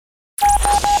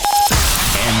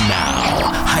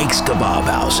Hike's Kebab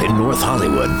House in North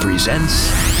Hollywood presents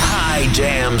High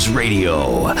Jams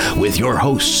Radio with your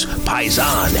hosts,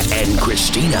 Paisan and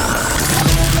Christina.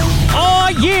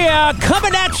 Oh, yeah,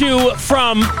 coming at you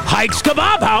from Hike's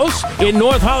Kebab House in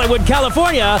North Hollywood,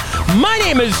 California. My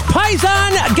name is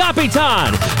Paisan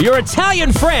Gapitan, your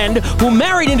Italian friend who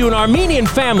married into an Armenian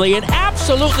family and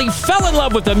absolutely fell in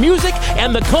love with the music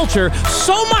and the culture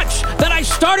so much that I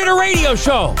started a radio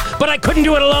show. But I couldn't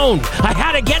do it alone. I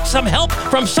had to get some help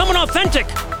from someone authentic.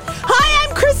 Hi,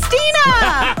 I'm Christina.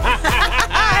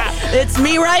 It's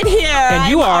me right here. And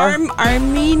you are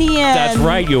Armenian. That's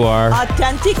right, you are.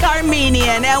 Authentic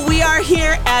Armenian. And we are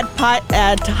here at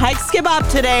Hike's Kebab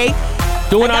today.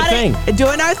 Doing our thing.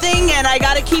 Doing our thing, and I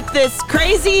got to keep this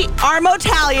crazy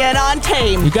Armo-Italian on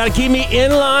tame. You got to keep me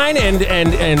in line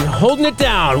and holding it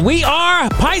down. We are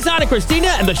Paisan and Christina,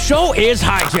 and the show is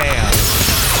High Jams.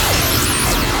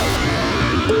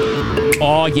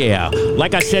 Oh, yeah.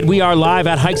 Like I said, we are live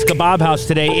at Hike's Kebab House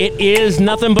today. It is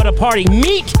nothing but a party.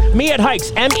 Meet me at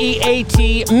Hike's.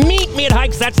 M-E-A-T. Meet me at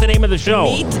Hike's. That's the name of the show.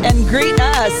 Meet and greet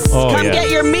us. Oh, Come yeah.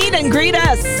 get your meet and greet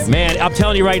us. Man, I'm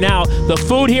telling you right now, the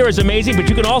food here is amazing, but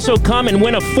you can also come and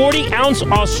win a 40-ounce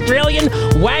Australian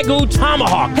Wagyu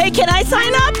tomahawk. Hey, can I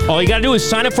sign up? All you got to do is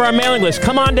sign up for our mailing list.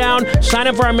 Come on down, sign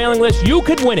up for our mailing list. You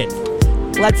could win it.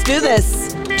 Let's do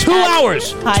this. 2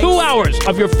 hours. Hike's. 2 hours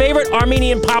of your favorite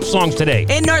Armenian pop songs today.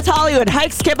 In North Hollywood,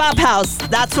 Hike's Kebab House.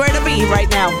 That's where to be right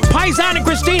now. Paisan and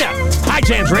Christina, High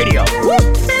Jams Radio. Woo!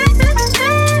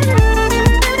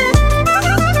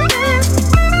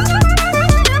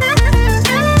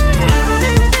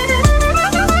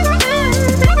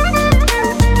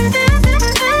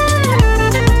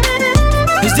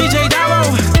 It's DJ Darrow.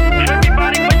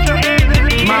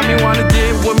 Mommy wanna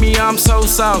dip with me, I'm so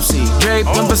saucy. Draped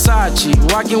in Versace,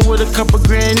 walking with a couple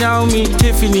grand on me.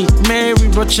 Tiffany, Mary,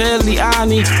 Bocelli,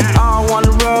 Ani. All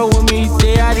wanna roll with me,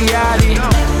 they yaddy yaddy.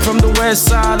 From the west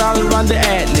side, all around the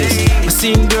Atlas. I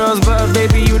seen girls, but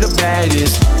baby, you the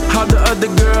baddest. All the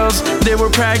other girls, they were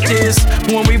practice.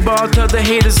 When we ball, tell the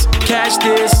haters, catch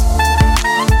this.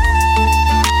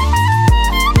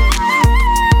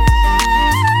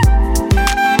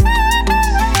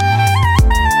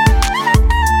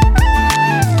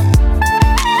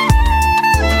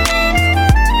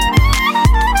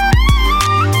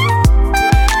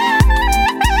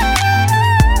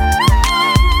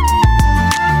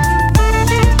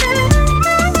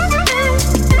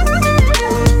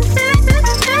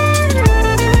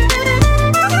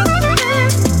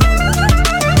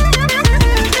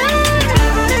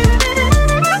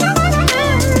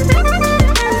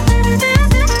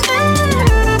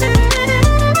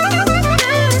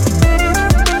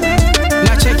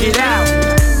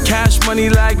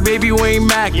 Like baby Wayne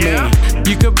Mac, man.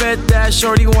 You could bet that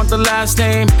shorty want the last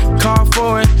name. Call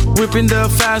for it, whipping the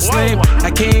fast lane.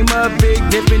 I came up big,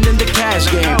 dipping in the cash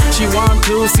game. She want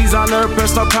to seize on her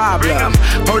personal problem.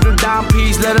 Hold her down,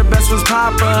 please, let her best ones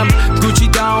pop them.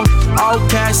 Gucci down, all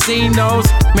casinos.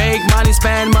 Make money,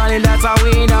 spend money, that's all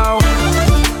we know.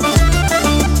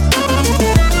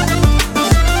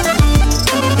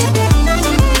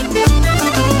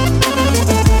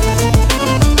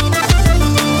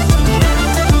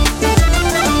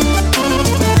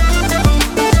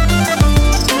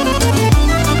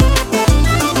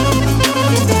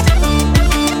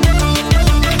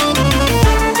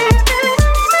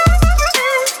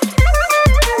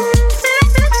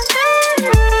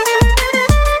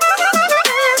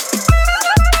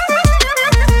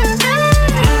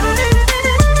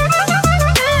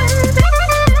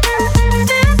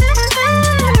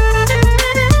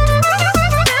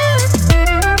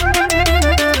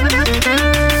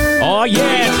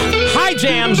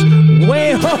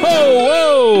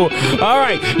 Whoa. All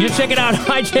right, you're checking out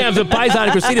High Jams with Paisan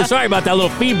and Christina. Sorry about that little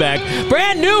feedback.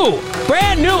 Brand new.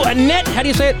 Annette, how do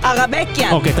you say it?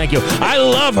 Arabekian. Okay, thank you. I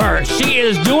love her. She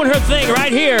is doing her thing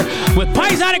right here with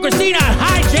Paisan and Christina on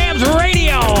High Jams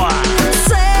Radio.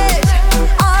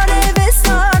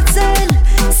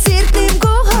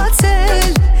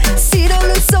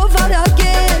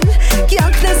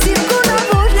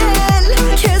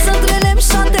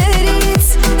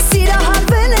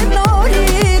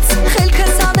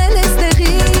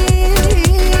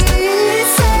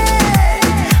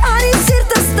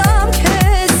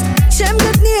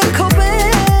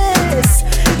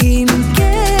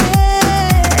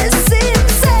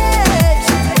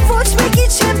 Ոչ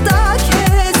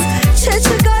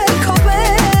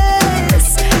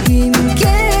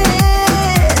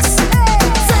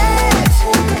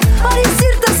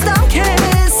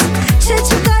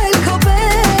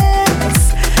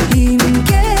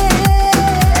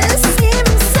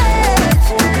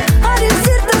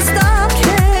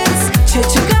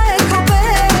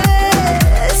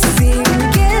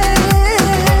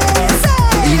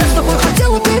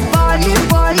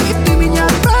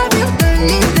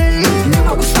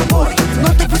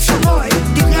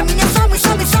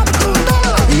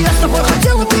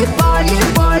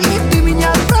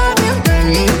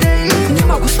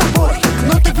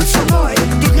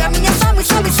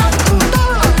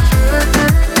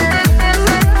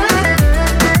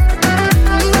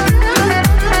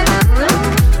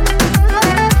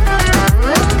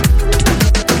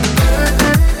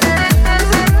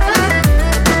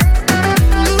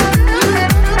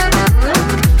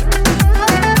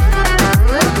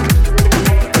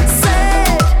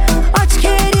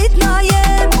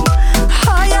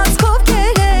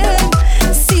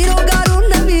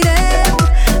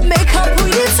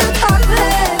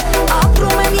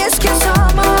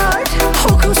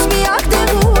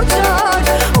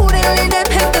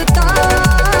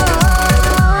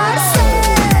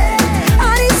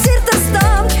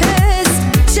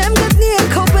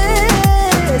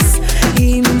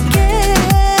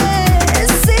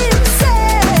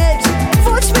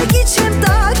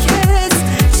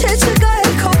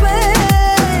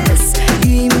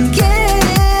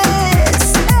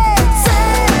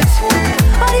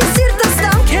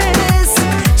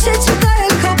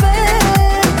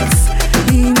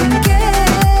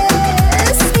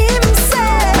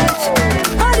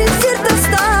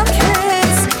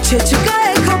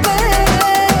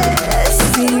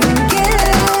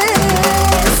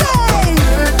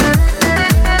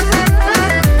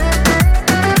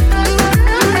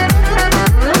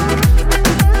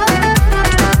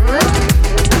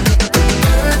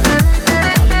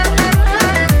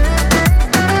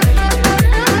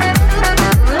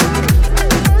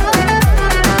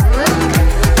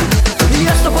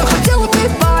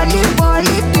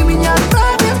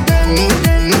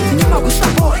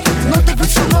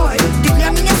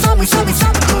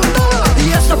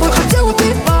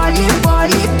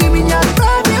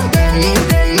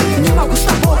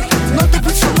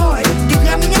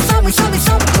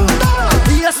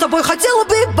тобой хотела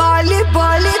бы Бали,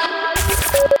 Бали.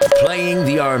 Playing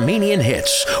the Armenian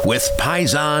hits with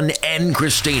Paisan and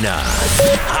Christina.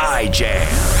 High Jam.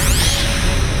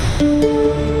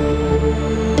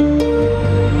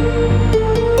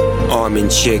 Armin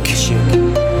Chick,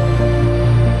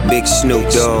 Big Snoop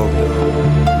Dogg,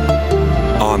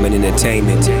 Armin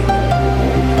Entertainment.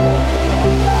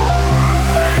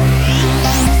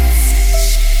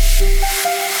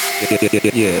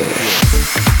 Yeah.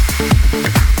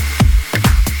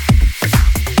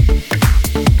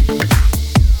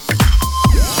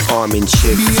 Armin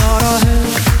Chick.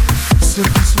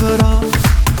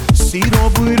 Սիրո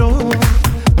բույրով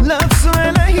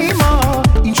լացվել է հիմա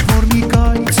ինչ-որ մի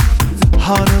կայց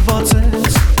հարված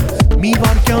ես մի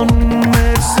վարկյանում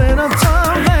մեր սերը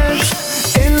ծավեց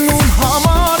Էլում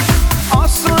համար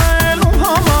ասելում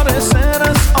համար է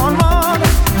սերս անմար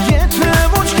Եթե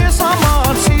ոչ կես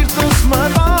համար սիրտս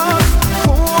մտար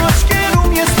Քո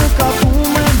աչկերում ես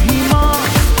նկատում եմ հիմա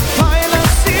Հայլը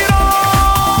սիրո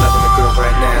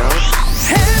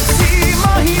Հենց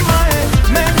հիմա հիմա է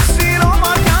մեր սիրո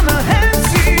մարկանը Հենց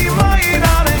հիմա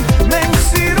իրար ենք մենք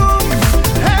սիրում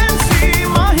Հենց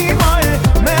հիմա հիմա է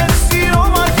մեր սիրո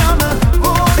մարկանը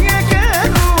Որ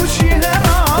եկելու չի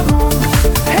հեռանում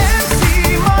Հենց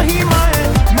հիմա հիմա է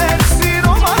մեր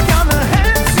սիրո մարկանը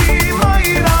Հենց հիմա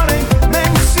իրար ենք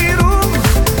մենք սիրում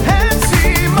Հենց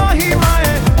հիմա հիմա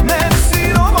է մեր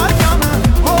սիրո մարկանը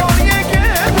Որ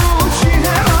եկելու չի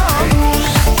հեռանում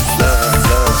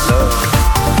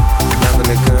Loving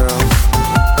the girl.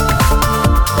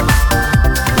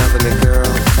 Loving the girl.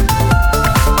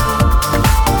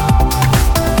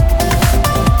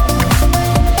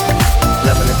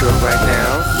 Loving the girl right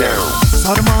now. Down.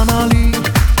 Սարմանալի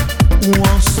ու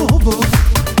անսովոր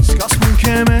Զգացմունք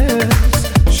է մեզ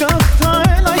շատ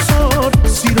թայլ այսօր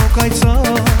Սիրո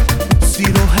կայծար,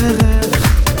 սիրո հեղեղ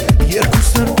Երկու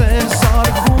սրտեր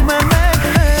զարգվում է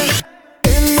մեկներ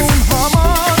Էլում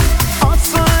համար,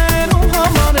 ասելում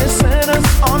համար է սերս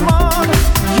անմար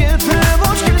Եթե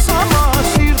ոչ կես համար,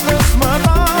 սիրտս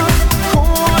մտար Քո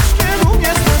աչկերում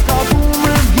ես նկատում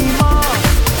եմ հիմա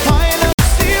Հայլը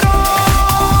սիրո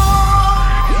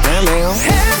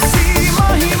Հենց հիմա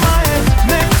հիմա է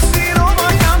մենք սիրո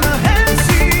մարկանը Հենց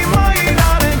հիմա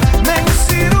իրար ենք մենք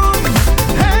սիրում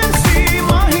Հենց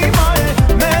հիմա հիմա է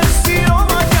մեր սիրո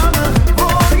մարկանը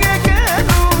Որ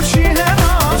եկելու չի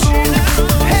հեռանում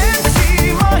Հենց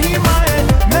հիմա հիմա է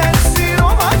մեր սիրո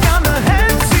մարկանը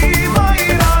Հենց հիմա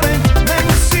իրար ենք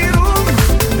մենք սիրում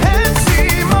Հենց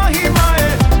հիմա հիմա է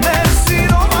մեր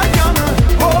սիրո մարկանը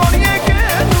Որ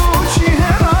եկելու չի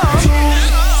հեռանում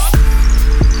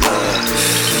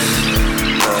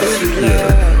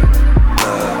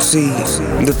See,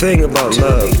 the thing about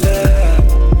love,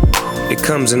 it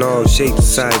comes in all shapes,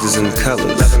 sizes, and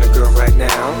colors. Loving a girl right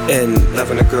now, and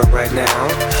loving a girl right now.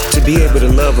 To be able to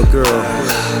love a girl,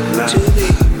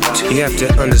 you have to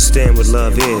understand what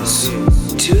love is.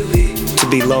 To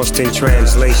be lost in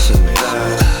translation,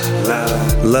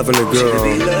 loving a girl,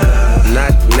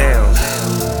 not now,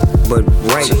 but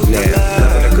right now.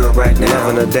 Loving a girl right now,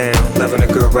 loving her down, loving a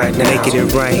girl right now, making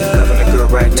it right, loving a girl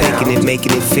right now, taking it,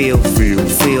 making it feel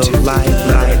like,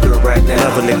 loving a girl right now,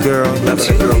 loving a girl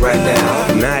right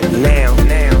now, not now,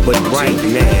 but right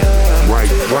now,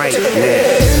 right now.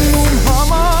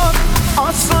 Համար,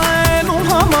 ասելում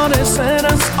համար է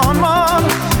սերս անմար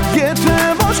Եթե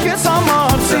ոչ կես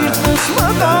համար, սիրտս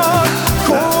մտար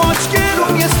Քո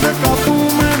աչկերում ես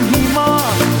նկատում եմ հիմա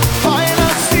Հայլը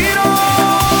սիրո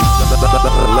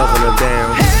Loving her down.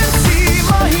 Հենց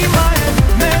հիմա հիմա է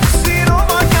մեր սիրո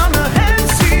մարկանը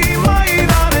Հենց հիմա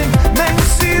իրար ենք մենք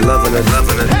սիրում Loving her.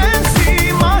 Հենց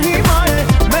հիմա հիմա է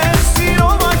մեր սիրո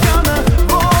մարկանը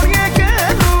Որ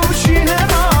եկելու չի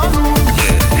հեռանում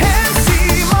Հենց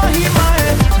հիմա հիմա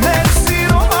է մեր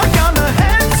սիրո մարկանը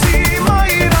Հենց հիմա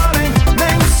իրար ենք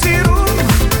մենք սիրում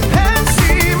Հենց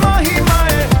հիմա հիմա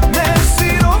է մեր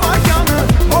սիրո մարկանը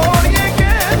Որ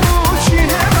եկելու չի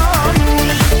հեռանում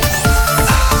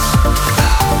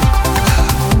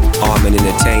Armin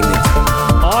Entertainment.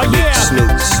 Oh, yeah. Snoop.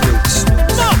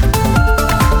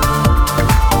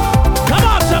 Come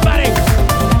on, somebody.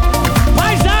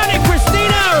 Paisan and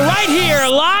Christina right here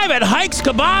live at Hike's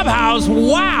Kebab House.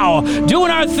 Wow.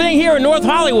 Doing our thing here in North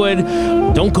Hollywood.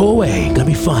 Don't go away. Gonna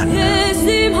be fun.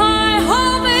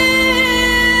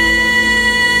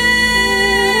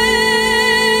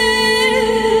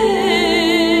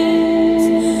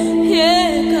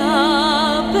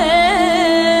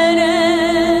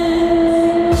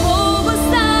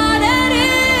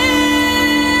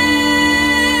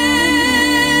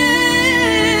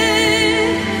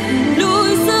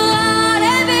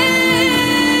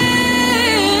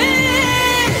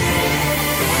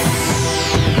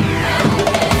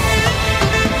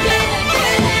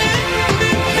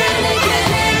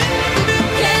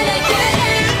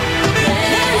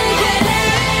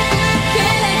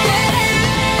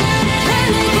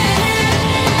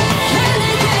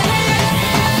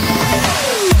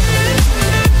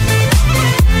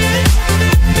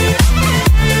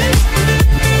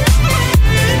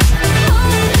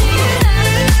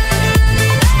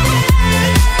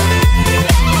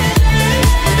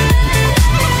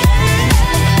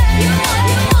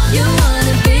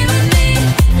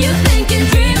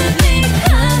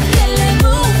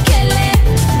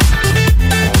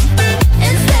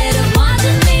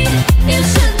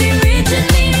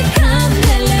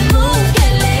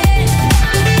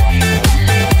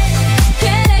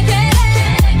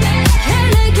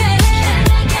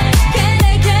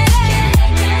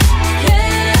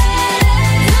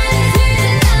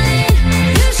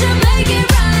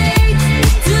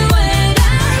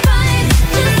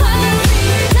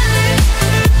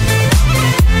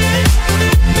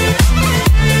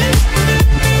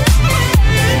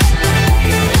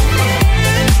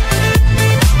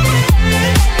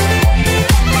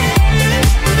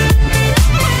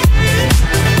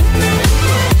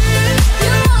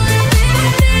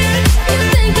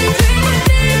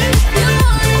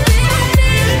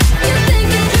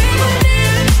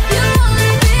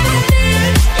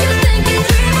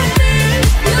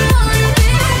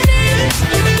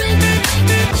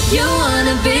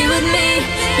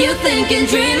 and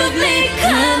dream of me.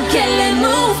 Come, Kelly,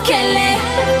 move, Kelly.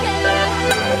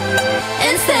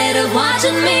 Instead of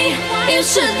watching me, you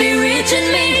should be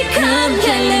reaching me. Come,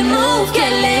 Kelly, move,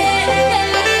 Kelly.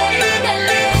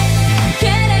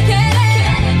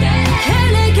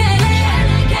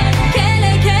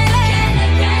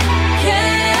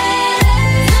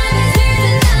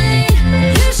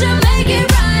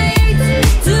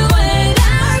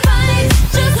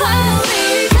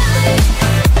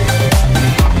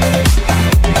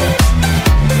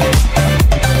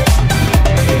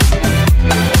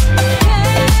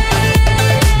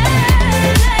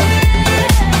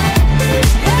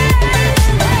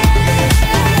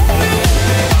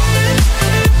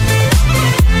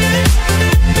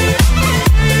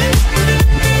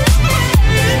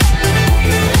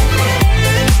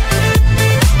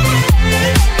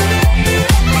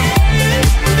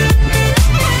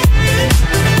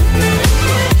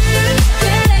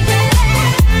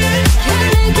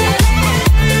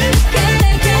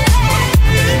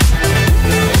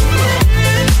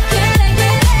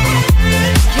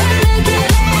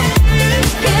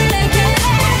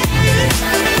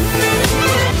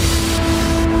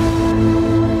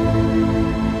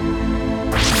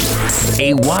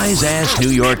 A wise-ass New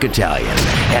York Italian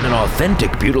and an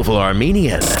authentic, beautiful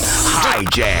Armenian. High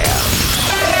Jam.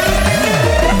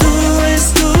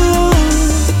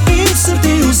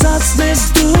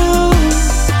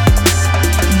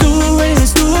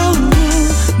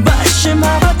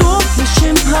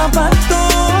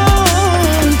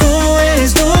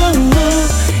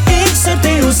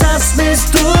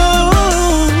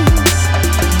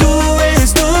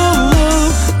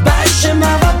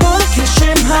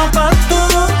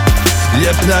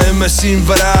 Երբ նայում ես իմ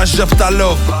վրա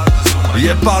ժպտալով,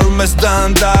 երբ արում ես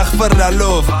դանդաղ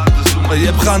ֆռալով,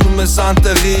 երբ խանդում ես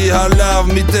անտեղի հալավ,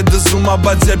 մի տե դզում ա,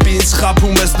 բայց երբ ինձ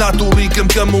խափում ես նատուրի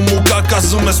կմկմում ու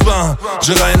կակազում ես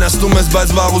ջղայնացնում ես, բայց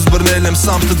վաղուց բռնել եմ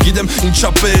սամտդ գիտեմ ինչա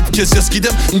պետք ես, ես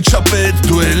գիտեմ ինչա պետք,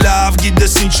 դու է լավ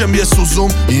գիտես ինչ եմ ես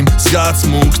ուզում, իմ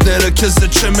զգացմունքները քեզ է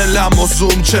չեմ էլ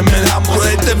համոզում, չեմ էլ համոզում,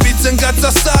 հետևից ընկած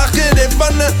ասախ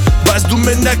երևանը, բայց դու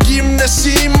մենակ իմն ես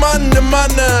իմ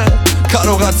աննմանը.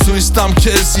 Կարող ա ցույց տամ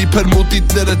քեզ իբր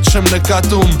մուտիտները չեմ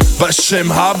նկատում, բայց չեմ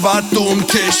հավատում,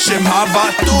 քեզ չեմ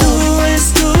հավատում. Դու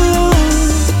ես դու,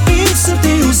 իմ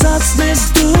սրտի ուզածն ես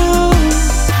դու.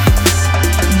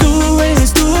 Դու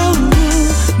ես դու,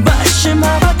 բայց չեմ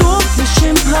հավատում, քեզ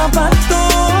չեմ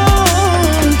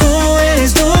հավատում. Դու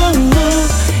ես դու,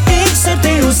 իմ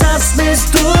սրտի ուզածն ես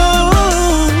դու.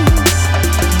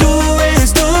 Դու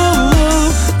ես դու,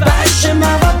 բայց չեմ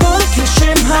հավատում, քեզ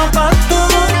չեմ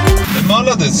հավատում.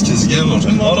 Молодец, киз, Гевор,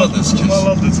 молодец, киз.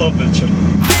 Молодец, опечер.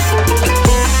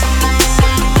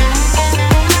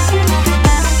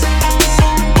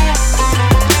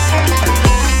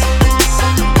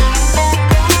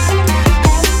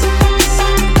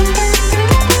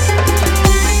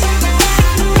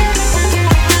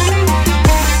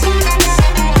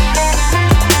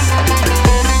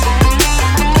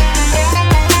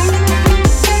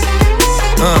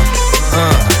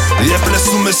 Երբ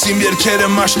լսում ես իմ երգերը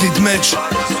մաշտիդ մեջ,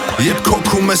 երբ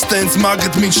քոքում ես տենց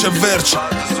մագդ մինչև վերջ,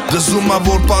 դզում ա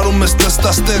որ պարում ես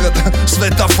նստած տեղդ,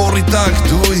 սվետաֆորի տակ,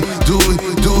 դույ,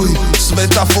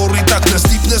 սվետաֆորի տակ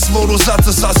նստիպն ես, որ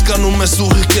ուզածս հասկանում ես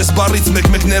ուղիղ ես բարից, մեկ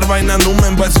ներվայնանում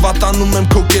եմ, բայց վատանում եմ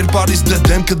քո կերպարից, դե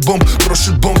դեմքդ բոմբ,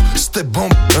 պրոշուտ բոմբ, ստե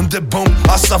բոմբ, ընդե բոմբ,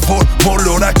 ասա որ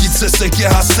մոլորակից ես եկե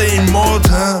հասեին մոտ,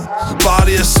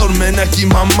 բարի այսօր մենակ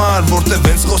իմ համար, որտև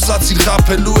հենց խոսացիր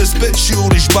խափելու ես պետք չի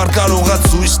ուրիշ բար կարողա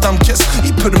ցույց տամ քեզ,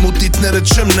 իբր մուտիտները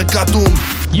չեմ նկատում.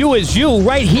 You is you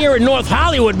right here in North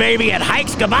Hollywood, baby, at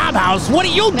Hike's Kebab House. What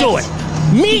are you doing?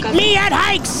 Meet me at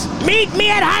Hike's. Meet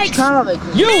me at Hike's.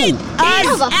 You Meet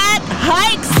us at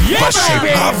Hike's. Yes,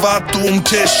 baby. Հավատում,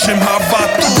 քեզ չեմ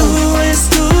հավատում. Դու ես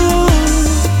դու,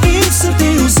 իմ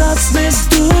սրտի ուզածն ես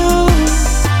դու.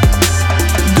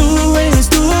 Դու ես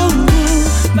դու,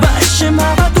 բայց չեմ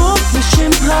հավատում, քեզ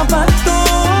չեմ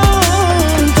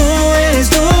հավատում. Դու ես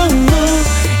դու,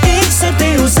 իմ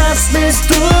սրտի ուզածն ես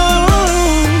դու.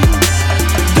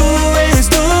 Դու ես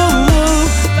դու,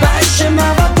 բայց չեմ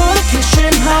հավատում, քեզ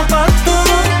չեմ հավատում.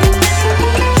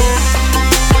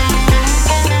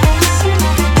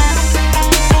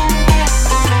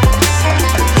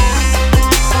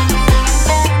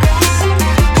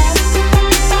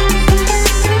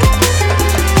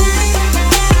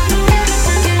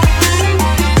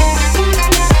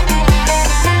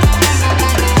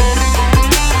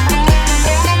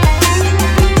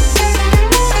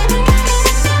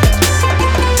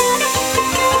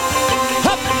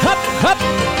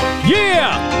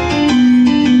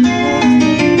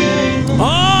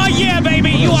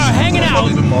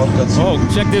 now.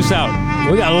 Oh, check this out.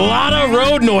 We got a lot of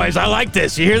road noise. I like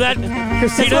this. You hear that,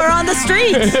 Christina? We're on the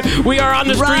streets. We are on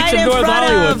the streets in North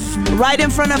Hollywood. Right in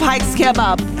front of Hike's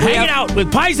Kebab. Hanging out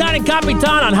with Paisan and Capitan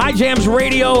on High Jams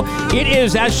Radio. It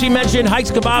is, as she mentioned,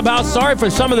 Hike's Kebab House. Sorry for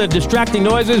some of the distracting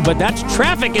noises, but that's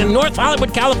traffic in North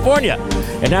Hollywood, California.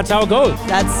 And that's how it goes.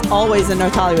 That's always in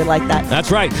North Hollywood like that.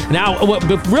 That's right. Now,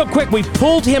 real quick, we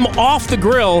pulled him off the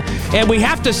grill, and we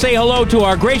have to say hello to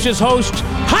our gracious host,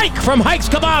 Hike from Hike's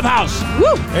Kebab House.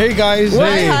 Woo! Hey, guys. Hey,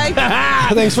 Hey.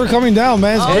 Hike. Thanks for coming down,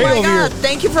 man. It's Oh great my over God! here.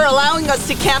 Thank you for allowing us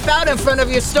to camp out in front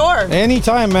of your store.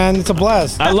 Anytime, man. It's a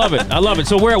blast. I love it. I love it.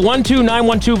 So we're at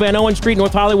 12912 Van Owen Street,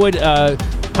 North Hollywood.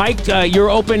 Hike, you're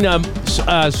open,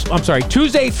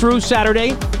 Tuesday through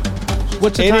Saturday.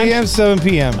 What's the 8 time? a.m., 7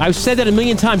 p.m. I've said that a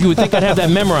million times. You would think I'd have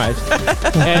that memorized.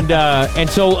 And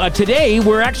so today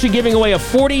we're actually giving away a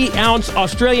 40-ounce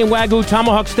Australian Wagyu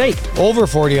tomahawk steak. Over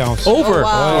 40 ounce. Over Oh,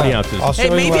 wow. 40 ounces. Hey,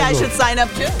 Australian maybe I Wagyu. should sign up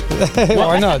too.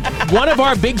 Why not? One of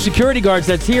our big security guards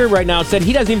that's here right now said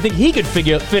he doesn't even think he could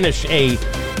finish a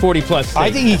 40-plus steak.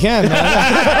 I think he can,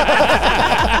 man.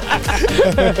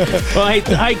 Well, hey,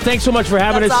 Hike, thanks so much for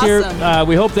having That's us here. awesome.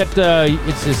 We hope that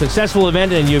it's a successful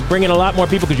event and you bring in a lot more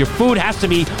people because your food has to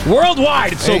be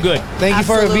worldwide. It's so Hey, good. Thank you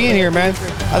for Absolutely. being here, man.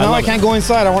 I know love I can't go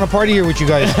inside. I want to party here with you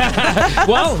guys.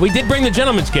 Well, we did bring the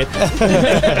gentleman's kit.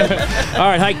 All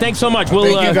right, Hike, thanks so much. We'll,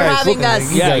 Thank you for guys. having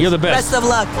us. Yeah, you're the best. Best of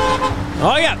luck.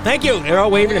 Oh, yeah, thank you. They're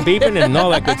all waving and beeping and all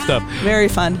that good stuff. Very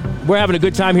fun. We're having a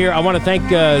good time here. I want to thank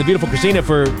the beautiful Christina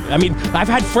for, I've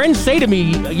had friends say to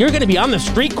me, you're going to be on the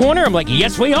street corner? I'm like,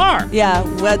 yes, we are. Yeah,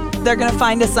 well, they're going to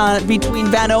find us on between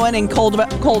Van Owen and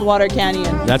Coldwater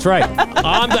Canyon. That's right.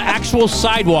 On the actual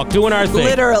sidewalk, doing our thing.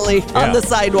 Literally on Yeah. the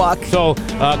sidewalk. So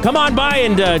come on by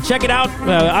and check it out.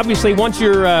 Obviously, once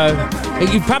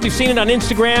you've probably seen it on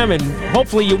Instagram, and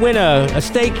hopefully you win a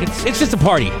steak. It's just a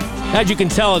party. As you can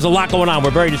tell, there's a lot going on.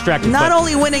 We're very distracted. Not but-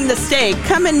 only winning the steak,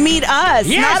 come and meet us.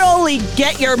 Yes! Not only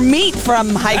get your meat from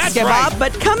Hike's That's Kebab, right.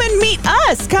 but come and meet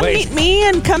us. Come Wait. meet me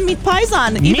and come meet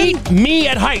Paisan. meet me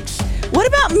at Hikes. What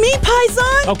about me,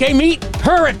 Paisan? Okay, meet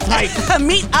her at Hikes.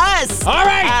 Meet us. All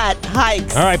right. At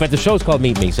Hikes. All right, but the show's called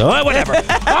Meet Me, so whatever. All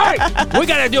right, we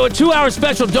got to do a 2-hour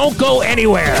special. Don't go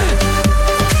anywhere.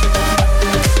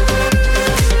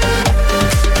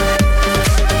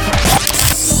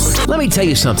 Let me tell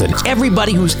you something.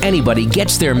 Everybody who's anybody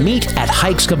gets their meat at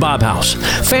Hike's Kebab House.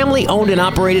 Family owned and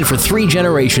operated for 3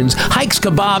 generations, Hike's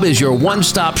Kebab is your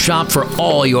one-stop shop for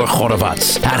all your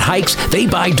chorovats. At Hike's, they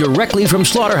buy directly from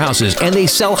slaughterhouses and they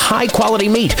sell high-quality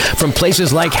meat from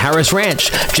places like Harris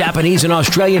Ranch, Japanese and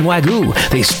Australian Wagyu.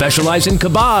 They specialize in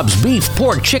kebabs, beef,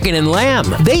 pork, chicken, and lamb.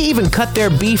 They even cut their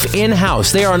beef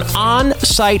in-house. They are an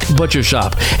on-site butcher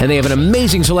shop, and they have an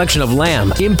amazing selection of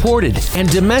lamb, imported and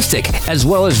domestic, as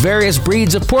well as various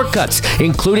breeds of pork cuts,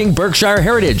 including Berkshire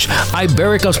Heritage,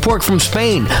 Iberica's pork from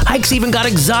Spain. Hike's even got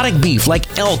exotic beef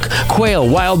like elk, quail,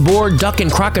 wild boar, duck,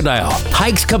 and crocodile.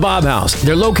 Hike's Kebab House.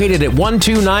 They're located at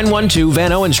 12912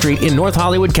 Van Owen Street in North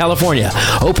Hollywood, California.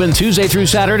 Open Tuesday through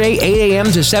Saturday, 8 a.m.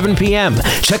 to 7 p.m.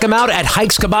 Check them out at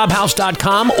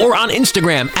hikeskebabhouse.com or on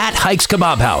Instagram at Hike's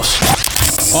Kebab House.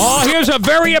 Oh, here's a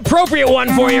very appropriate one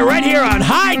for you right here on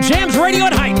High Jams Radio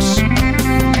at Hikes.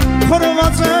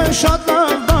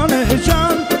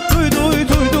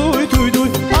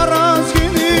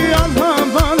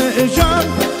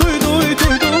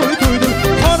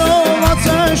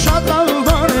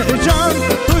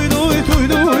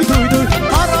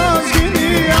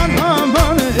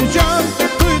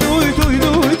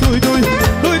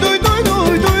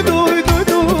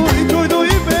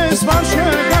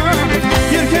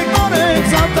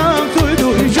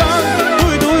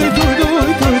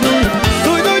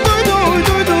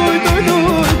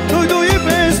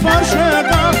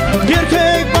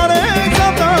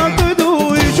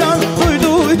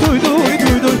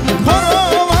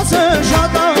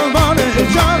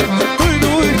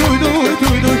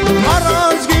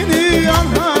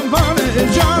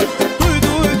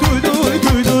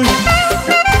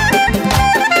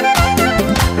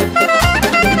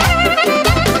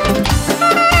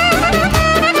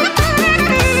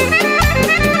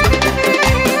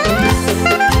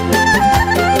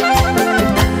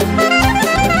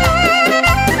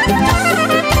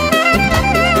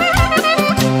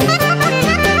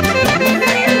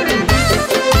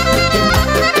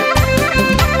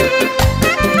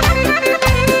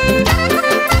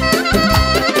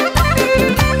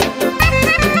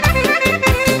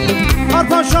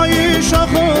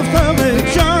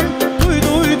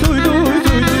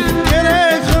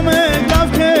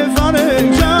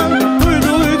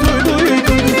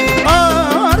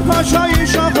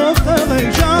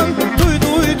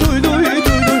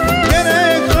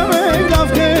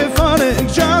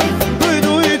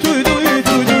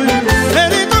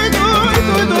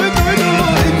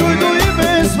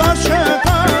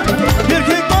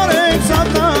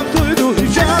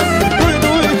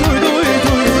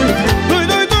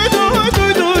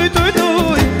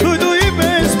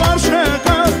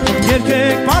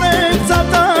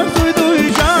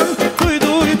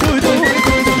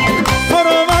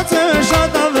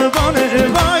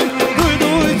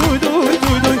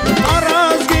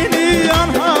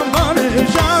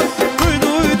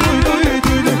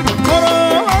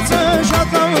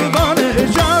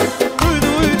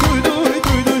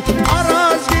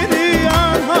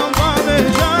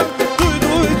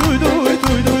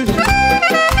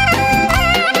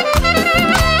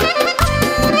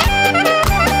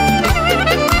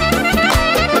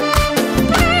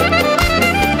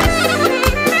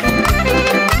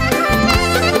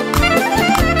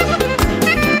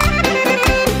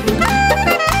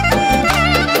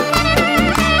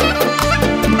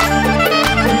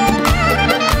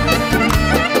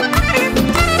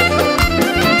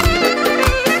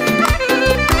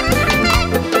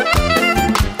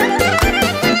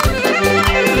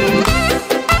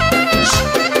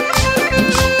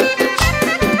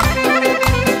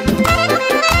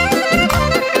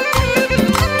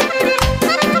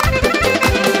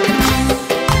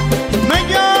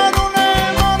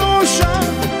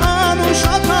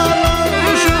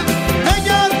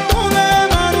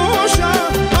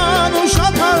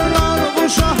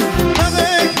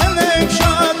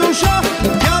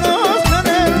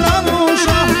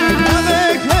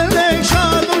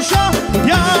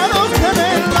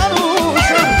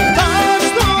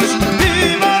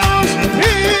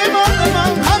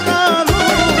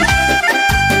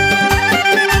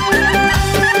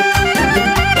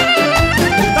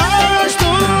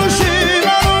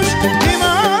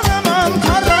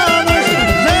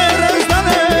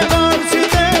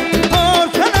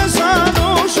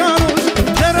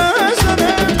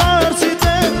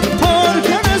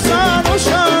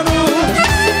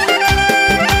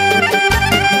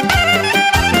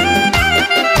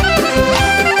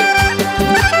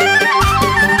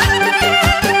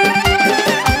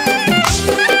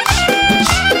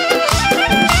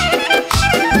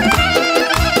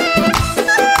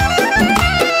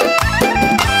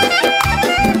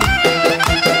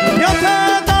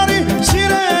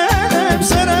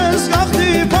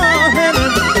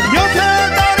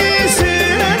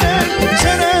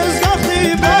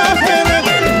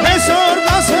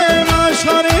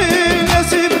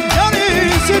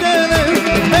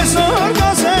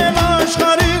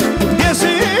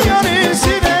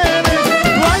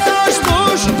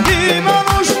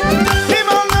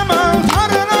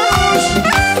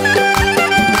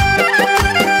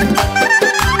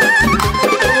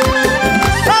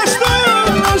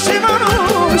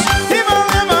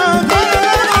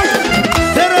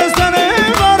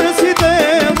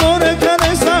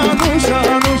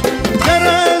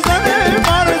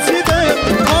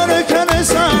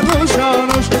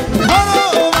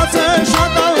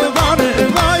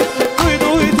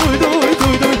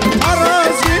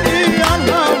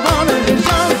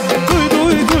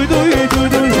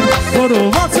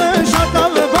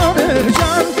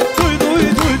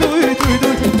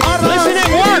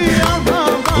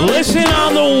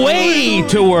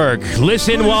 to work.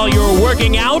 Listen while you're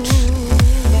working out.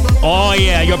 Oh,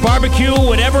 yeah, your barbecue,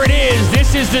 whatever it is,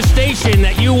 this is the station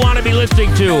that you want to be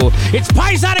listening to. It's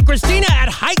Paisan and Christina at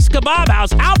Hike's Kebab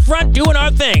House, out front doing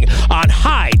our thing on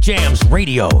High Jams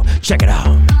Radio. Check it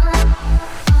out.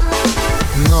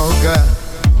 Много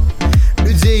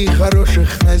людей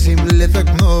хороших на земле, так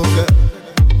много.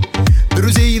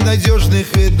 Друзей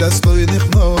надежных и достойных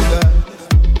много.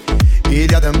 И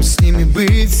рядом с ними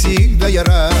быть всегда я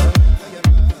рад.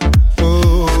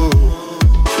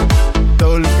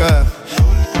 Только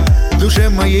душе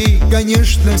моей,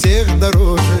 конечно, всех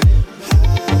дороже.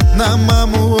 На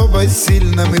маму оба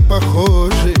сильно мы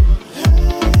похожи.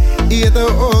 И это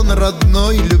он,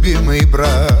 родной, любимый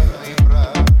брат.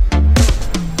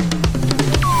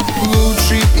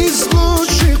 Лучший из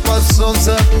лучших под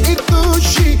солнцем и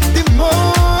тучи. Ты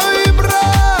мой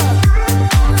брат.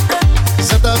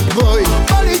 За тобой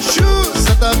полечу,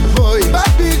 за тобой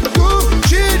побегу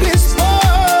через мой.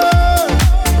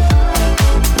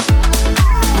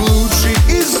 Лучший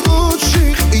из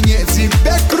лучших, и нет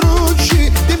тебя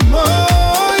круче. Ты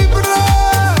мой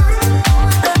брат.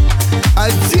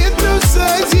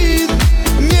 1+1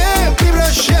 не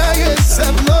превращается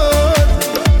в ноль.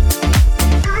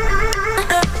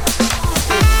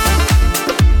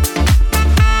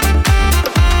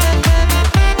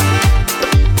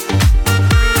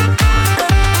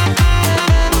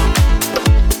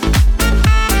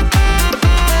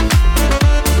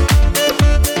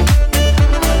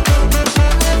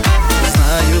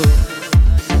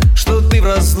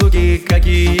 Как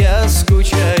и я,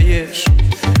 скучаешь.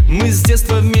 Мы с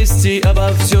детства вместе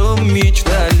обо всем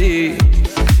мечтали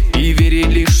и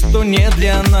верили, что нет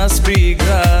для нас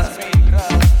преград.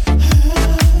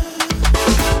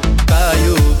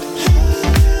 Тают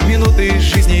минуты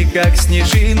жизни, как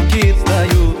снежинки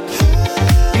тают.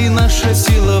 И наша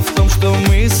сила в том, что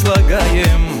мы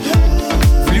слагаем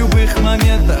в любых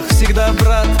моментах всегда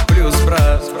брат плюс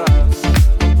брат.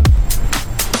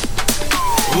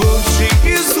 Лучший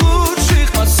из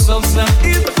лучших под солнцем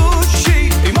и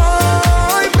тучей. Ты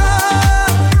мой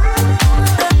брат.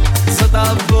 За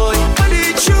тобой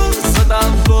полечу, за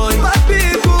тобой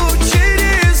побегу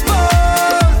через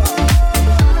боль.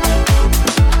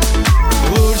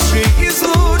 Лучший из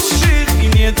лучших, и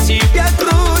нет тебя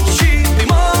круче. Ты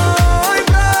мой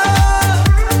брат.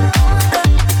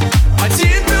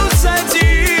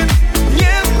 1+1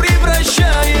 не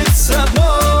превращается в ноль.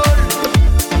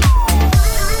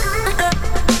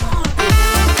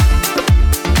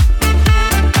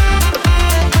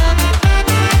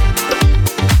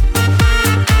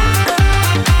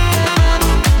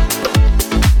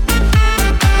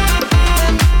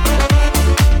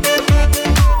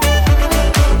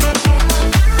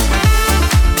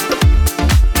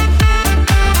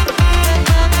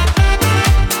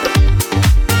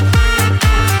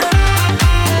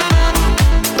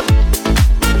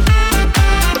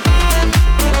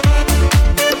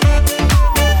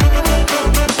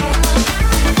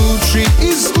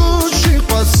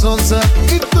 Солнце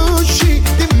и тучи,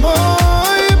 ты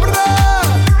мой брат.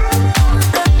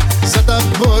 За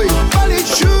тобой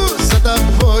полечу, за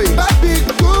тобой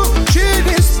побегу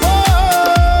через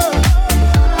мой.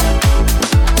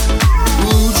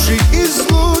 Лучший из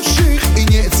лучших, и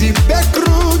нет тебя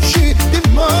круче. Ты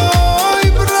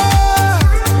мой брат.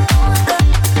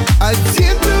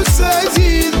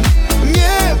 1+1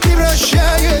 не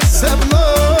превращается в ноль.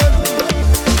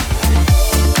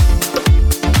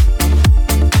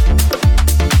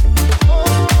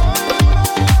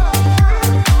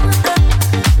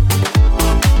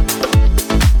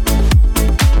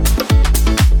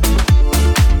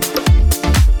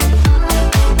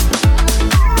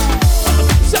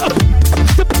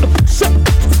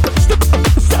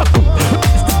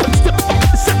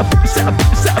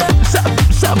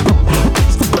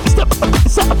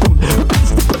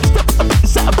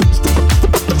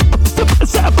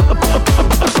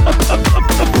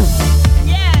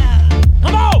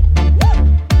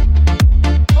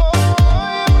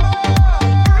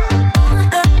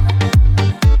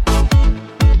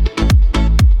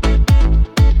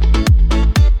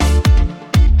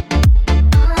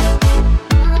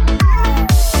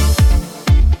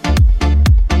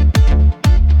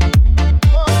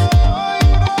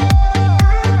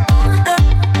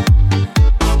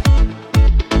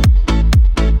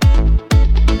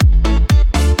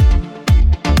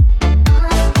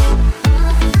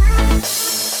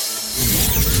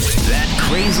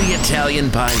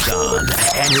 Paisan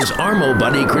and his Armo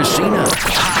buddy Christina.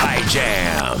 High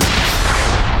Jam.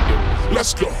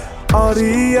 Let's go.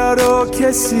 آری یارو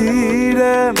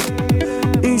کسیرم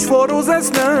این Ինչ որ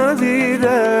ուզես նվիրեմ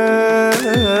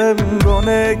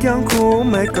Գոնե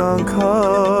կյանքում մեկ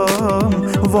անգամ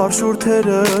Վար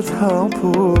շուրթերդ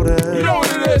համբուրեմ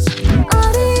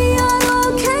Արի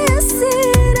արոք ես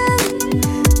սիրեմ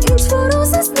Ինչ որ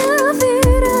ուզես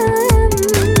նվիրեմ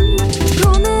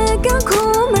Գոնե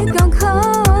կյանքում մեկ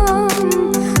անգամ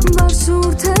Վար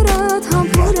շուրթերդ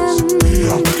համբուրեմ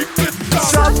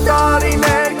Շատ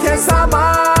տարիներ քեզ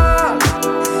համար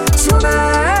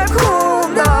Չունեք ում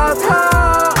դաթա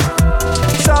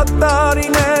Շատ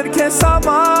տարիներ քեզ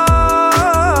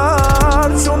համար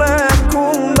Չունեք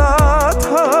ում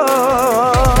դաթա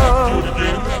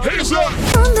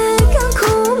Գոնե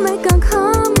կյանքում մեկ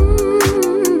անգամ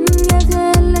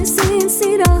Եղել ես ինձ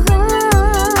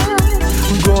սիրահար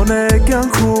Գոնե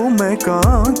կյանքում մեկ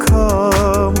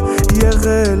անգամ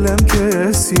Եղել եմ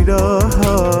քեզ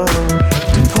սիրահար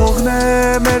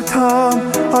Թողնեմ երթամ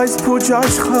այս փուչ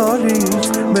աշխարհից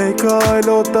Մեկ այլ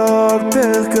օտար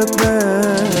տեղ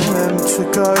գտնեմ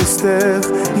Չկա այստեղ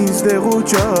ինձ դեղ ու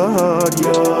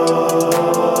ճարյա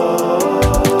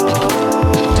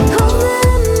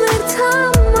Թողնեմ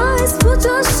երթամ այս փուչ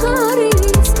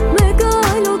աշխարհից Մեկ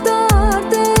այլ օտար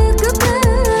տեղ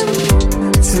գտնեմ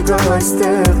Չկա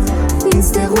այստեղ ինձ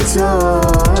դեղ ու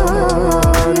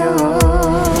ճարյա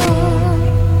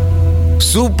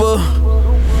Super.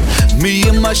 Me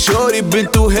and my shorty been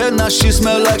through hell, now she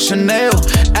smell like Chanel.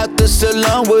 At the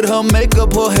salon with her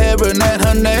makeup, her hair and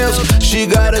her nails. She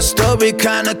got a story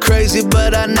kinda crazy,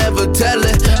 but I never tell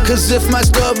it. Cause if my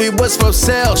story was for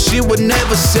sale, she would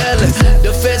never sell it.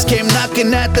 The feds came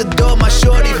knocking at the door, my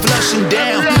shorty flushing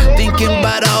down. Thinking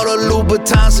about all the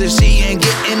Louboutins that she ain't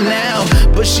getting now.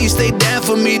 But she stayed down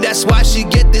for me, that's why she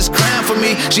get this crown for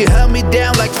me. She held me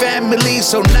down like family,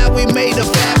 so now we made a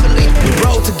family. We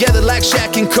rolled together like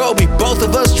Shaq and Kobe. Both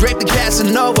of us draped the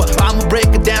Casanova. I'ma break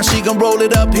it down, she gon' roll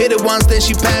it up, hit it once, then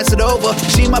she pass it over.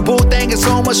 She my boo thing and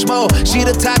so much more. She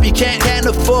the type you can't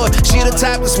afford. She the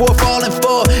type that's worth falling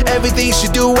for. Everything she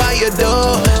do, I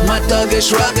adore. My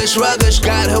thuggish, ruggish,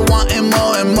 got her wanting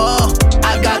more and more.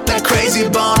 I got that crazy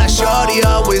bone, that shorty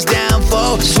always down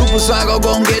for. Super song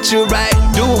gon' get you right.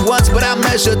 Do it once, but I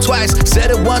measure twice.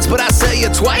 Said it once, but I say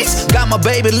it twice. Got my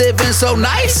baby living so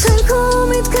nice.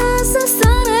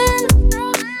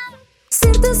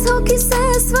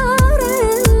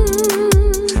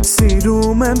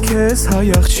 Սիրում եմ քեզ հայ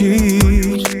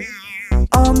աղջիկ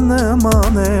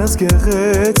Աննման ես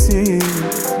գեղեցիկ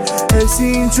Ես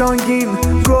ինչ անգին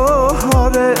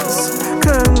գոհար ես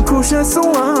Կնքուշ ես ու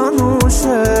անուշ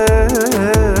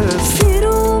ես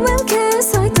Սիրում եմ քեզ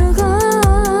հայ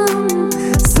տղամ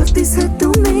Սրտիս հետ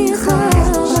դու մի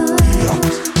խաղ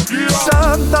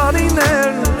Շատ տարիներ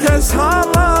քեզ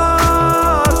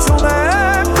համար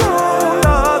Չունեք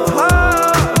ունաթա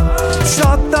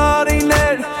Շատ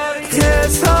տարիներ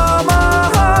քեզ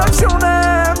համար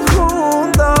Չունեք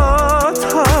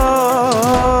ունաթա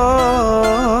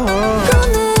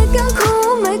Գոնե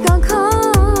կյանքում մեկ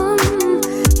անգամ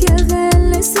Եղել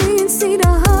ես ինձ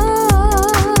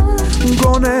սիրահար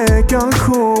Գոնե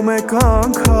կյանքում մեկ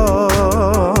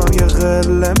անգամ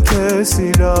Եղել եմ քեզ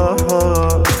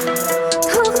սիրահար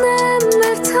Թողնեմ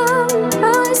երթամ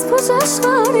այս փոս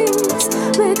աշխարհից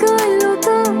Մեկ այլ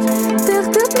օտար տեղ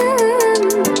գտնեմ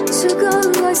Չգալ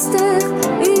այստեղ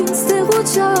ինձ տեղ ու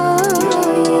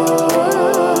ճարյա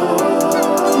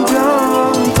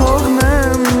Ջան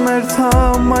թողնեմ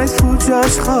երթամ այս փուչ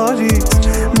աշխարհից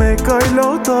Մեկ այլ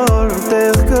օտար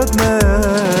տեղ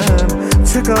գտնեմ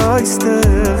Չկա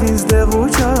այստեղ ինձ տեղ ու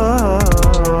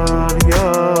ճարյա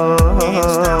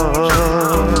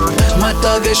My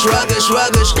thuggish,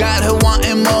 ruggish, got her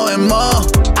wanting more and more.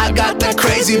 I got that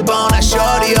crazy bone, that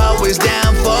shorty always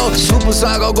down for. Super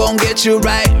song gon' get you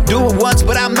right. Do it once,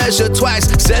 but I measure twice.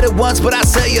 Said it once, but I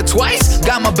say it twice.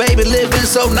 Got my baby living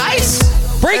so nice.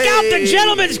 Break out the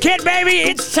gentleman's kit, baby.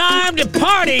 It's time to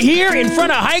party here in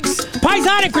front of Hikes.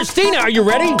 Paisan and Christina, are you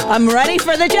ready? I'm ready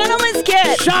for the gentleman's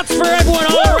kit. Shots for everyone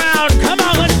all around. Come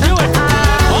on, let's do it.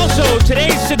 Also,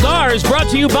 today's cigar is brought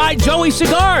to you by Joey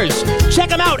Cigars. Check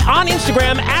them out on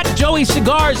Instagram at Joey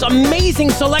Cigars.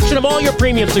 Amazing selection of all your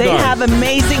premium cigars. They have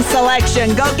amazing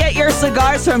selection. Go get your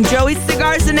cigars from Joey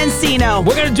Cigars in Encino.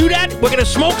 We're going to do that. We're going to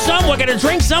smoke some. We're going to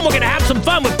drink some. We're going to have some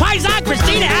fun with Paisan,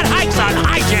 Christina at Hikes on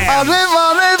High Jam.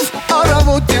 Արև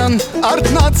արավոտյան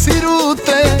արդնած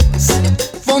սիրուտես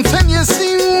Ոնց եմ ես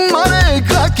իմ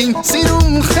արեգակին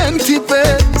սիրում խենթի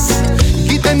պես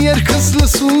Գիտեմ երկս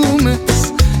լսում ես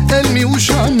էլ մի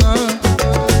ուշանա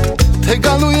Թե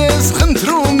գալու ես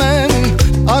խնդրում եմ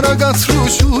արագացրու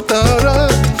շուտ արա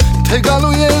Թե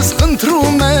գալու ես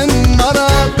խնդրում եմ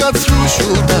արագացրու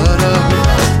շուտ արա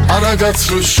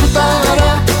Արագացրու շուտ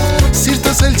արա Սիրտը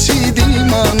Սիրտս էլ չի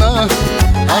դիմանա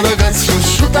Արագացրու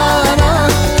շուտ արա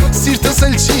Սիրտս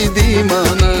էլ չի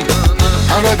դիմանա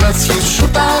Արագացրու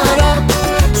շուտ արա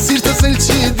Սիրտս էլ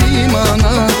չի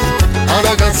դիմանա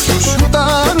Արագացրու շուտ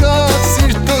արա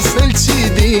Սիրտս էլ չի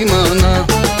դիմանա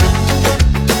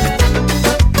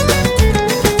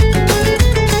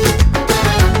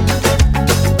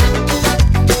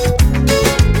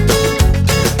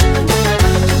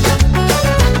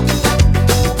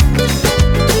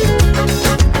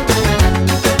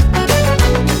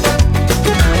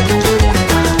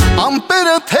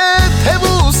Ամպերը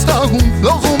թեթևուս տահում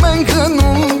լողում են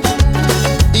գնում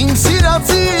Իմ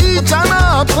սիրածի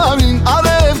ճանապարհին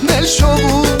արևն էլ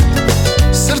շողում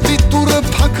Սրտի տուրը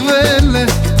փակվել է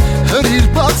հրիր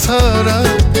բացարա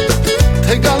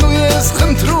Թե գալու ես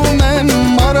խնդրում եմ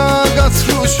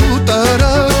արագացրու շուտ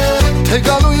արա Թե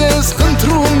գալու ես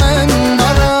խնդրում եմ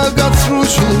արագացրու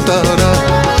շուտ արա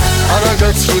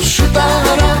Արագացրու շուտ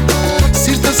արա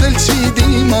Սիրտս էլ չի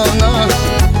դիմանա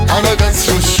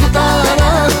Արագացրու շուտ արա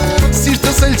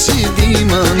Սիրտս էլ չի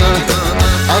դիմանա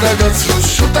Արագացրու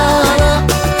շուտ արա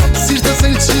Սիրտս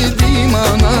էլ չի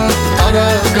դիմանա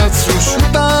Արագացրու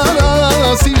շուտ արա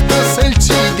Սիրտս էլ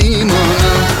չի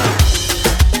դիմանա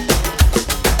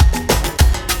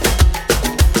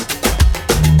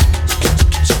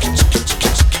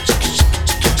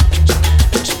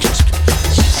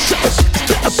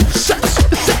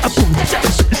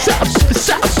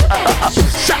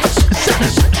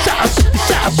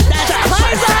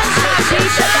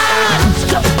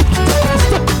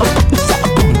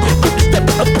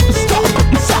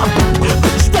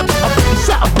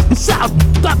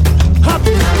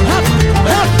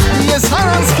Ես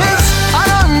առանց քեզ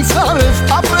առանց արև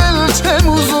ապրել չեմ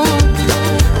ուզում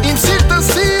Իմ սիրտը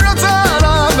սիրած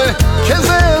արավ է քեզ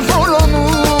է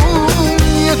որոնում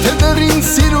Եթե դեռ ինձ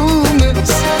սիրում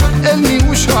ես էլ մի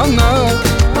ուշանա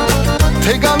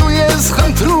Թե գալու ես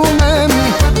խնդրում եմ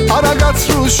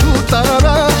արագացրու շուտ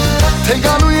արա Թե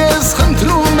գալու ես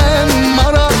խնդրում եմ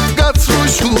արագացրու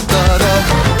շուտ արա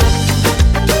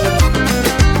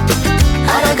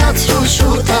Արագացրու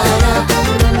շուտ արա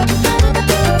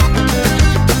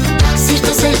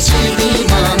Սիրտս էլ չի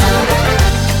դիմանա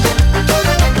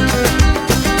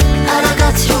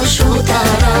Արագացրու շուտ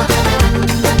արա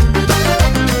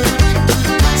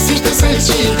Սիրտս էլ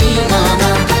չի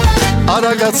դիմանա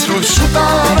Արագացրու շուտ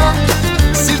արա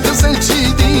Սիրտս էլ չի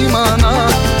դիմանա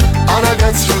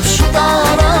Արագացրու շուտ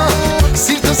արա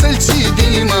Սիրտս էլ չի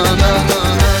դիմանա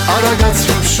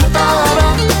Արագացրու շուտ արա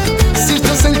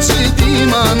Սիրտս էլ չի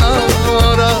դիմանա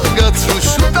Արագացրու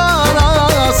շուտ արա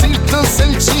Սիրտս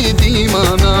էլ չի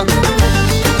դիմանա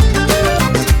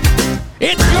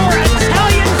It's your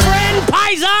Italian friend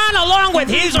Paisan along with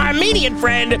his Armenian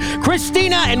friend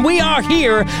Christina, and we are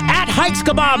here at Hike's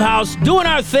Kebab House doing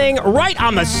our thing right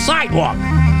on the sidewalk.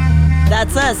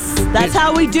 That's us. That's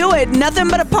how we do it. Nothing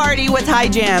but a party with high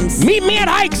jams. Meet me at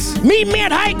Hike's. Meet me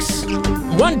at Hike's.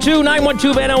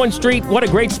 12912 Van Owen Street. What a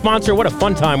great sponsor. What a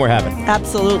fun time we're having.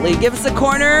 Absolutely. Give us a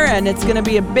corner and it's going to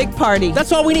be a big party.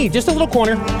 That's all we need. Just a little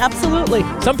corner. Absolutely.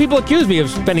 Some people accuse me of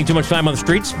spending too much time on the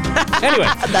streets. Anyway.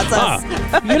 That's us.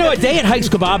 You know, a day at Hike's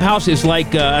Kebab House is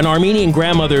like an Armenian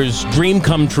grandmother's dream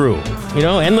come true. You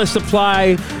know, endless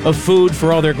supply of food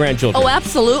for all their grandchildren. Oh,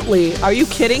 absolutely. Are you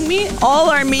kidding me? All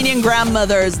Armenian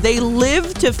grandmothers, they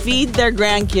live to feed their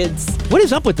grandkids. What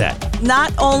is up with that?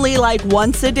 Not only like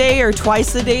once a day or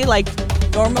twice a day like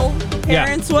normal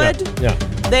parents would. Yeah.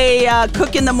 They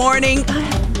cook in the morning.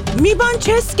 Mi ban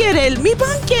ches kerel, mi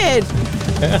ban ker.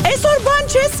 Esor ban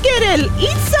ches kerel,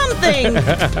 eat something.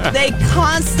 They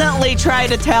constantly try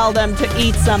to tell them to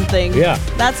eat something. Yeah.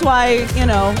 That's why, you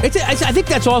know. I think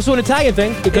that's also an Italian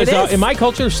thing because It is. in my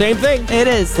culture, same thing. It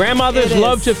is. Grandmothers It is.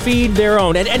 love to feed their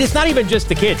own. And it's not even just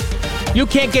the kids. You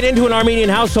can't get into an Armenian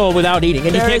household without eating,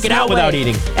 and you There can't is get no out without way.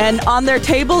 eating. And on their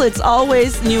table, it's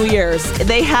always New Year's.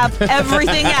 They have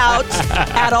everything out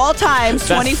at all times,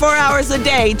 24 hours a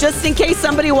day, just in case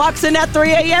somebody walks in at 3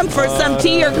 a.m. for some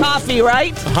tea or coffee,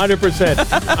 right?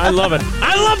 100%. I love it.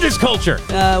 I love this culture.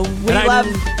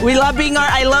 We love being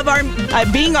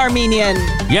being Armenian.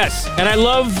 Yes, and I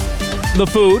love the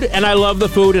food, and I love the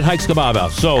food at Hike's Kebab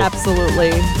House. So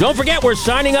Absolutely. don't forget, we're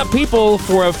signing up people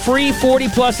for a free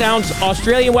 40-plus ounce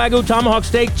Australian Wagyu tomahawk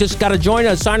steak. Just got to join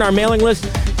us, sign our mailing list,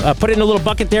 put it in a little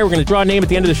bucket there. We're going to draw a name at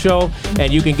the end of the show,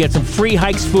 and you can get some free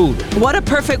Hike's food. What a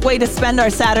perfect way to spend our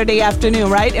Saturday afternoon,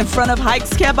 right? In front of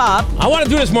Hike's Kebab. I want to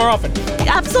do this more often.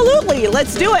 Absolutely.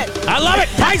 Let's do it. I love it.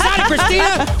 Paisan and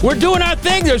Christina, we're doing our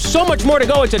thing. There's so much more to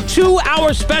go. It's a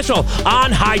 2-hour special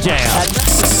on High Jam.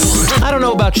 I don't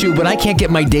know about you, but I can't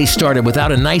get my day started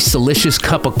without a nice, delicious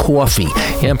cup of coffee.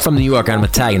 Yeah, I'm from New York. I'm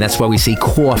Italian. That's why we say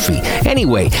coffee.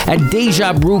 Anyway, at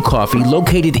Deja Brew Coffee,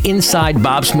 located inside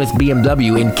Bob Smith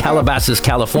BMW in Calabasas,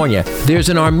 California, there's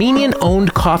an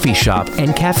Armenian-owned coffee shop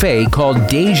and cafe called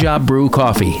Deja Brew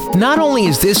Coffee. Not only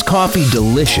is this coffee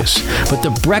delicious, but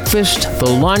the breakfast, the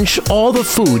lunch, all the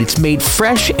food, it's made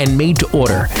fresh and made to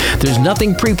order. There's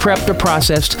nothing pre-prepped or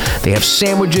processed. They have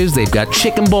sandwiches, they've got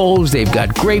chicken bowls, they've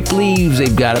got grape leaves,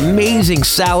 they've got amazing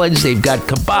salads, they've got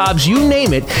kebabs, you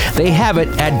name it, they have it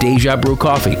at Deja Brew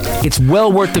Coffee. It's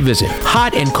well worth the visit.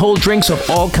 Hot and cold drinks of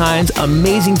all kinds,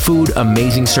 amazing food,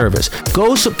 amazing service.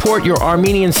 Go support your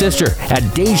Armenian sister at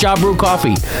Deja Brew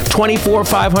Coffee,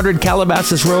 24500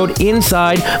 Calabasas Road,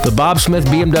 inside the Bob Smith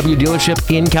BMW dealership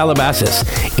in Calabasas.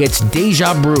 It's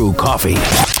Deja Brew Coffee.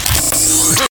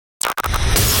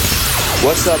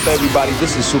 What's up, everybody?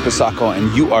 This is Super Sako,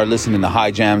 and you are listening to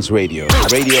High Jams Radio,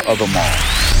 radio of them all.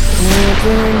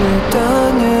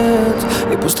 Танец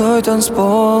и пустой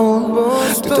танцпол.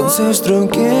 Ты танцуешь с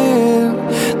другим,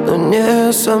 но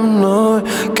не со мной.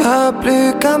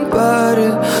 Капли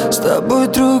Кампари, с тобой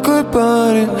другой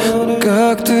парень.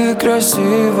 Как ты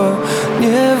красива,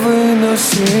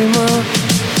 невыносимо.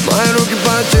 Мои руки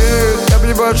потеют,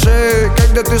 капли по шее.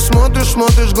 Когда ты смотришь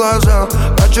в глаза.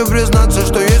 Хочу признаться,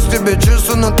 что есть в тебе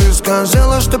чувства, но ты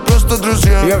сказала, что просто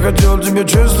друзья. Я хотел тебе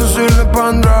честно сильно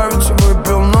понравиться.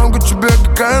 Выпил много, тебе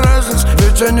какая разница?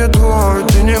 Ведь я не твой,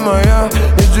 ты не моя.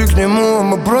 Иди к нему,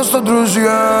 мы просто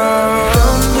друзья.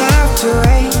 Don't have to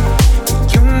wait,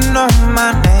 you know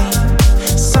my name.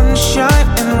 Sunshine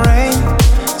and rain,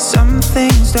 some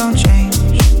things don't change.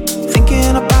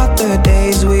 Thinking about the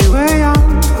days we were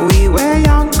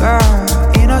younger,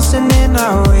 innocent in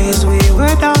our ways. We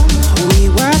were dumb,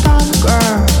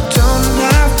 girl. Don't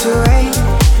have to wait,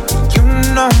 you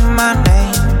know my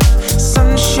name.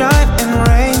 Sunshine and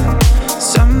rain,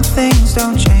 some things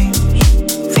don't change.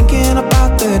 Thinking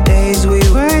about the days we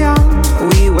were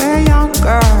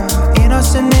younger,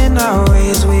 innocent in our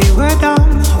ways. We were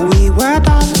dumb,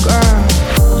 girl.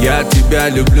 Yeah, тебя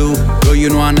люблю. Girl, you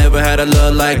know I never had a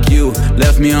love like you.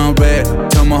 Left me on red,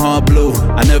 turned my heart blue.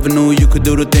 I never knew you could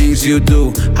do the things you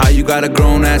do. How you got a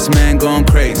grown-ass man going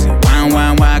crazy.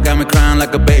 Why, got me crying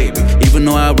like a baby. Even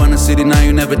though I run the city, now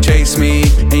you never chase me.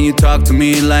 And you talk to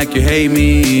me like you hate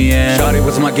me, yeah. Shawty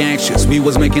was my gangsters. We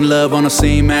was making love on the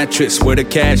same mattress. Where the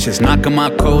cash is, knocking my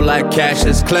cold like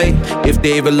Cassius Clay. If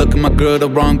they ever look at my girl the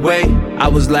wrong way, I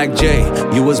was like Jay,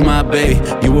 you was my bae.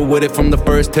 You were with it from the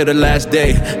first to the last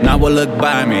day. Now I look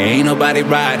by me, ain't nobody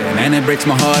riding. And it breaks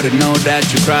my heart to know that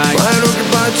you cried. Мои руки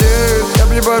потеют,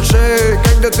 капли по шее.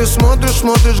 Когда ты смотришь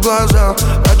в глаза.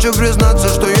 Хочу признаться,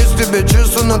 что есть в тебе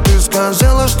чувства, но ты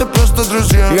сказала, что просто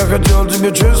друзья. Я хотел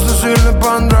тебе честно сильно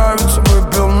понравиться.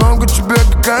 Выпил много, тебе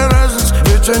какая разница?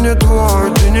 Ведь я не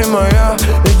твой, ты не моя.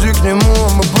 Иди к нему,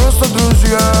 мы просто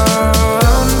друзья.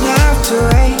 Don't have to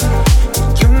wait,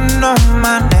 you know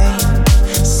my name.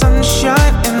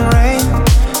 Sunshine and rain,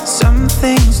 some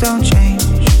things don't change.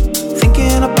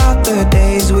 Thinking about the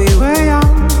days we were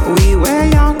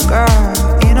younger,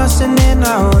 innocent in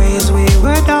our ways. We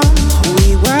were dumb,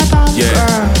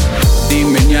 girl. Ты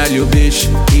меня любишь.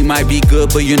 He might be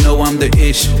good, but you know I'm the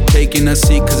ish. Taking a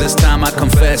seat, cause it's time I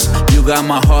confess. You got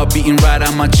my heart beating right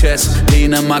on my chest.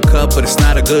 Lean in my cup, but it's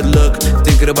not a good look.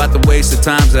 Thinking about the wasted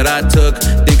times that I took.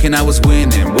 Thinking I was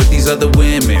winning with these other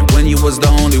women, when you was the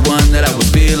only one that I was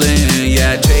feeling.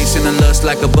 Yeah, chasing the lust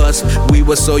like a bus. We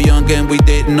were so young and we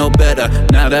didn't know better.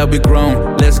 Now that we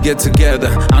grown, let's get together.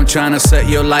 I'm trying to set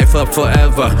your life up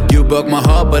forever. You broke my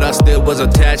heart, but I still was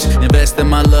attached. Invest in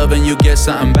my love and you get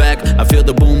something back. I feel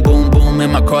the boom, boom, boom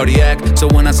in my cardiac. So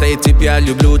when I say тебя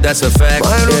люблю, that's a fact.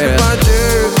 Мои руки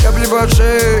потеют, капли по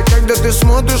шее. Когда ты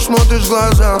смотришь в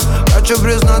глаза. Хочу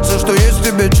признаться, что есть в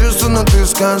тебе чувства, но ты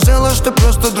сказала, что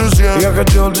просто друзья. Я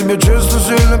хотел тебе честно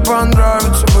сильно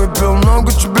понравиться. Выпил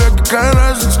много, тебе какая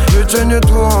разница? Ведь я не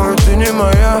твой, ты не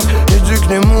моя. Иди к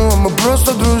нему, мы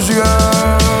просто друзья.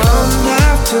 Don't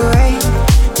have to wait,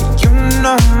 you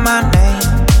know my name.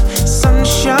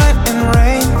 Sunshine and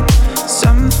rain,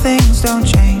 some things don't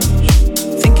change.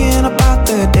 Thinking about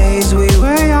the days we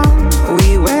were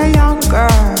younger,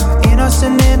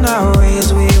 innocent in our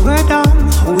ways. We were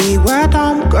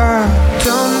dumb, girl.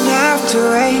 Don't have to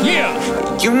wait,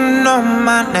 you know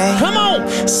my name. Come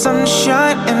on!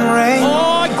 Sunshine and rain,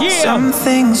 oh yeah! Some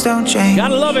things don't change.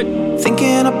 Gotta love it.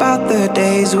 Thinking about the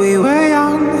days we were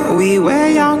younger,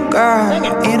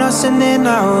 innocent in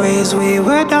our ways. We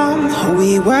were dumb,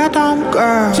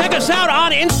 girl. Check us out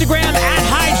on Instagram at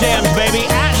High Jams, baby.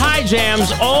 At High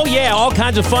Jams. Oh, yeah, all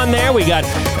kinds of fun there. We got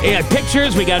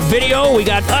pictures, we got video, we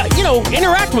got,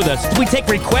 interact with us. We take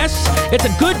requests. It's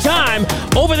a good time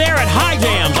over there at High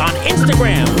Jams on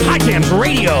Instagram. High Jams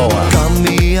Radio.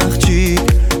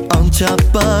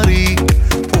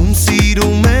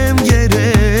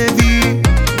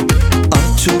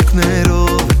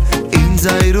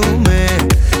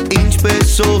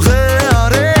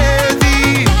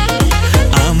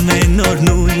 Ամեն օր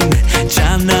նույն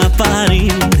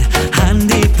ճանապարհին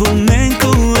հանդիպում ենք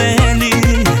ու էլի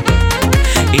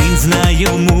ինձ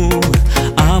նայում ու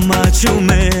ամաչում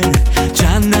է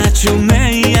ճանաչում է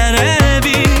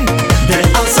երևի դե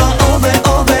ասա ով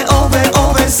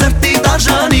է սրտի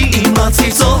դաժանի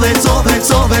իմացիր ով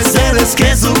է սերս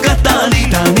քեզ ու կտանի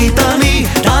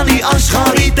տանի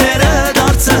աշխարհի տերը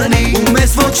դարձնի ու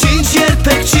մեզ ոչինչ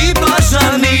երբեք չի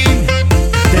բաժանի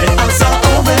դե ասա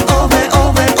ով է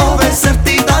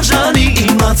սրտի դաժանի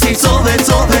իմացիր ով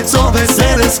է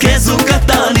սերս քեզ ու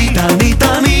կտանի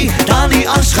տանի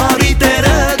աշխարհի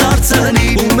տերը դարձնի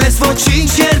ու մեզ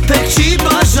ոչինչ երբեք չի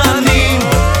բաժանի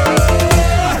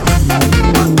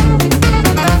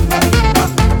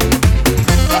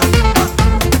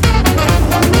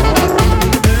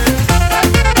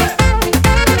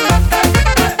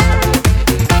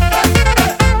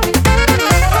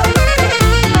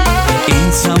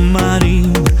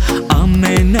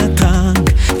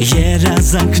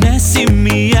Երազանքնես իմ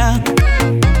միակ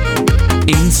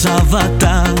ինձ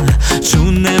հավատա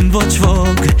չունեմ ոչ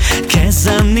ոք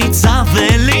քեզանից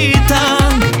ավելի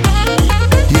տանք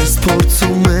ես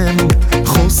փորձում եմ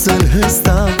խոսել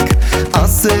հստակ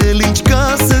ասել ինչ կա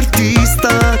սրտիս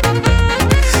տակ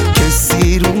քեզ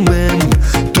սիրում եմ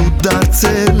դու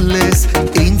դարձել ես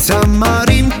ինձ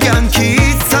համար իմ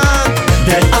կյանքից ցանկ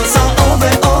դե ասա ով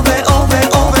է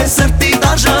սրտի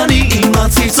դաժանի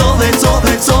իմացիր ով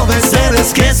է սերս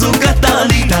քեզ ու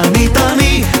կտանի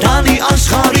տանի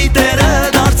աշխարհի տերը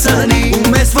դարձնի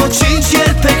ու մեզ ոչինչ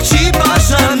երբեք չի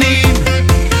բաժանի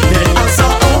դե ասա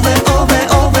ով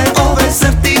է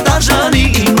սրտի դաժանի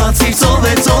իմացիր ով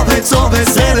է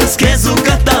սերս քեզ ու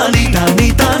կտանի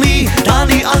տանի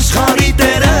աշխարհի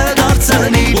տերը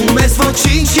դարձնի ու մեզ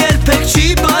ոչինչ երբեք չի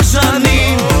բաժանի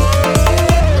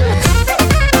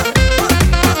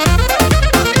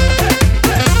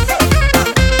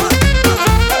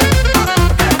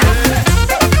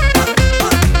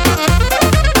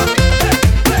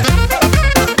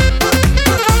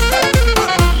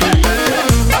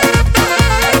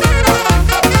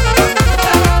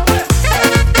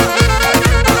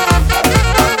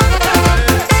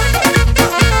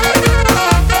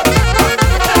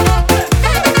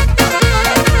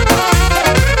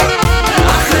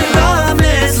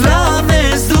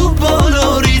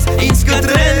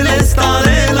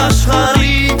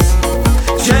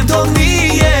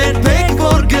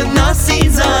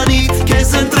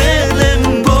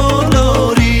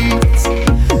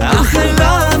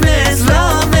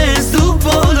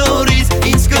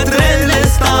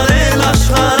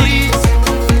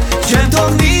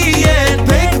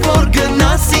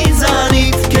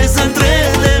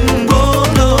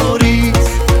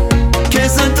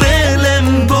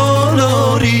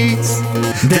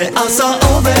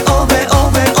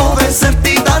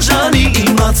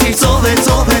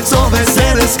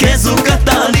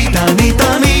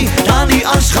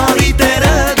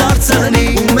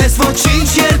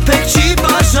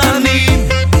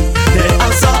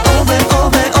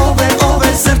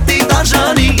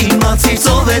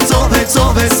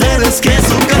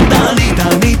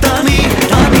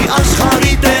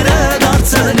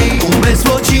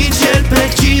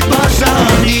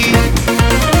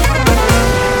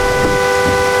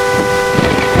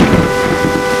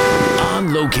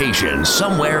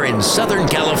Somewhere in Southern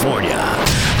California,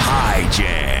 High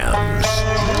Jams.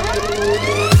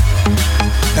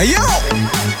 Hey yo,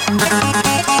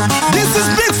 this is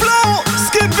Big Flow,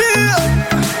 Skip Bill.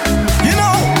 You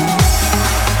know,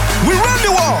 we run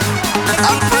the world.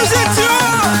 I present you.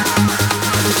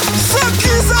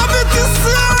 Sakız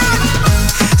abetisin.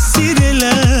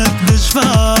 Sirele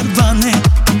dışvar bane,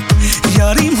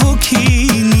 yarim hoki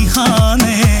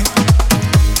nihane.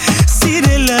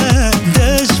 Sirele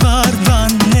dışvar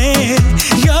bane,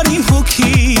 yarim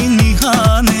hoki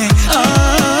nihane.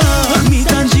 Mi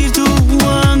tanjir tu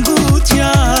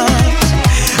angutya,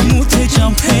 mut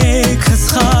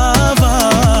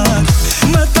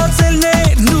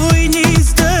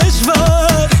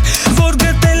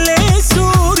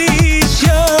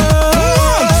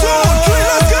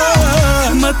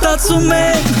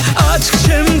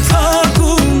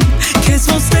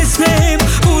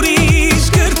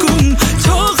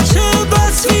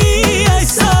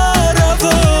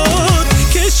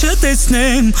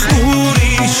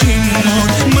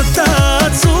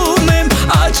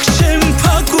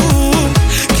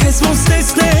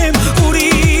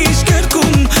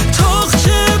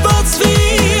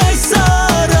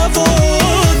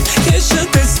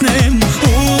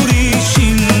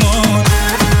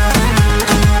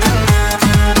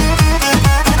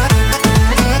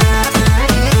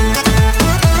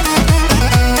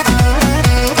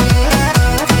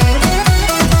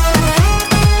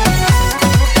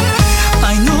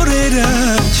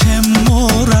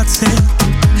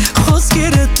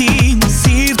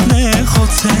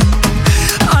խոցեն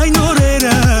Այն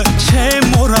օրերը չեմ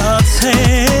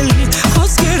մոռացել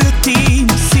Խոսքերդ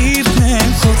իմ սիրտն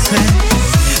են խոցեն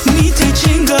Միթե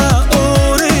չեն գա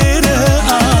օրերը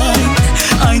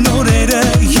Այն օրերը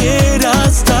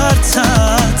երաց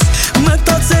դարձած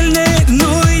Մտածելն է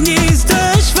նույնիսկ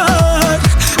դժվար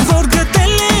Որ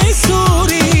գտել ես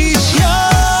ուրիշ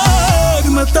յար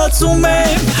Մտածում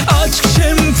եմ աչք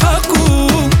չեմ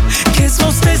փակում Քեզ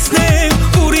ոնց տեսնեմ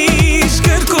ուրիշ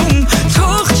գրկում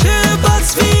Թող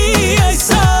չբացվի այս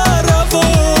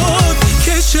առավոտ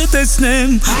Քեզ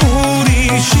չտեսնեմ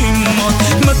ուրիշի մոտ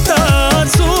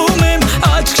Մտածում եմ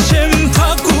աչք չեմ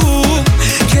փակում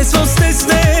Քեզ ոնց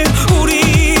տեսնեմ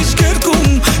ուրիշ գրկում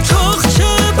Թող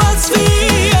չբացվի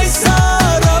այս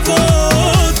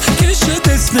առավոտ Քեզ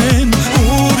չտեսնեմ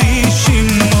ուրիշի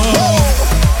մոտ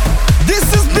This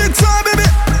is big time, baby.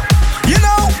 You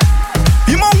know,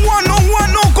 you my one,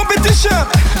 no competition.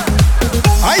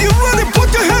 Are you ready?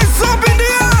 Put your hands up in the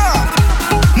air.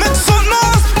 Make some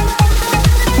noise.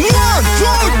 1, 2,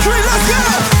 3, let's go.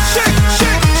 Shake,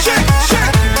 shake, shake,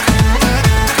 shake.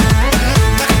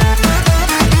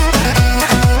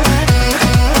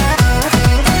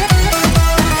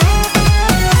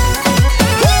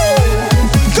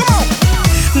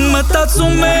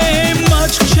 Մտածում եմ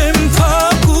աչք չեմ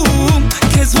փակում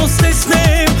Քեզ ոնց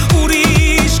տեսնեմ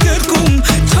ուրիշ գրկում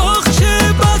Թող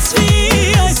չբացվի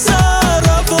այս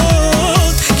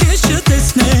առավոտ Քեզ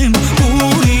չտեսնեմ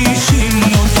ուրիշի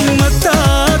մոտ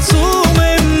Մտածում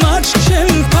եմ աչք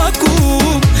չեմ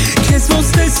փակում Քեզ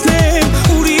ոնց տեսնեմ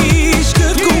ուրիշ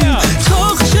գրկում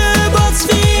Թող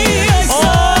չբացվի այս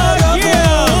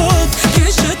առավոտ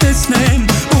Քեզ չտեսնեմ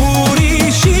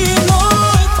ուրիշի մոտ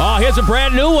Here's a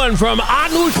brand new one from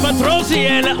Anush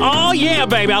Matrosian. Oh, yeah,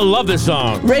 baby. I love this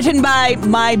song. Written by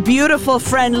my beautiful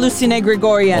friend Lucine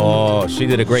Gregorian. Oh, she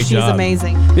did a great job. She's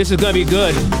amazing. This is going to be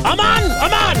good. Aman!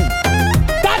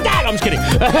 Tata! I'm just kidding.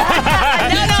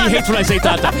 She hates when I say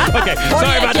Tata. Okay,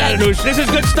 sorry about that, Anush. This is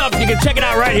good stuff. You can check it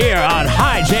out right here on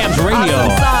High Jams Radio.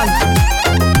 Awesome song.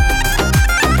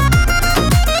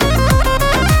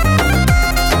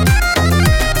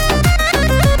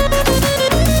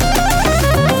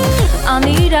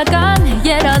 Անիրական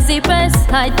երազի պես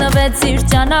հայտնվեցիր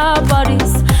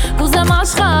ճանապարհիս Կուզեմ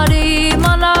աշխարհի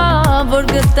իմանա, որ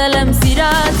գտել եմ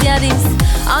սիրած յարիս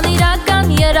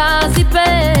Անիրական երազի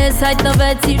պես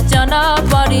հայտնվեցիր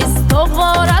ճանապարհիս Թող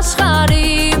որ աշխարհի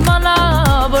իմանա,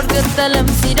 որ գտել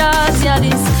եմ սիրած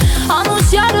յարիս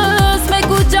Անուշ յարս,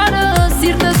 մեկ ու ջարս,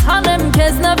 սիրտս հանեմ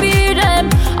քեզ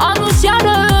նվիրեմ Անուշ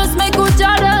յարս, մեկ ու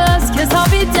ջարս, քեզ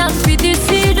հավիտյան պիտի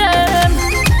սիրեմ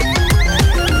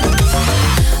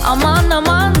Aman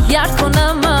aman yar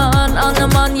konaman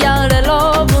Anaman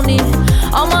yarelov uni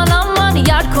Aman aman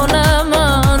yar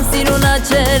konaman Siruna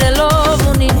cherelov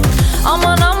uni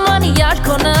Aman aman yar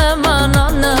konaman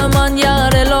Anaman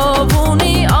yarelov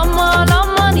uni Aman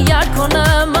aman yar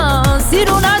konaman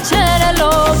Siruna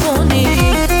cherelov uni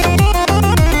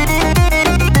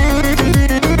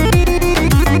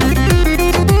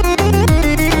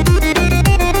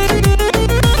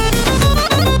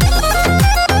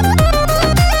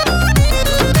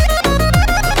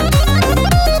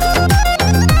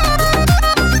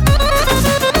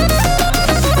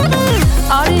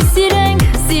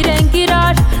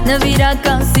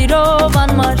Նվիրական սիրով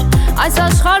անմար Այս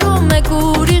աշխարհում մեկ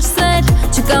ուրիշ սեր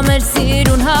Չկա մեր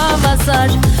սիրուն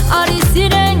հավասար Արի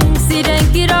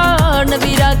սիրենք իրար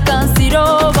Նվիրական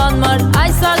սիրով անմար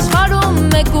Այս աշխարհում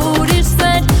մեկ ուրիշ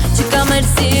սեր Չկա մեր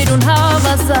սիրուն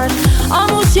հավասար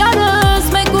Անուշ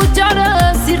յարս, մեկ ու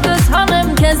ջարս Սիրտս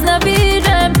հանեմ քեզ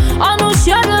նվիրեմ Անուշ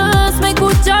յարս, մեկ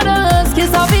ու ջարս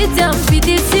Քեզ հավիտյան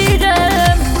պիտի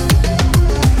սիրեմ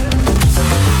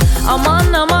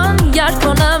Aman aman yar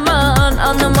konaman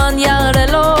Anaman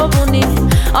yarelov uni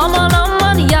Aman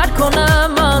aman yar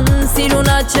konaman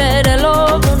Siruna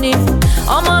cherelov uni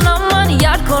Aman aman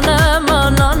yar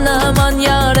konaman Anaman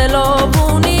yarelov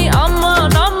uni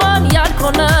Aman aman yar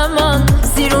konaman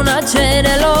Siruna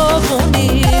cherelov uni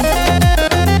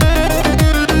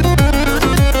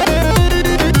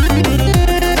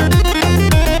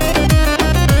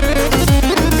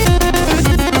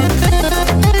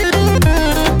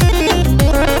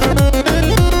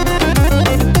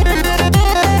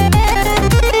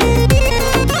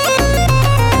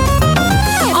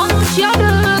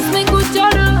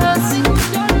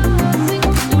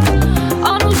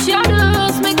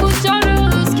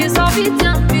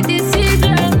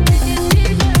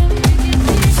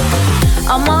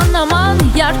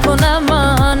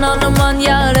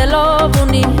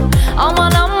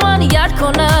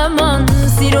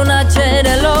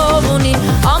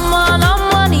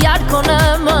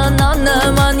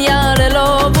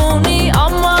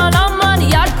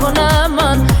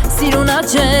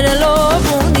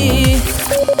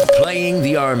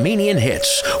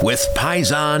with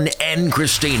Paisan and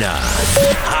Christina.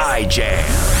 High Jam.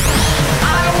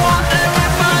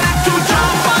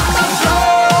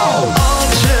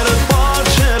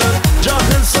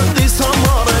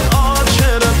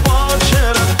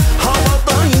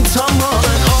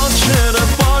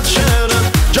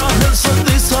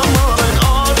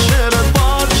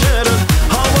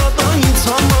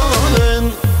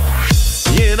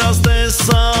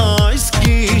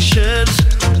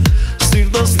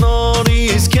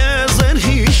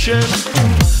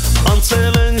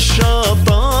 Անցել են շատ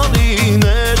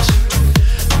տարիներ,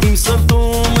 իմ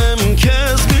սրտում եմ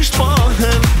քեզ միշտ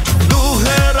պահել, դու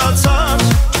հեռացար,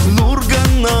 լուր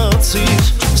գնացիր,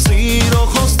 սիրո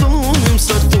խոստում իմ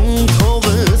սրտում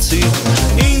թողեցիր,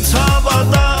 ինձ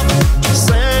հավատա,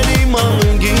 սերի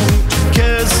մանգին,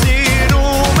 քեզ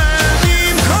սիրում եմ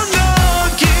իմ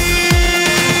քանդակին,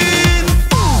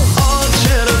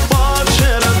 աչերը,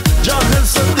 պաչերը, ջահել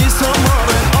սրտիս համար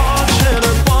են,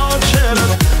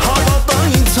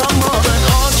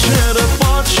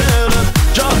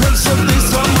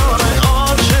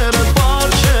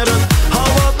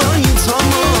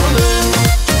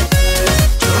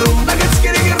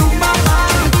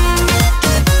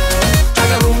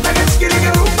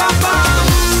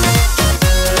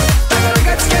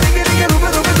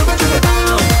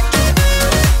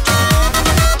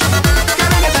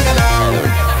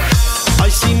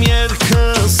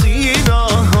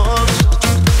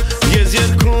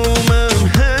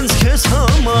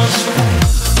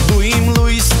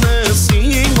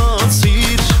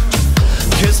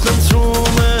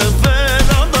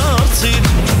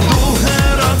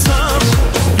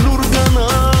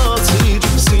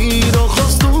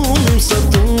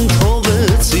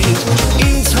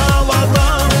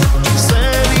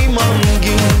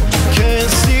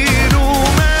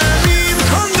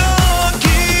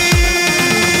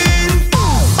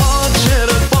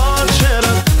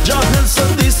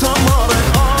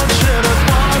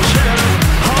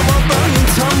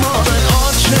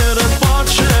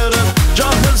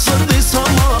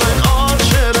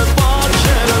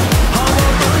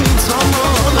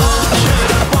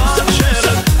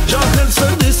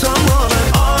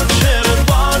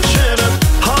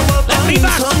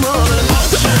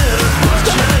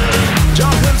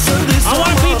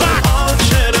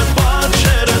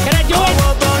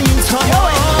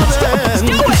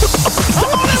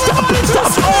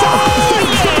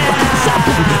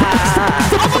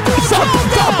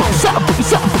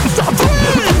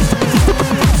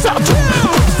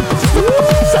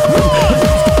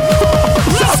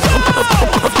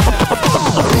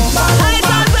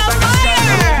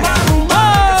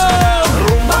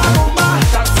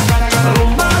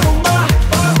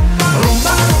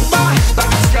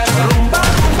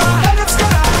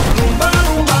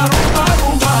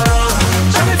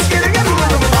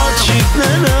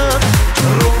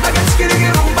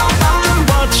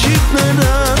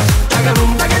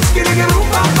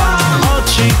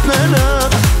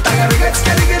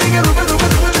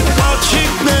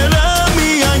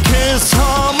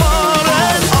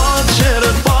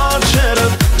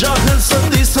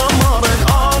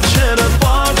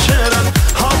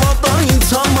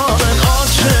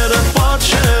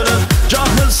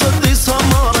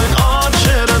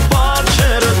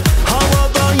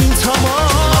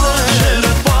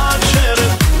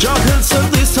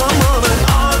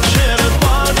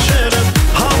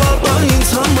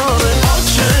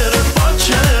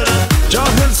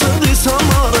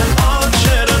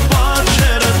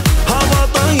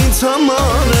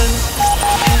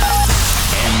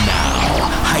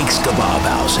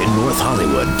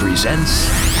 presents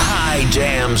High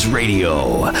Jams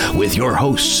Radio with your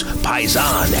hosts,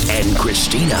 Paisan and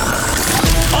Christina.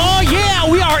 Oh,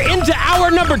 yeah, we are into hour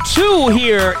number 2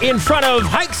 here in front of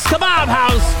Hike's Kebab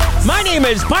House. My name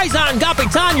is Paisan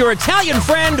Gapitan, your Italian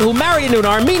friend who married into an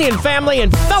Armenian family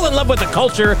and fell in love with the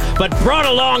culture, but brought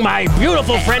along my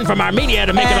beautiful friend from Armenia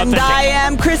to make it authentic. And I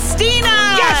am Christina.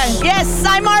 Yes. Yes,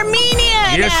 I'm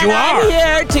Armenian. Yes, and you are. I'm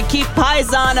here to keep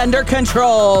Paisan under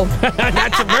control.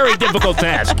 That's a very difficult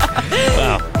task.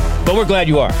 Well, but we're glad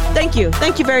you are. Thank you.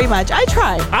 Thank you very much. I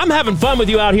try. I'm having fun with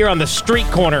you out here on the street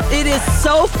corner. It is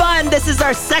so fun. This is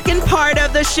our second part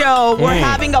of the show. We're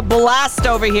having a blast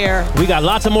over here. We got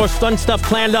lots of more fun stuff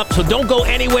planned up, so don't go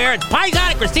anywhere. It's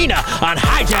Paisan and Christina on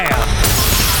High Jam.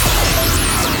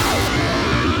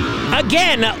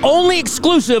 Again, only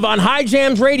exclusive on High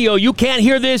Jams Radio. You can't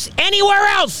hear this anywhere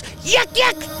else. Yuck,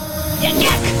 yuck. Yuck,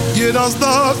 yuck.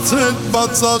 Երազդարձել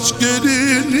բաց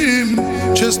աչքերին իմ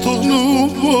Չես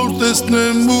թողնում որ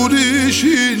տեսնեմ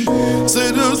ուրիշին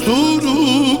Սերս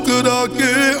հուրու կրակ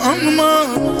է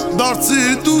անման Դարձի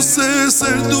դու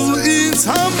սեսեր դու ինձ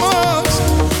համար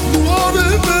Դու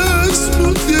արև ես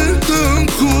մուտ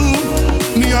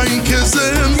երկնքում Միայն քեզ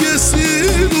եմ ես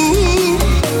սիրում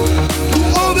Դու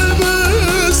արև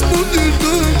ես մուտ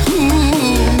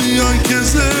երկնքում Միայն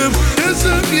քեզ եմ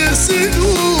ես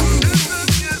սիրում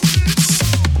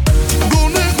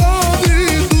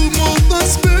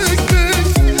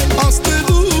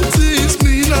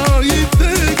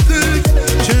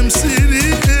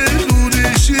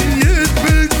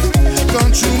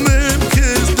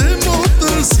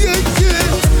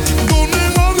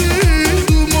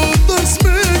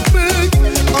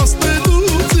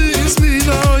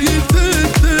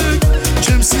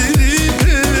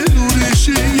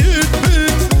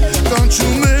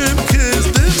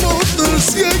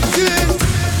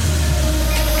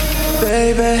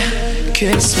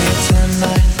Kiss me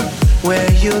tonight,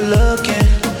 where you looking?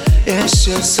 It's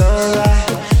just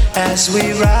alright as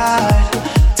we ride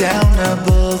down the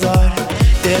boulevard.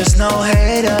 There's no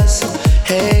haters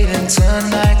hating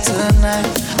tonight.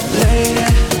 Lady,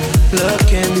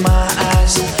 look in my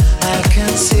eyes, I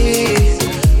can see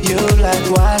you like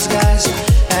wise guys.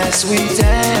 As we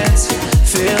dance,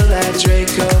 feel that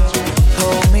Draco,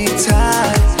 hold me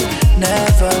tight,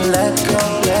 never let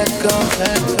go, let go,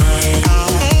 let go.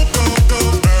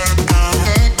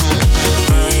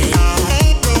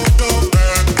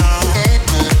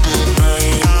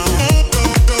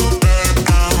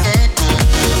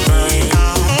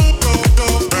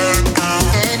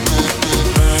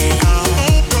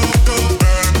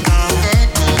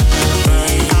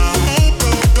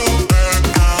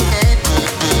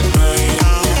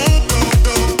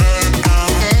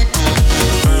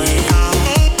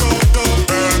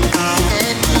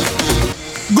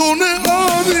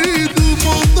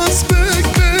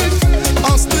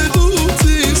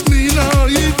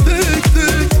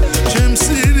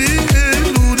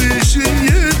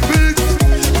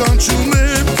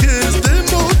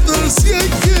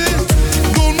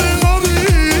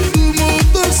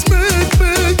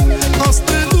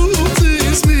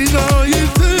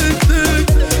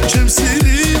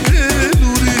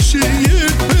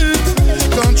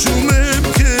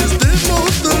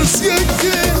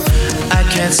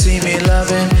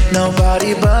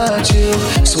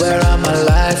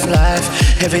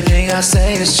 Everything I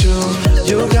say is true.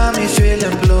 You got me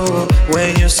feeling blue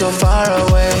when you're so far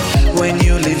away. When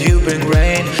you leave, you bring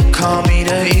rain. Call me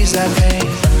to ease that pain.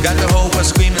 Got the whole world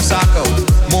screaming Sacco.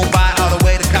 Mumbai all the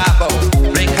way to Cabo.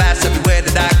 Bring class everywhere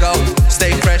that I go.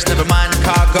 Stay fresh, never mind the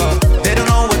cargo. They don't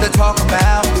know what they're talking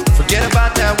about. Forget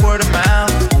about that word of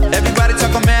mouth. Everybody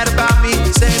talking mad about me.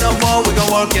 Say no more, we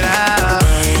gon' work it out.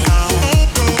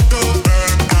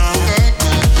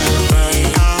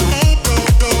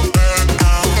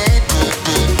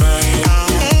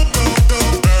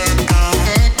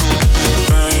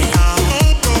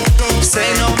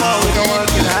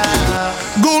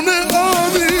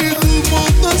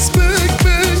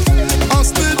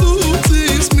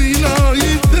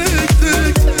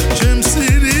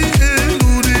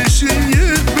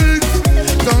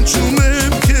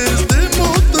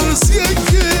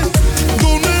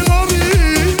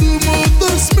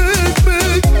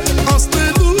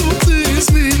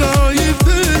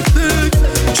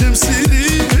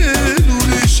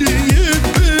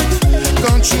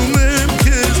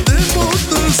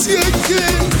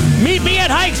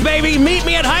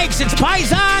 It's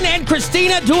Paisan and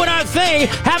Christina doing our thing,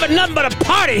 having nothing but a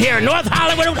party here in North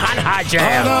Hollywood on High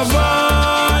Jams.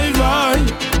 Vai, vai,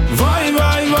 vai,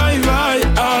 vai, vai, vai,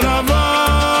 ara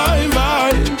vai,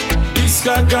 vai,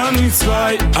 iskaganitz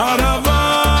vai, ara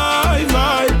vai,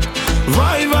 vai,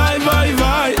 vai, vai, vai,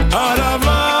 vai, ara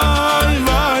vai,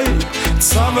 vai,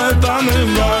 tsavetane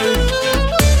vai.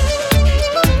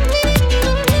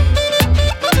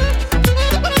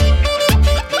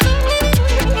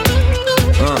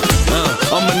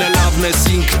 Ես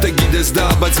ինքդ գիտես դա,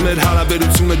 բայց մեր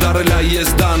հարաբերությունը դարել է ես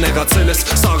դա նեղացել ես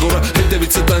սաղորը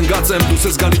հետևիցը տնգած եմ դուս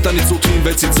ես գալի տնից 8-ին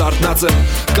 6-ից արթնած եմ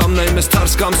կամ նայում ես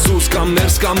թարս կամ սուս կամ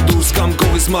ներս կամ դուրս կամ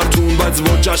կողից մարդուն բայց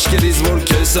ոչ աչքերից որ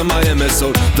քեզ հմայեմ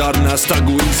այսօր դառնաս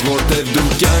տագուից որտև դու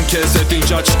կյանք ես հետ ինչ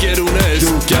աչքեր ունես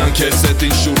դու կյանք ես հետ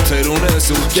ինչ շուրթեր ունես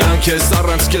ու կյանք ես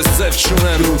առանց քեզ ձև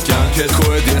չունեմ դու կյանք ես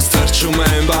քո հետ ես թրջում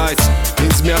եմ բայց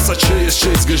ինձ մի ասա չէ ես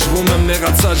չես գժվում եմ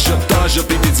նեղացած ժպտա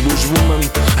ժպիտից բուժվում եմ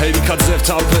հերիքա ձև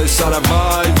թափես արա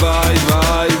վայ վայ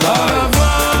վայ վայ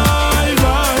վայ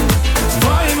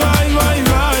վայ վայ վայ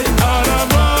վայ արա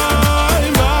վայ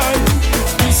վայ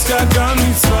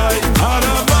իսկականից վայ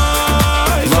արա վայ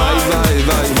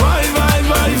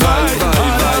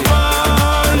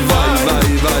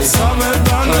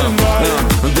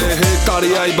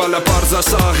այ բալա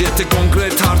պարզասաղ Եթե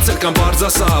կոնկրետ հարցեր կան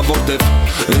պարզասա Որտև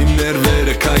իմ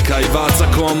ներվերը քայքայված Ա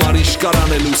քո համար ինչ կար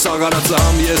անելու Սաղարածը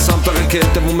համ ես համ տղեք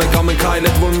հետևում եք ամենք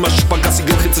հայլետ Որ մի մաշ պակասի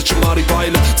գլխիցը չմարի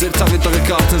պայլը Ձեր թաղի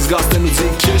տղեք արդեն զգաստեն ու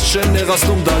ձիք Չես չեն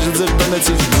նեղացնում դաժն ձեր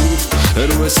տնեցից դու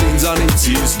Հերու ես ինձանից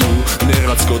իս դու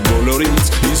Նեղաց կոտ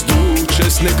բոլորից իս դու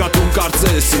Չես նեկատում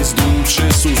կարծես իս դու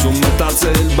Չես ուզում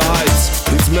մտածել բայց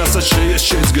Ինձ մի ասած չէ ես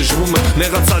չես գժվում եմ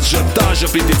Նեղացած ժպտա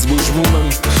ժպիտից բուժվում եմ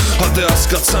Հատե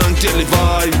ասկացանք ելի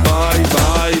վայ վայ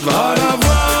վայ վայ Արա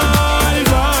վայ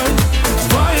վայ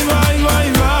Վայ վայ վայ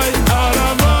վայ Արա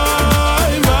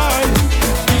վայ վայ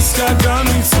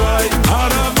Իսկականից վայ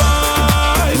Արա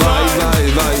վայ վայ Վայ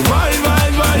վայ վայ Վայ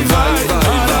վայ վայ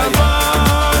Արա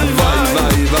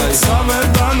վայ վայ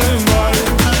Սավետան եմ վայ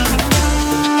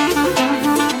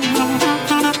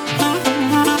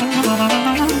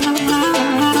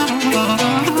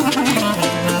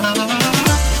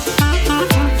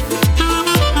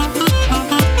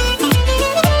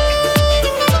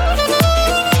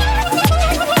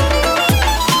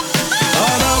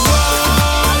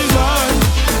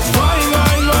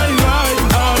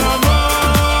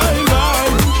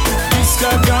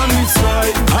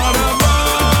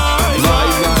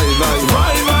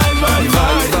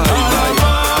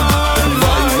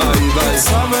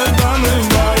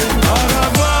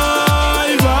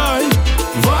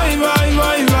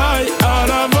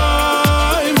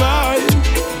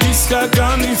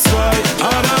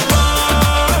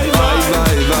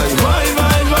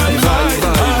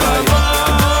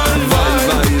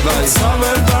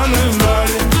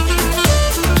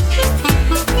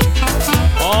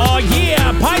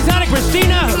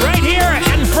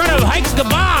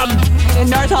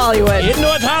Hollywood. In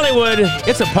North Hollywood,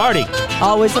 it's a party.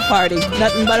 Always a party.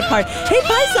 Nothing but a party. Hey,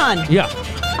 Paisan. Yeah.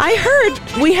 I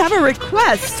heard we have a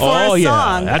request for a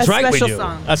song. That's right, we do.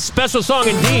 Song. A special song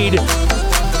indeed.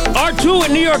 R2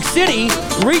 in New York City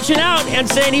reaching out and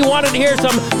saying he wanted to hear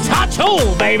some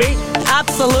Tattoo, baby.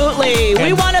 Absolutely.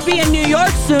 We want to be in New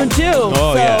York soon, too.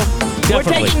 Oh, yeah. We're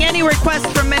Definitely. taking any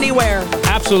requests from anywhere.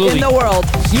 Absolutely. In the world.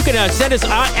 You can send us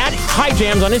at High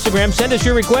Jams on Instagram. Send us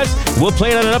your request. We'll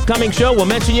play it on an upcoming show. We'll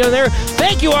mention you there.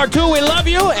 Thank you, R2. We love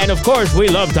you. And, of course, we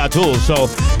love tattoos. So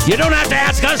you don't have to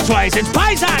ask us twice. It's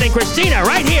Paisan and Christina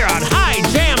right here on High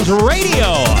Jams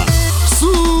Radio.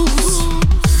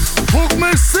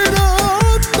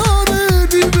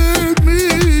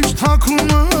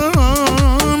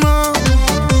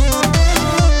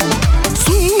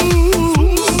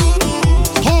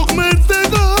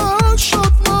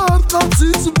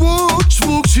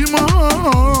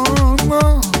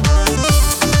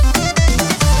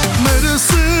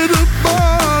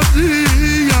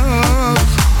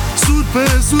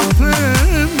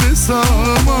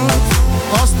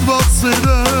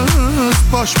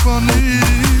 Պաշտպանի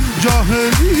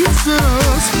ջահելից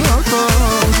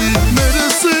ասկատանի Մերը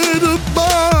սերը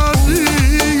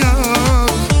բարիա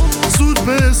Սուրբ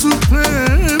է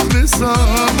մեզ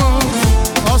համար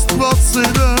Աստված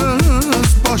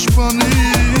սերս պաշտպանի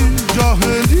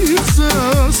ջահելից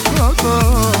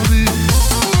ասկատանի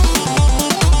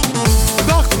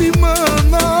Գաղթի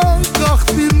մնա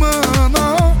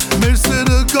Մեր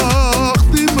սերը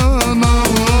գաղթի մնա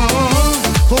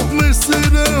Թող մեր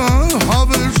սերը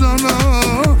հավերժանա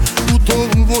ու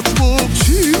թող ոչ ոք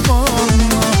չի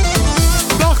մանա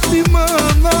Գաղթի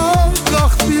մնա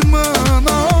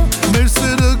մեր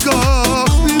սերը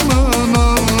գաղթի մնա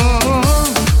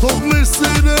Թող մեր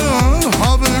սերը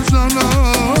հավերժանա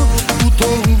ու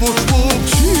թող ոչ ոք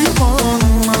չի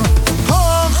մանա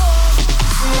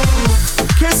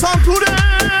Քեզ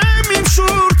համբուրեմ իմ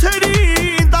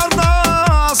շուրթերին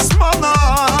դառնաս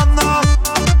մանանա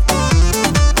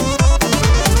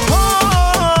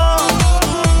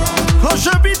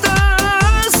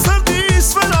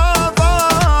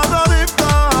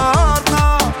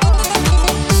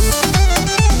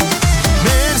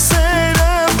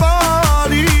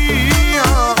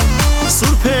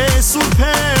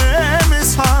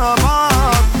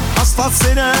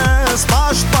Սերես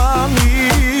պաշտպանի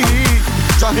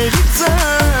ջահերից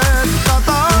էր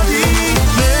կատարի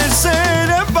մեր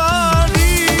սերը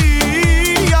բարիա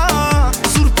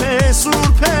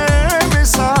սուրբ է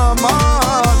մեզ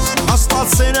համար Աստված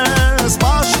սերես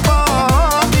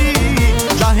պաշտպանի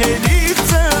ջահերից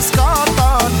ես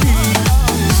կատարի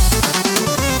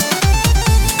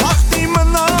Գաղթի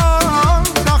մնա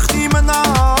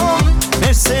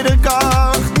մեր սերը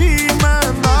գաղթի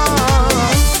մնա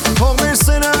Թող մեր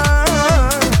սերը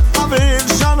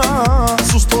հավերժանա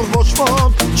Սուս թող ոչ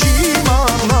ոք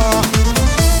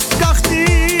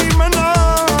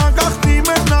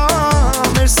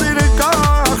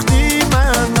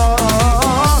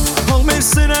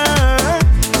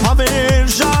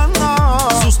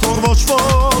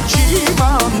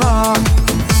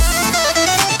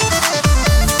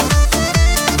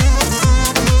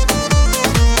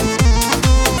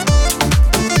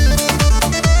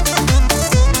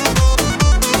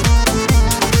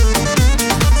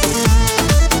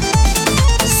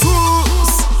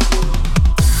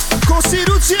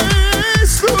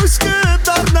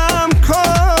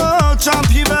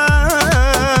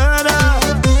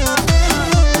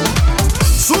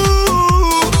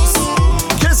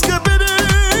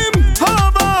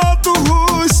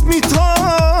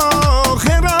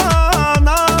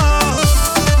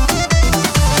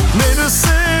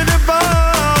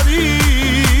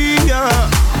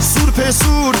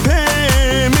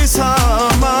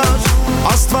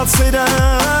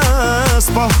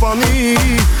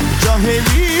պահպանի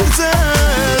ջահելի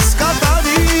ձեզ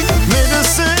կատարի մեր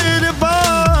սերը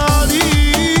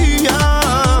բարիա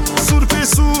սուրբ է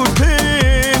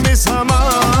մեզ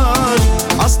համար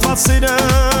Աստված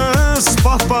սերս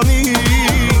պահպանի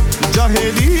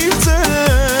ջահելի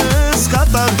ձեզ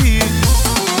կատարի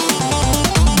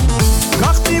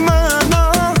Գաղտնի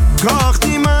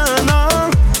մնա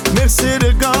մեր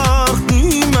սերը գաղտնի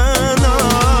մնա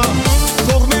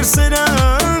թող մեր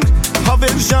սերն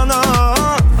հավերժանա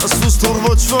աստուծո թող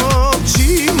ոչ ոք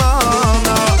չի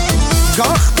մանա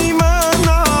գաղտնի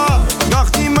մնա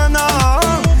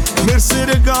մեր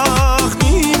սերը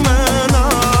գաղտնի մնա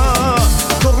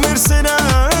թող մեր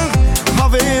սերն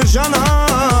հավերժանա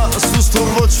աստուծո թող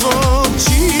ոչ ոք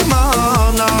չի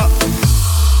մանա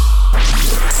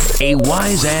A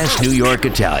wise-ass New York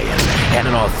Italian and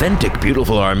an authentic,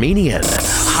 beautiful Armenian.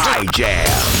 High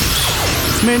Jams.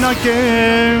 Մենակ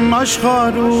եմ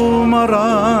աշխարհում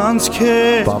առանց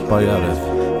քեզ Պապա յարև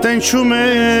Տենչում է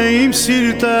իմ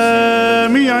սիրտը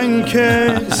միայն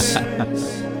քեզ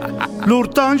Լուր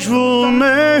տանջվում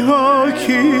է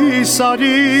հոգիս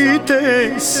Արի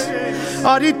տես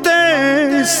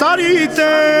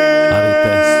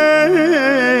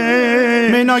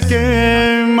Մենակ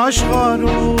եմ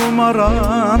աշխարհում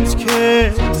առանց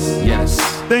քեզ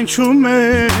Տենչում է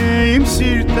իմ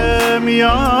սիրտը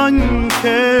միայն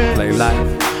քեզ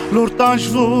Լուր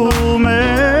տանջվում է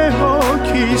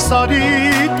հոգիս Արի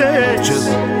տես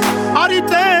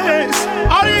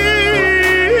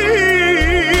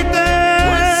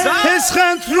Քեզ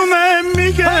խնդրում եմ մի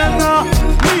գնա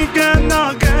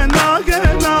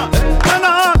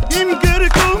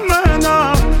Մնա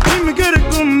իմ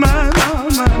գրկում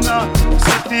մնա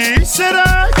Սրտի սերը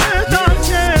գտան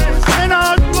քեզ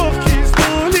մենակ կողքից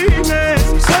դու լինես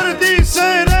Սրտի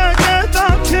սերը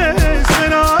գտան քեզ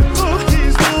մենակ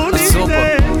կողքից դու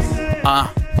լինես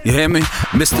You hear me?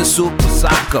 Mr. Super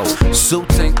Psycho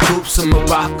Suits and coops in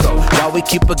Morocco While we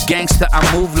keep a gangster, I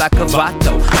move like a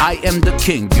vato I am the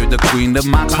king, you're the queen of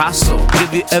my castle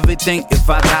Give you everything if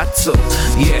I got to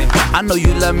Yeah, I know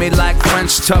you love me like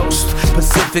French toast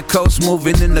Pacific coast,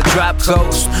 moving in the drop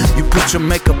coast You put your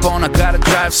makeup on, I gotta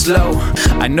drive slow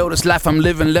I know this life I'm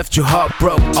living left you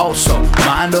heartbroken Also,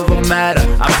 mind over matter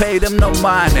I paid them no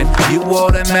mind and you all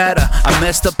that matter I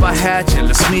messed up, I had you,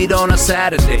 let's meet on a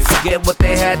Saturday Forget what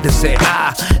they had to say I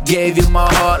gave you my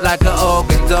heart like an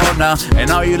organ donor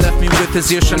And all you left me with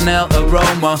is your Chanel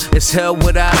aroma It's hell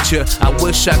without you, I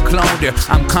wish I cloned you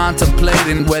I'm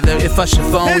contemplating whether if I should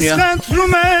phone you Քեզ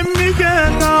խնդրում եմ մի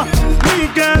գնա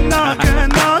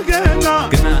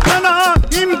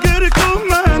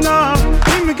Մնա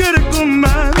իմ գրկում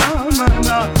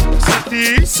մնա Սրտի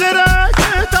սերը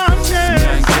գտան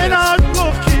քեզ մենակ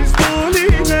կողքից դու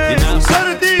լինես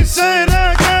Սրտի սերը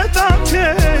գտան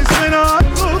քեզ մենակ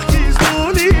կողքից դու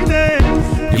լինես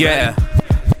Yeah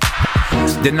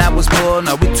Then I was born,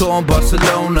 now we touring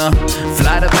Barcelona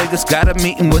Fly to Vegas, got a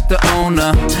meeting with the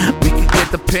owner We can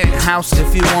get the penthouse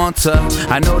if you want to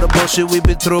I know the bullshit we've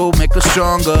been through, make us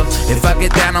stronger If I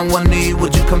get down on one knee,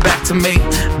 would you come back to me?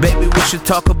 Baby, we should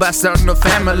talk about starting a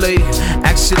family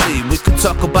Actually, we could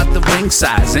talk about the ring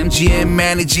size MG and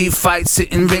Manny G fight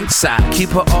sitting ringside Keep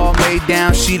her all made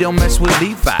down, she don't mess with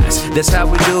Levi's That's how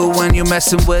we do when you're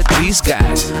messing with these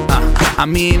guys I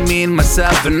mean me and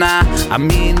myself and I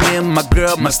mean me and my girl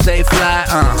must stay fly,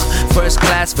 First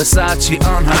class Versace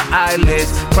on her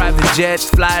eyelids Private jets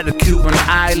fly to Cuban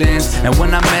islands And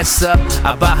when I mess up,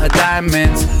 I buy her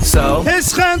diamonds So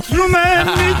Քեզ խնդրում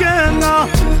եմ մի գնա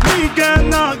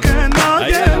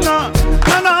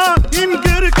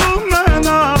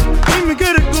Մնա իմ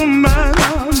գրկում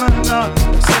մնա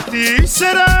Սրտի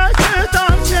սերը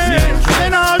գտան քեզ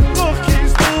մենակ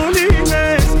կողքից դու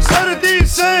լինես Սրտի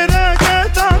սերը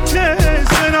գտան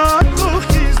քեզ մենակ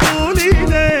կողքից դու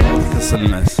լինես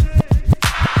Կսլնես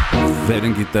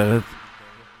Վերն գիտեղդ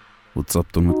ու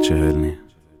ծապտունդ չհելնի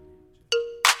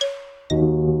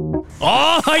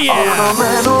Oh,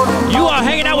 yeah! You are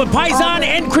hanging out with Paisan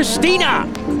and Christina.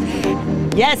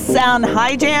 Yes, on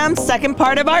High Jam, second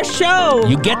part of our show.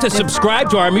 You get to subscribe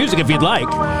to our music if you'd like.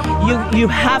 You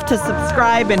have to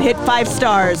subscribe and hit 5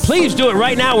 stars. Please do it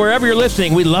right now wherever you're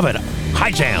listening. We love it.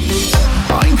 High Jam.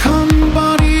 Այնքան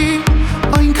բարի,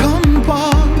 այնքան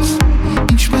բաց,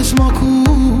 ինչպես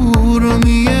մաքուր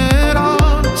մի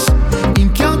երաց, իմ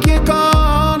կյանք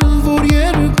եկան, որ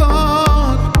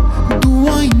երկար, դու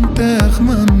այնտեղ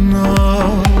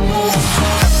մնաս,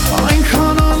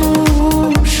 այնքան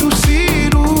անուշ ու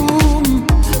սիրում,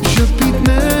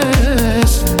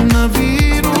 ժպիտնես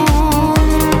նվիրում,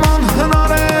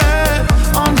 անհնար է,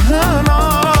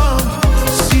 անհնար,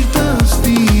 սիրտս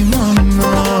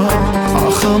դիմանա,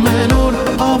 ախ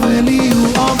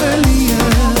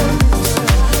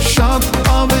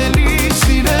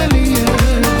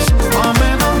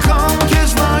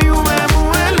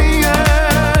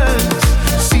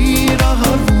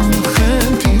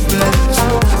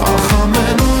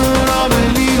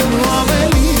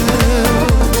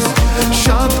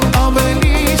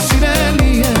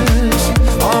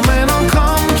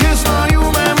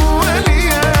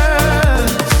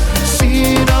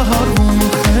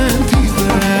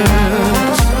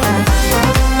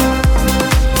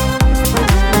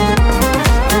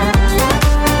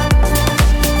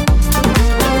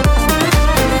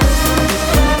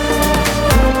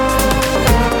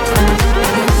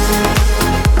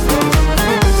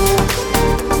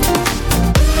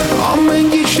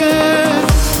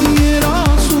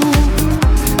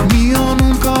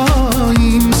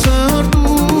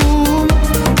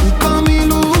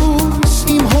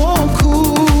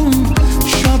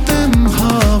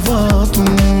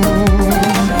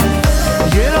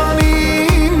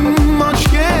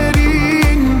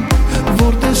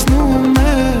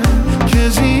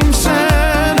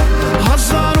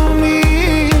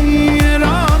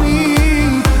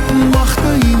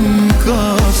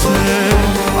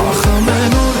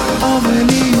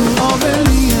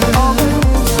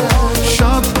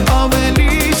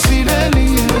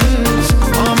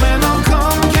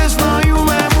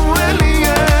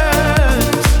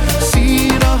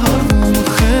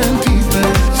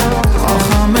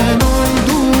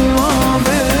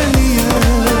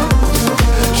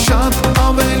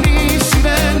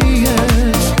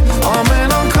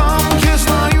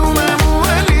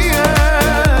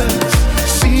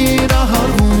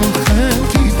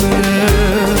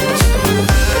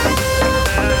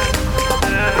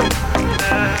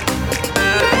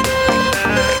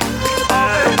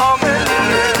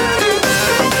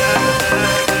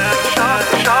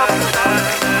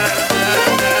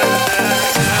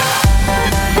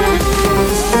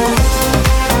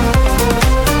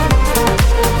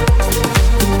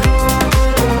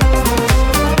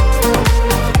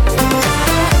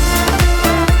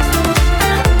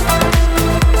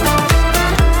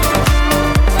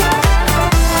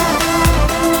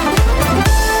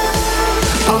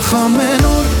ախ ամեն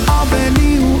օր ավելի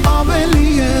ու ավելի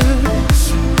ես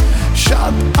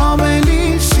շատ ավելի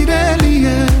սիրելի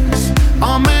ես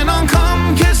ամեն անգամ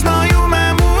քեզ նայում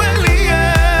եմ ու էլի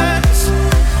ես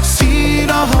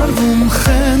սիրահարվում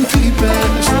խենթի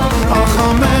պես ախ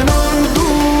ամեն օր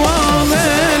դու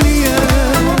ավելի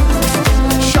ես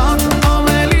շատ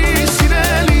ավելի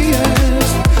սիրելի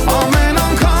ես ամեն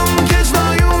անգամ քեզ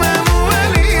նայում եմ ու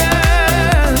էլի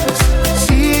ես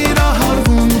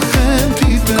սիրահարվում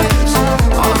խենթի պես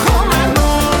ախ ամեն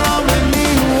օր ավելի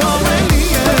ու ավելի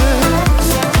ես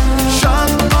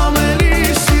շատ ավելի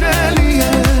սիրելի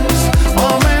ես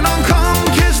ամեն անգամ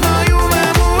քեզ նայում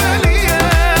եմ ու էլի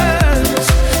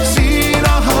ես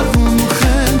սիրահարվում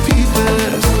խենթի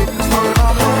պես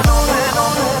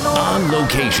On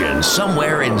location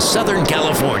somewhere in Southern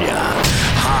California.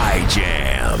 High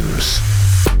Jams.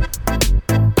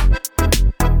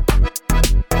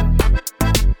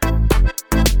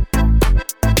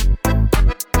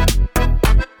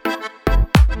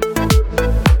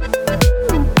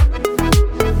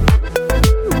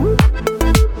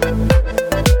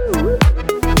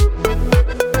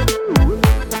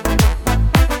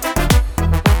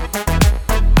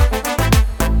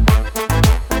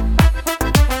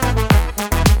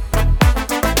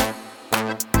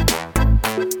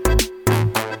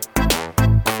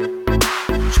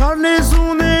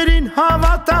 Չարնեզուներին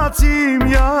հավատաց իմ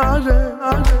յարը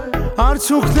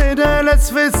Արցուքները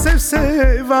լեցվեց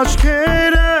սև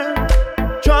աչքերը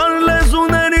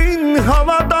Չարնեզուներին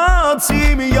հավատաց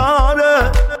իմ յարը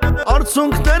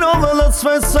Արցունքներով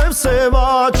լցվեց սև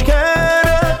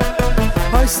աչքերը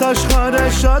Այս աշխարհը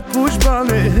շատ ուժ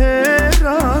բան է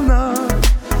հեռանալ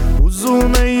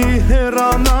Ուզում էի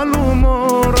հեռանալ ու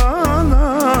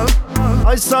մոռանալ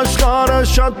Այս աշխարհը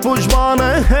շատ ուժ բան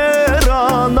է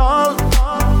հեռանալ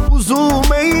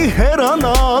Ուզում էի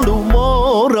հեռանալ ու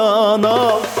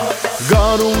մոռանալ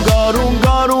Գարուն, գարուն,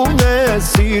 գարուն է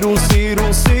Սիրուն,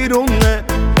 սիրուն, սիրուն է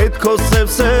Էդ քո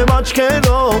սև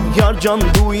աչքերով Յարջան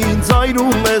դու ինձ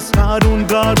այրում ես Գարուն,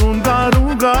 գարուն,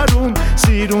 գարուն, գարուն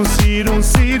Սիրուն, սիրուն,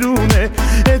 սիրուն է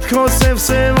Էդ քո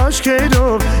սև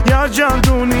աչքերով Յարջան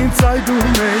դու ինձ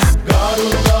այրում ես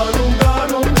Գարուն, գարուն,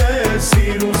 գարուն է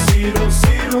Սիրուն, սիրուն,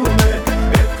 սիրուն է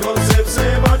Էդ քո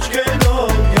սև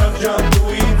աչքերով Յարջան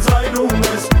դու ինձ այրում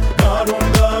ես Գարուն,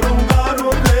 գարուն,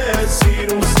 գարուն է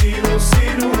Սիրուն, սիրուն,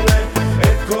 սիրուն է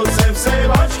Էդ քո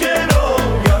սև աչքերով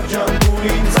Յարջան դու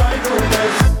ինձ այրում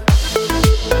ես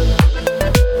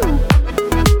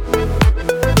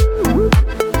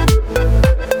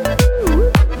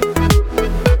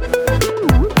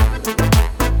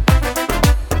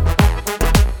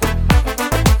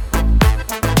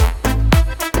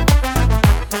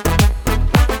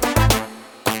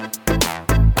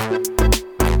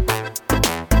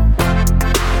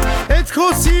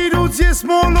Ես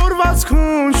մոլորված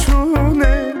քունչուն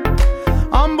եմ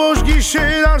Ամբողջ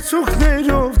գիշեր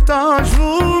արցուքներով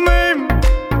տաշվում եմ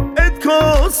Էդ քո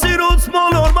սիրուց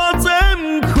մոլորված եմ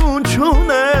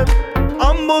քունչուն եմ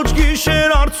Ամբողջ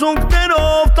գիշեր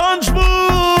արցունքներով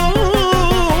տանջվում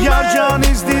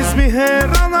Յարջանից դից մի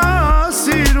հեռանա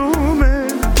սիրում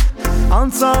եմ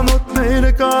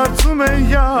Անծանոթները կարծում են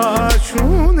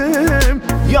յարջուն եմ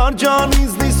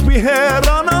Յարջանից դից մի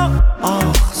հեռանա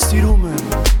ախ սիրում եմ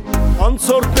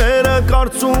Անցորդները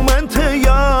կարծում են թե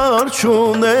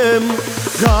յարջուն եմ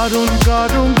Գարուն,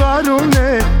 գարուն, գարուն է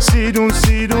Սիրուն,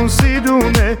 սիրուն,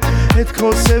 սիրուն է Էդ քո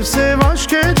սև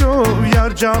աչքերով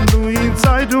Յարջան դու ինձ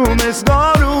այրում ես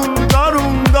Գարուն,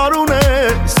 գարուն, գարուն է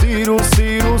Սիրուն,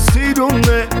 սիրուն, սիրուն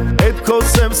է Էդ քո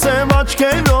սև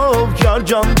աչքերով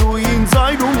Յարջան դու ինձ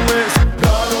այրում ես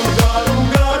Գարուն, գարուն,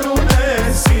 գարուն է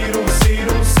Սիրուն,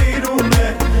 սիրուն, սիրուն է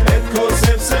Էդ քո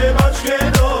սև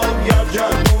աչքերով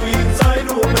Յարջան դու ինձ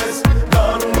այրում ես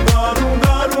Գարուն, գարուն,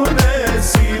 գարուն է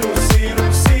Սիրուն,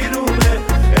 սիրուն, սիրուն է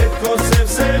Էդ քո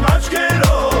սև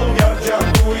աչքերով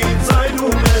Յարջան դու ինձ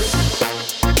այրում ես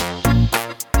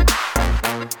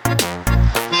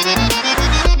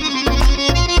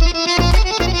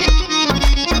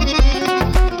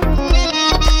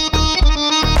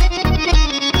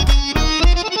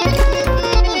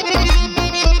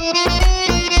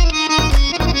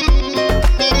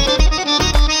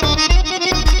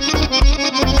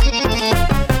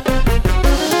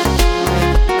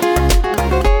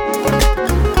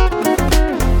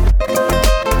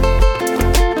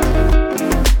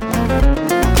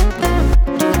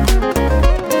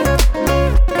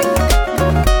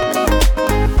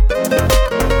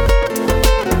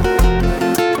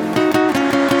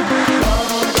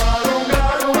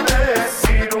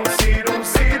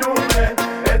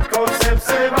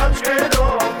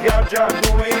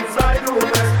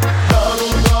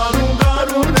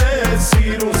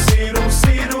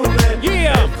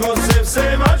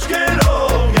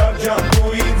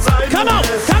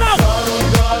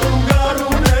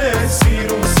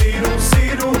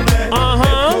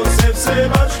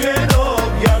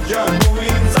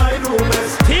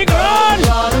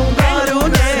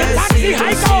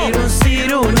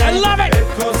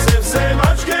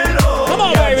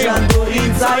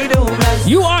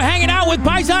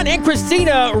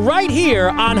Christina right here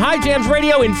on High Jams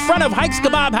Radio in front of Hike's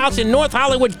Kebab House in North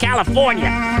Hollywood, California.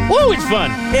 Woo, it's fun.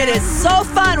 It is so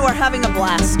fun. We're having a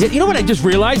blast. You know what I just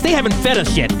realized? They haven't fed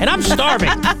us yet, and I'm starving.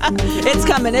 It's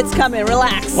coming.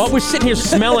 Relax. Well, we're sitting here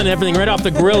smelling everything right off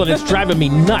the grill, and it's driving me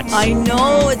nuts. I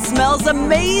know. It smells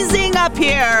amazing up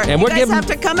here. And you guys have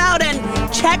to come out and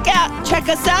check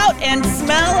us out and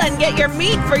smell and get your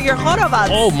meat for your chorobas.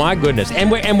 Oh, my goodness.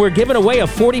 And we're giving away a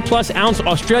 40-plus ounce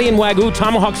Australian Wagyu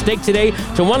tomahawk steak today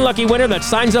to one lucky winner that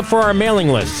signs up for our mailing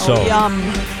list. So, yum.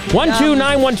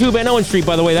 12912 Van Owen Street,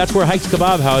 by the way. That's where Hike's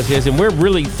Kebab House is, and we're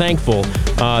really thankful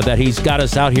that he's got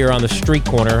us out here on the street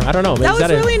corner. I don't know. That was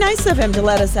really nice of him to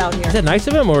let us out here. Is that nice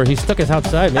of him, or he stuck us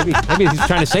outside? Maybe he's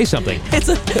trying to say something. It's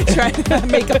trying to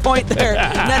make a point there.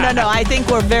 No. I think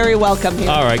we're very welcome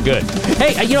here. All right, good.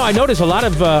 Hey, I notice a lot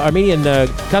of Armenian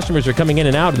customers are coming in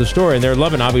and out of the store, and they're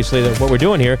loving, obviously, what we're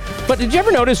doing here. But did you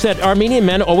ever notice that Armenian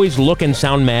men always look and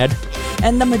sound mad?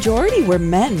 And the majority were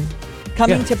men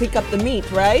coming to pick up the meat,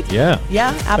 right? Yeah.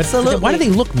 Yeah, absolutely. But why do they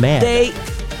look mad? They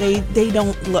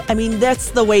don't look. I mean, that's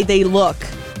the way they look.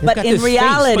 But in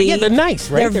reality, but yeah, they're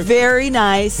nice, right? They're very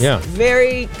nice. Yeah.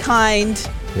 Very kind.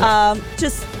 Yeah.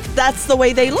 Just that's the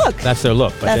way they look. That's their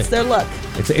look. That's their look.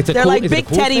 They're like big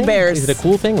teddy bears. Is it a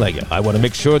cool thing? Like, I want to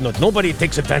make sure that nobody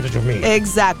takes advantage of me.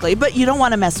 Exactly. But you don't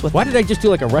want to mess with them. Why did I just do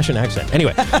like a Russian accent?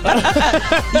 Anyway.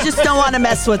 You just don't want to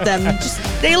mess with them.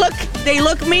 They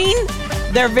look mean.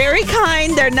 They're very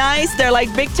kind. They're nice. They're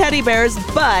like big teddy bears,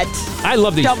 but I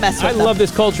love these. Don't mess with them. I love this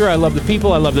culture. I love the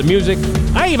people. I love the music.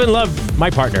 I even love my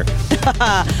partner.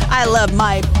 I love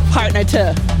my partner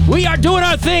too. We are doing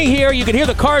our thing here. You can hear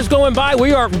the cars going by.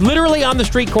 We are literally on the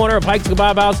street corner of Hike's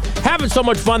Kebab House, having so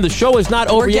much fun. The show is not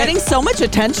over yet. We're getting so much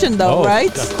attention, though,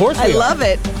 right? Of course we are. I love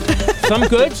it. Some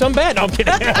good, some bad. No, I'm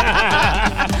kidding.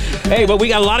 Hey, but we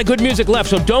got a lot of good music left,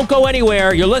 so don't go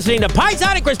anywhere. You're listening to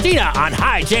Paisan and Christina on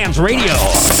High Jams Radio.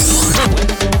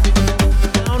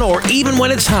 Or even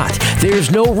when it's hot, there's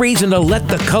no reason to let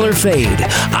the color fade.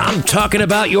 I'm talking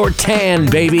about your tan,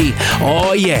 baby.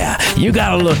 Oh yeah, you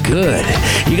gotta look good.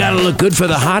 You gotta look good for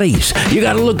the hotties. You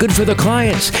gotta look good for the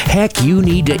clients. Heck, you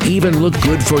need to even look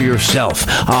good for yourself.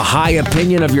 A high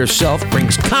opinion of yourself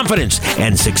brings confidence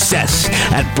and success.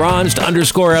 At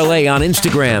bronzed_LA on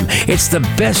Instagram, it's the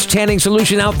best tanning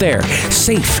solution out there.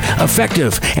 Safe,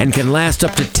 effective, and can last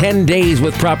up to 10 days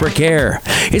with proper care.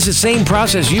 It's the same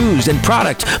process used and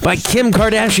product by Kim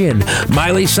Kardashian,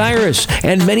 Miley Cyrus,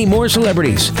 and many more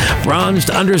celebrities.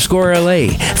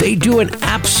 Bronzed_LA. They do an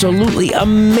absolutely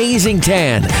amazing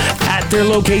tan at their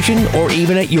location or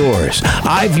even at yours.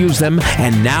 I've used them,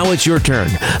 and now it's your turn.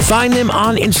 Find them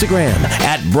on Instagram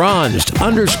at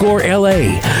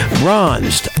bronzed_LA.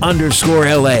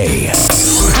 Bronzed_LA.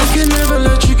 I can never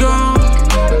let you go.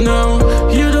 No,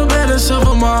 you're the baddest of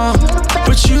them all.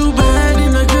 But you bad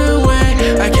in a good way.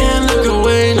 I can't look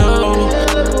away, no.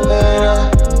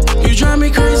 You drive me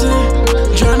crazy,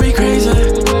 drive me crazy,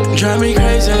 drive me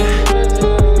crazy.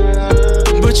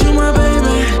 But you my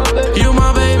baby, you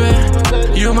my baby,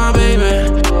 you my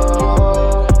baby.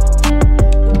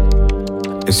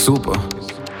 It's super.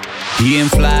 He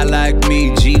ain't fly like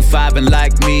me, G5 and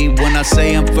like me. When I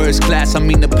say I'm first class, I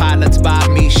mean the pilot's by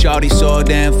me. Shawty so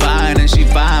damn fine and she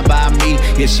fine by me.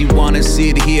 Yeah, she wanna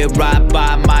sit here right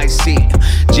by my seat.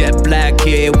 Jet black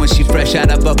hair when she fresh out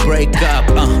of a breakup.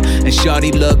 And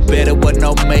Shawty look better with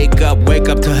no makeup. Wake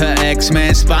up to her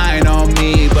ex-man spying on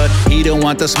me. But he don't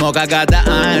want the smoke, I got the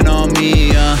iron on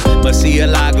me.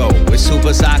 Murcielago with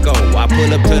super psycho. I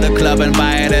pull up to the club and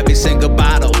buy it every single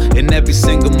bottle in every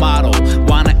single model.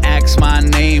 Wanna ask my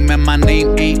name and my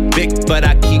name ain't big, but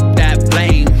I keep that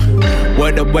flame.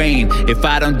 Word of Wayne, if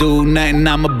I don't do nothing,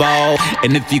 I'm a ball.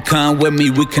 And if you come with me,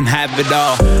 we can have it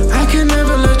all. I can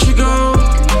never let you go.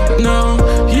 No,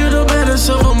 you're the baddest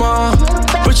of them all.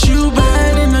 But you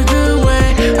bad in a good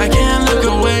way. I can't look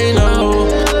away, no.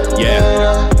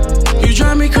 Yeah. You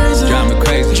drive me crazy. Drive me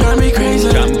crazy. Drive me crazy.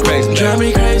 Drive me crazy. Drive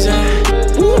me crazy.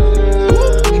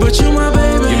 But you my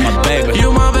baby. You my baby.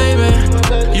 You my baby.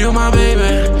 You my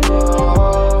baby.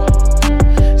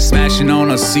 Smashing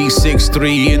on a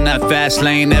C63 in that fast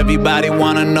lane. Everybody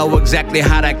wanna know exactly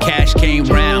how that cash came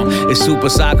round. It's super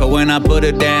soccer when I put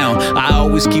it down. I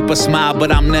always keep a smile,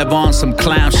 but I'm never on some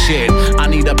clown shit. I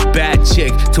need a bad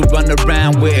chick to run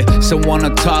around with, someone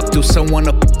to talk to, someone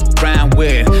to around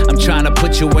with. I'm trying to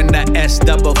put you in that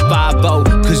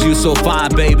S-double-5-0, cause you so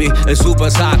fine, baby. It's super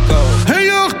soccer. Hey,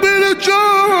 ach, bile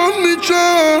Johnny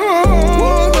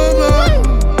John.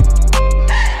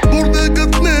 Burada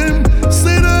gitmem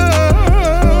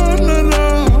seranlara.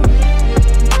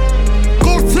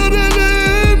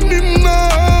 Korsarenim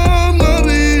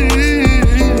nanari.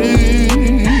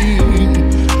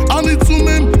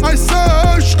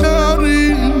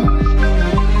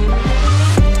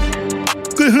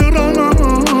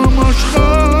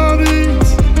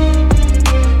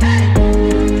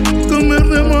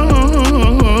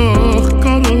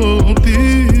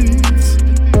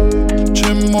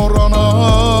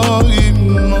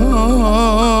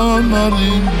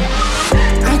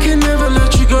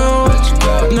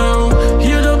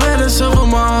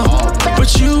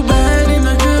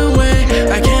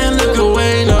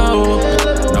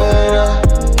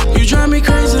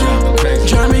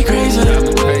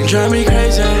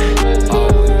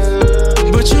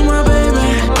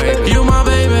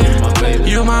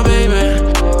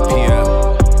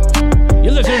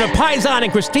 Paisan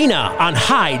and Christina on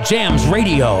High Jams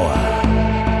Radio.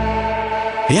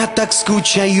 Я так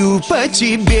скучаю по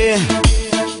тебе.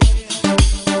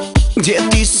 Где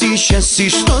ты сейчас и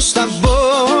что с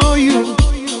тобою?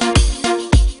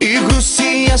 И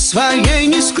грусти я своей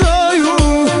не скрою.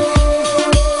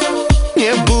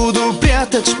 Не буду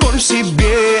прятать боль в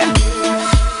себе.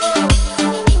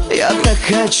 Я так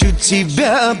хочу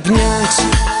тебя обнять,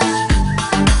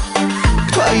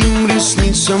 к твоим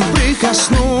ресницам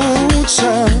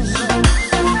прикоснуться,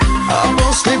 а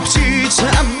после птицы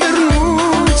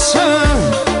обернуться,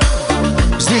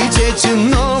 взлететь и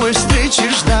новой встречи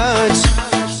ждать.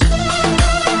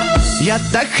 Я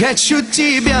так хочу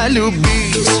тебя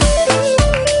любить,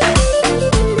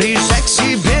 прижать к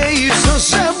себе и все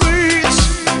забыть,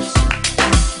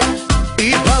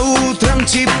 и по утрам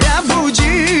тебя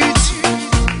будить,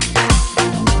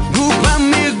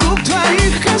 губами губ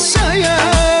твоих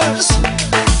касаясь.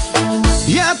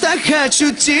 Я так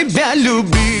хочу тебя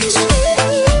любить,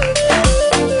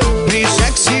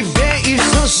 прижать к себе и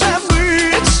все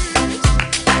забыть,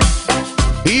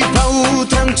 и по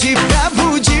утрам тебя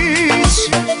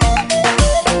будить,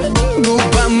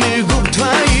 губами губ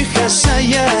твоих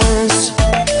касаясь.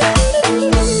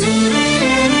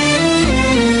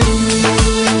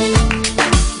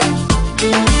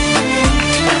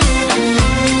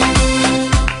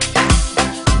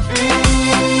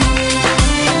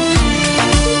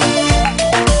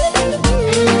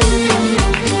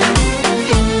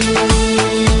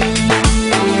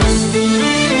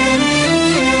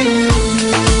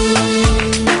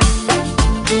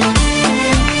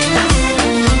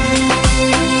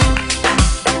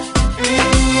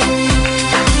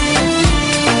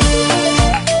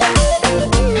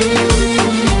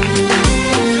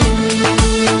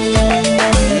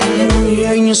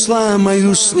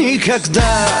 Сломаюсь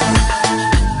никогда.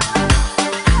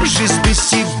 Жизнь без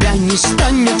тебя не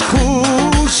станет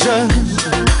хуже,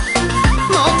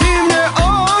 но ты мне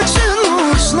очень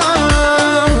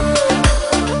нужна.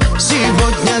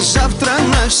 Сегодня, завтра,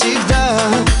 навсегда.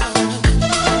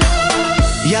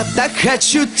 Я так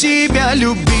хочу тебя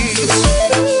любить,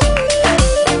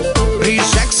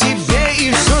 прижать к себе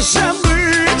и все забыть,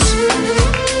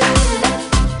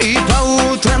 и по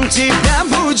утрам тебя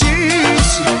будить,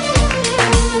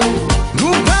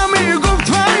 губами губ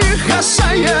твоих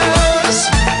касаясь.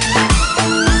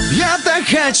 Я так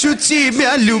хочу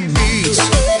тебя любить,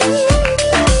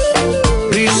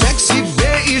 прижать к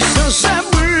себе и все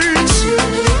забыть,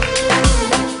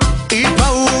 и по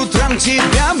утрам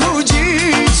тебя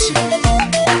будить,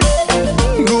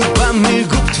 губами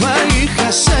губ твоих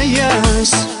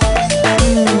касаясь.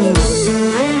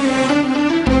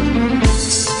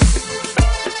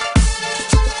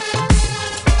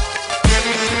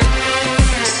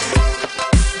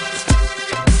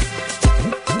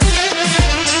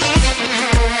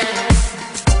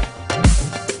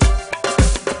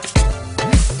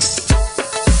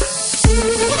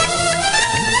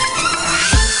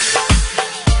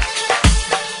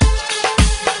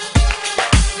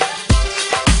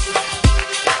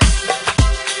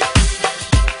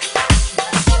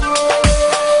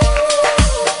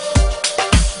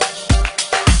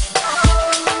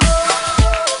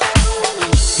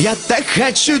 Я так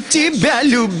хочу тебя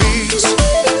любить,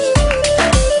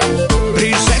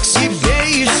 прижать к себе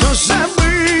и все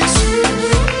забыть,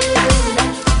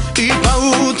 и по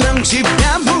утрам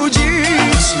тебя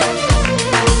будить,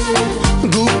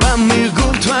 губами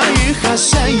губ твоих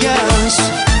касаясь.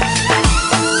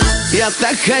 Я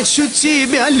так хочу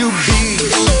тебя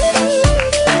любить,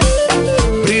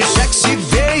 прижать к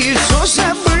себе и все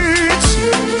забыть,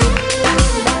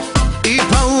 и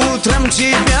по утрам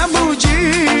тебя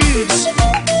будить,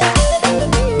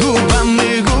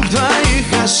 губами губ твоих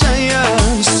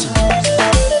касаясь.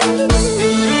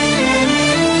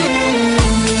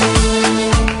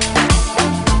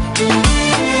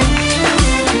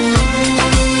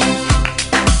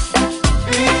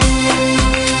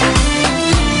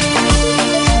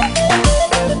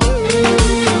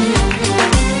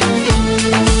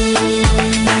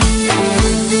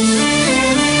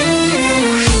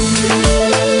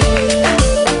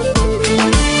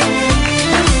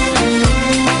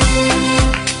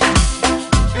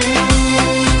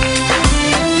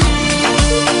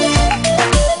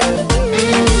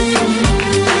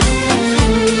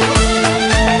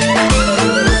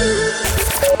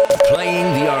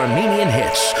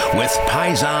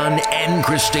 Paisan and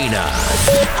Christina.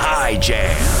 High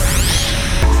Jam.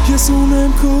 Ես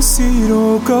ունեմ քո սիրո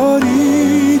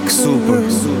կարիքը Սուպեր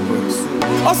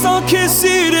Ասա քեզ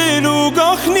սիրելու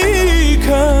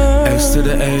գախնիկը S to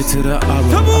the A to the R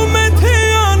Թվում է թե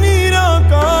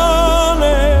անիրական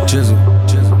է Jizzle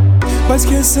բայց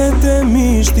քեզ հետ է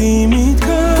միշտ իմ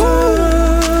միտքը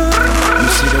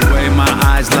You see the way my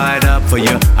eyes light up for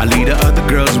you. I lead the other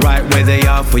girls right where they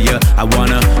are for you. I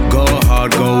wanna go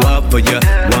hard, go up for you.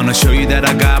 Wanna show you that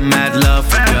I got mad love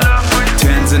for you.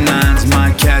 Tens and nines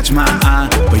might catch my eye,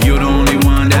 but you're the only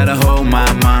one that'll hold my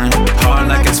mind. Heart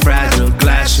like it's fragile,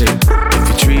 glass shit. If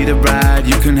you treat it right,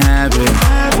 you can have it.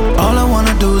 All I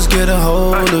wanna do is get a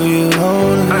hold of you,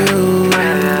 hold of you.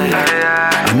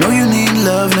 I know you need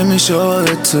love, let me show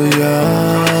it to you.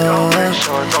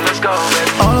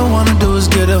 All I wanna do is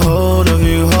get a hold of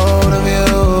you, hold of you.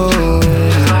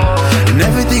 And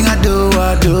everything I do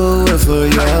it for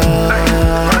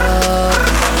you.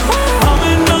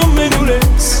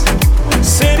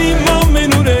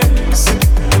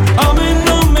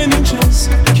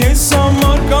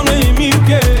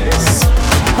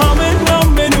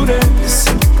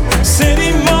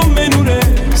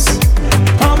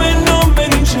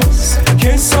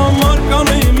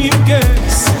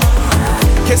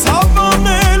 Քեզ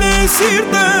հավանել է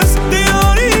սիրտս,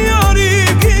 դիարի արի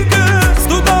գիրկս,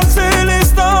 դու դարձել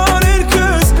ես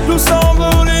տարերքս,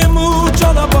 լուսավոր եմ ու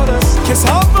ճանապարհս Քեզ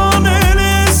հավանել է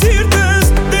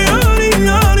սիրտս, դիարի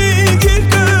արի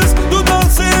գիրկս, դու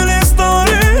դարձել ես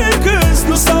տարերքս,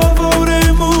 լուսավոր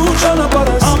եմ ու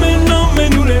ճանապարհս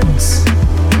Ամեն ուր ես,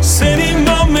 սերիմ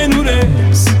ամեն ուր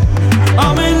ես,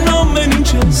 ամեն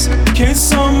ինչս, քեզ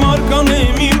համար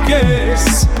կանեմ իմ կես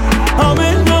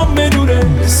Ամեն ուր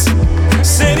ես,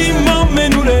 սերիմ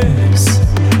ամեն ուր ես,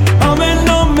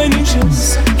 ամեն ինչս,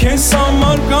 քեզ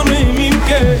համար կանեմ իմ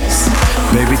կես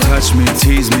Baby, touch me,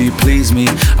 tease me, please me.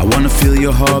 I wanna feel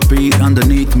your heartbeat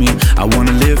underneath me. I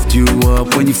wanna lift you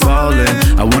up when you're falling.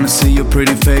 I wanna see your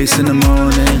pretty face in the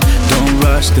morning. Don't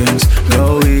rush things,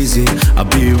 go easy. I'll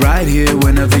be right here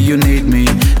whenever you need me.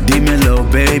 Dímelo,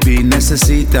 baby,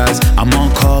 necesitas. I'm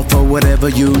on call for whatever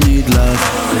you need, love.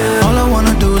 All I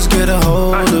wanna do is get a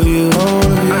hold of you, hold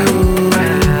of you.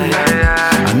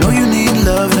 I know you need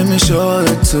love, let me show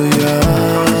it to you.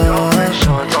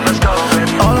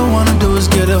 All I wanna do is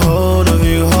get a hold of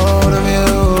you, hold of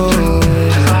you.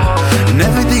 And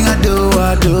everything I do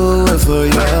it for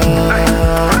you.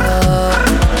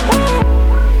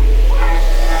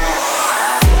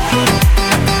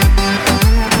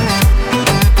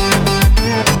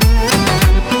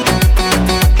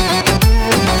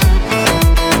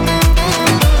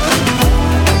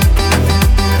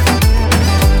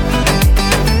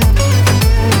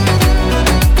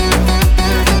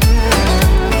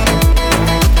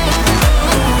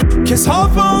 Քեզ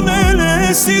հավանել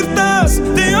է սիրտս,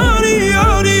 դիարի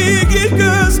արի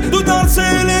գիրկս, դու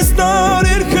դարձել ես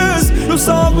տարերքս,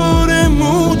 լուսավոր եմ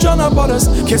ու ճանապարհս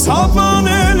Քեզ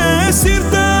հավանել է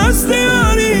սիրտս,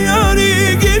 դիարի արի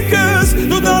գիրկս,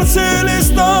 դու դարձել ես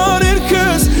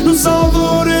տարերքս,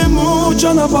 լուսավոր եմ ու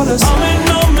ճանապարհս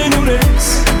Ամեն ուր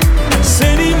ես,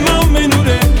 սերիմ ամեն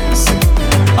ուր ես,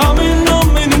 ամեն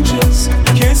ինչս,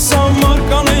 քեզ համար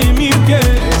կանեմ իմ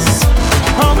կես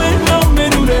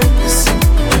Ամեն ուր ես,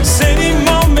 սերիմ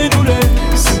ամեն ուր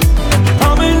ես,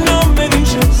 ամեն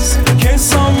ինչս, քեզ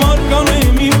համար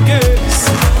կանեմ իմ կես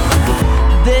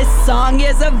This song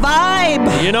is a vibe.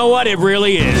 You know what? It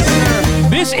really is.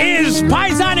 This is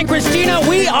Paisan and Christina.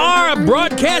 We are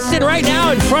broadcasting right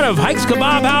now in front of Hike's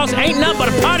Kebab House. Ain't nothing but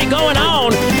a party going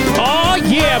on. Oh,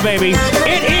 yeah, baby.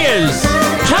 It is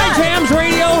High Jams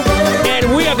Radio,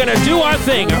 and we are going to do our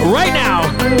thing right now.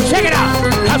 Check it out.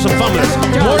 Have some fun with us.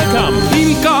 More to come.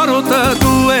 Իմ կարոտը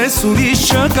դու ես ուրիշ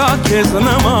չկա քեզ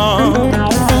նման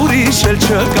Ուրիշ էլ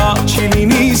չկա չի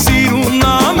լինի սիրուն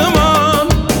անման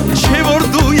Չէ որ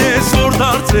դու ես որ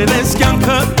դարձել ես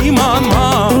կյանքը իմ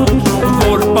անման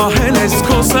Որ պահել ես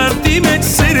քո սրտի մեջ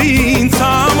սերը ինձ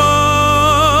համար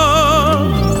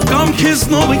Կամ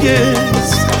քեզնով ես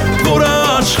որ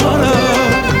աշխարհը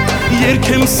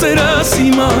Երկեմ սերս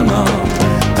իմանա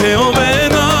թե ով է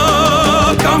նա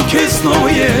Կամ քեզնով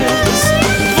ես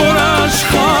որ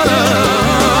աշխարհը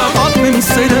պատմեմ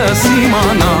սերս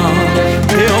իմանա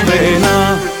թե ով է նա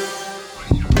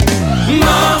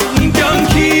Նա իմ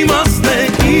կյանքի մասն է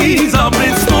ինձ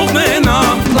ապրեցնող մենա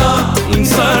Նա իմ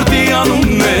սրտի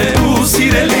անունն է ու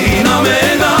սիրելին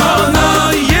ամենա Նա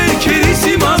երկերիս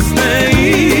իմասն է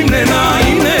իմ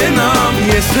նենա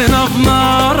Ես նենավն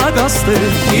առագաստ է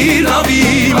իր նավի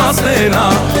իմաստ է նա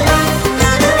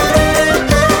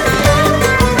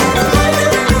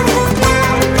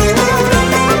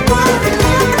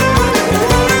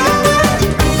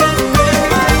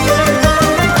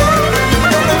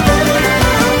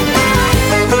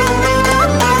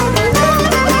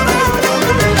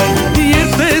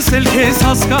Քեզ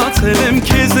հասկացել եմ,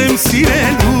 քեզ եմ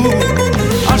սիրելու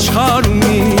Աշխարհում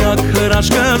միակ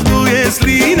հրաշքար դու ես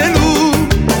լինելու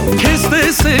Քեզ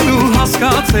տեսելու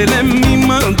հասկացել եմ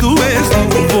իմը դու ես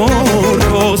Որ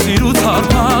քո սիրուց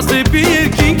հարթած դեպի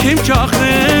երկինք եմ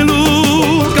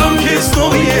ճախնելու Կամ քեզ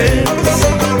նոր ես,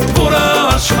 որ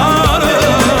աշխարը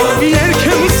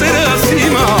երկեմ սերս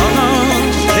իմանա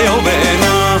Թե ով է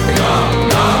նա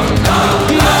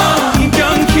Նա իմ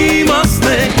կյանքի մասն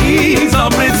է, ինձ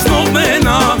ապրեցնողն է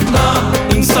նա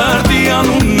Իմ սրտի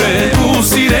անունն է ու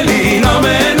սիրելին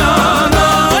ամենա Նա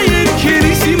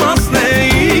երկերիս իմասն է,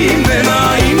 իմն է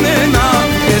նա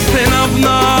Ես թե նավն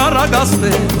առագաստ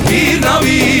է, իր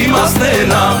նավի իմասն է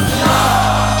նա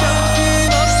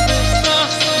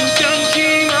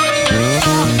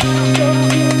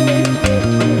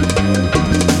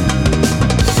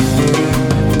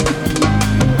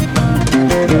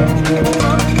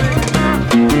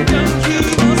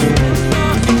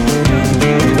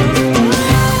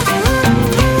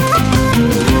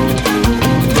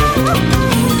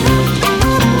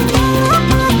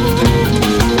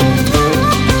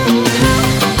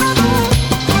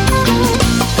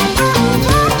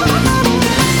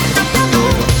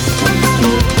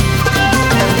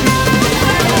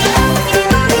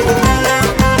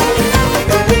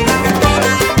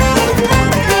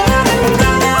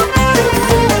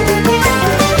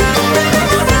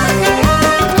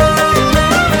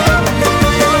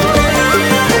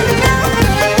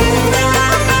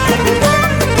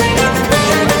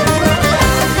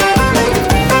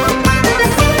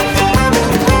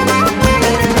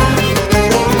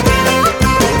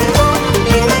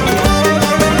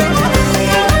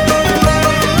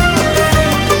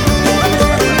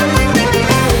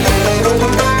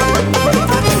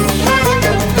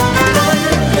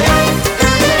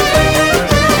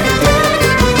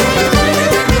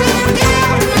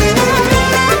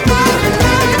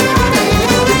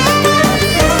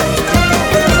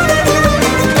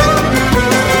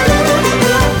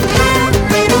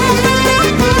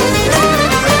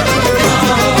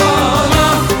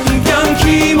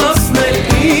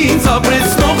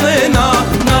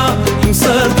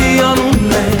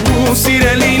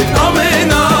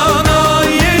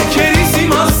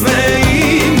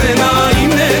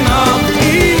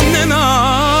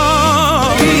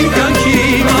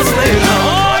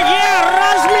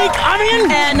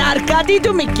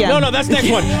No, that's next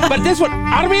one. But this one,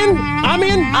 Armian?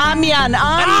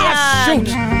 Ah, shoot.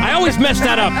 I always mess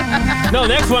that up. No,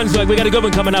 next one's we got a good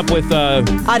one coming up with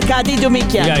Arkady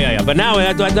Dumikyan. Yeah. But now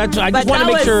I just want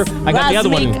to make sure I got the other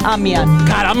one. Amian.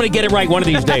 God, I'm going to get it right one of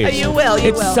these days. You will.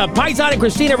 It's Paisan and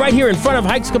Christina right here in front of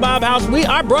Hike's Kebab House. We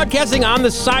are broadcasting on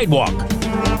the sidewalk.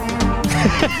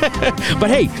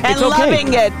 But hey, it's okay.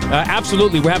 Loving it.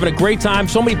 Absolutely. We're having a great time.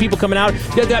 So many people coming out.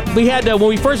 We had, when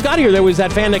we first got here, there was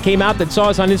that fan that came out that saw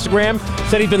us on Instagram,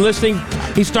 said he'd been listening.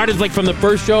 He started from the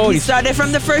first show. He started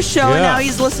from the first show, and now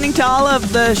he's listening to all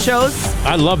of the shows.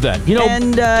 I love that.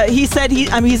 And he said he's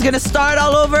going to start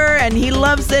all over, and he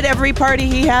loves it. Every party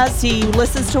he has, he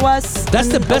listens to us. That's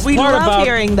the best part about. We love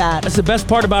hearing that. That's the best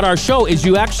part about our show is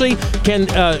you actually can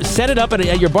set it up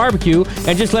at your barbecue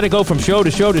and just let it go from show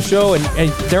to show to show, and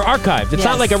they're archived. It's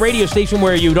not like a radio station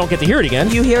where you don't get to hear it again.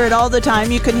 You hear it all the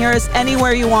time. You can hear us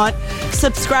anywhere you want.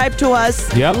 Subscribe to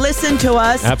us. Yep. Listen to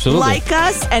us. Absolutely. Like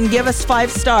us and give us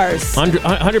 5 stars.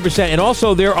 100%. And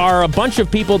also, there are a bunch of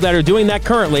people that are doing that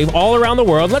currently all around the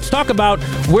world. Let's talk about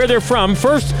where they're from.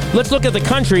 First, let's look at the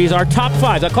countries, our top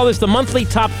 5s. I call this the monthly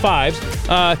top 5s.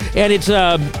 And it's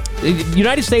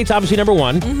United States, obviously, number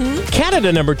 1. Mm-hmm.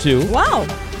 Canada, number 2. Wow.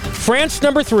 France,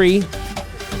 number 3.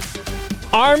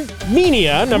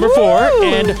 Armenia, number 4,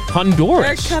 and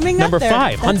Honduras, They're coming number up there.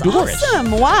 5. That's Honduras.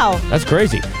 Awesome. Wow. That's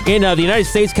crazy. In the United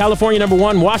States, California, number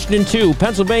 1, Washington, 2,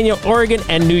 Pennsylvania, Oregon,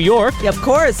 and New York. Yeah, of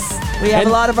course. We have a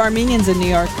lot of Armenians in New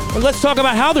York. Well, let's talk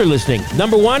about how they're listening.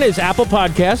 Number 1 is Apple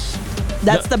Podcasts.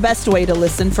 That's the best way to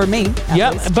listen for me.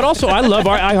 Yeah, but also I love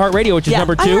our iHeartRadio, which is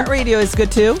number 2. iHeartRadio is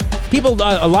good too.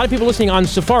 A lot of people listening on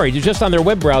Safari, just on their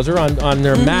web browser, on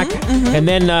their Mac. And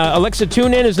then Alexa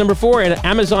TuneIn is number 4, and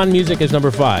Amazon Music is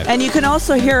number 5. And you can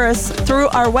also hear us through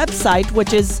our website,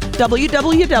 which is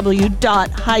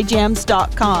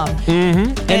www.highjams.com.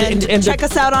 Mm-hmm. And check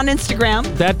us out on Instagram.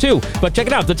 That too. But check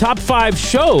it out. The top 5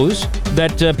 shows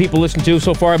that people listen to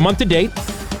so far, month to date.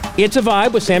 It's a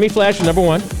Vibe with Sammy Flash is number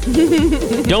 1.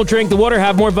 Don't Drink the Water,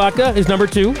 Have More Vodka is number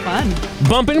 2. Fun.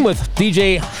 Bumpin' with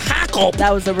DJ Hackle.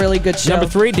 That was a really good show. Number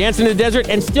 3, Dancing in the Desert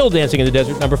and Still Dancing in the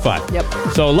Desert, number 5. Yep.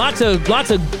 So lots of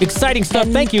exciting stuff.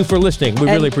 Thank you for listening. We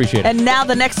really appreciate it. And now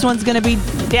the next one's going to be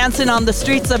dancing on the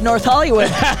streets of North Hollywood.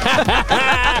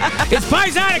 It's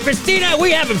Paisan and Christina.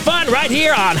 We having fun right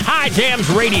here on High Jams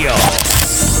Radio.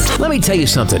 Let me tell you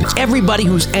something. Everybody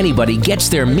who's anybody gets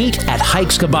their meat at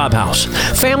Hike's Kebab House.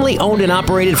 Family owned and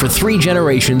operated for 3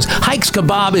 generations, Hike's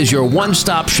Kebab is your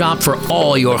one-stop shop for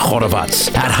all your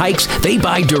choravats. At Hike's, they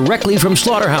buy directly from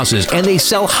slaughterhouses and they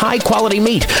sell high-quality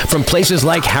meat from places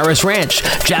like Harris Ranch,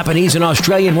 Japanese and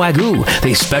Australian Wagyu.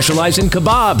 They specialize in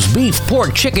kebabs, beef,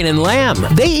 pork, chicken, and lamb.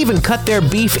 They even cut their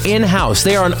beef in-house.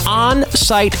 They are an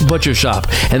on-site butcher shop,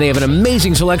 and they have an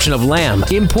amazing selection of lamb,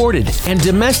 imported and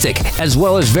domestic, as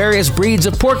well as various breeds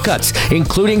of pork cuts,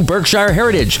 including Berkshire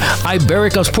Heritage,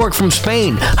 Iberica's pork from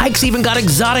Spain. Hike's even got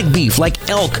exotic beef like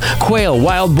elk, quail,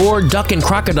 wild boar, duck, and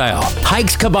crocodile.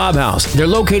 Hike's Kebab House. They're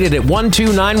located at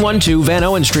 12912 Van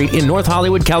Owen Street in North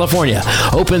Hollywood, California.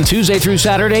 Open Tuesday through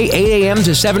Saturday, 8 a.m.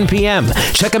 to 7 p.m.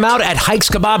 Check them out at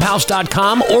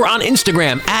hikeskebabhouse.com or on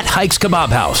Instagram at Hike's Kebab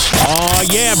House. Oh,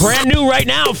 yeah. Brand new right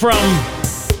now from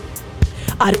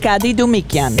Arkady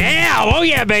Dumikyan. Yeah, oh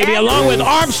yeah, baby. Along with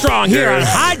Armstrong here on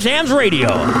High Jams Radio.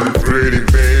 Pretty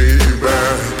baby,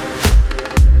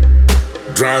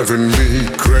 driving me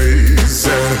crazy.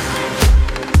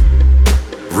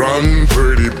 Run,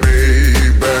 pretty baby,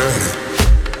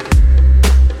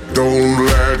 don't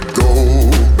let go,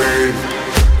 babe.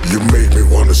 You make me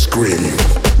wanna scream.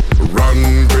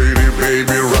 Run, pretty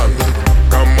baby, run.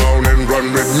 Come on and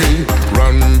run with me.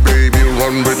 Run, baby,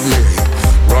 run with me.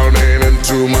 Running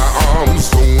into my arms,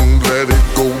 don't let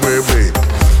it go, baby.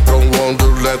 Don't want to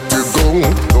let you go.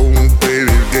 Don't,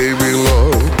 baby, give me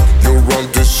love. You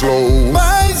run too slow.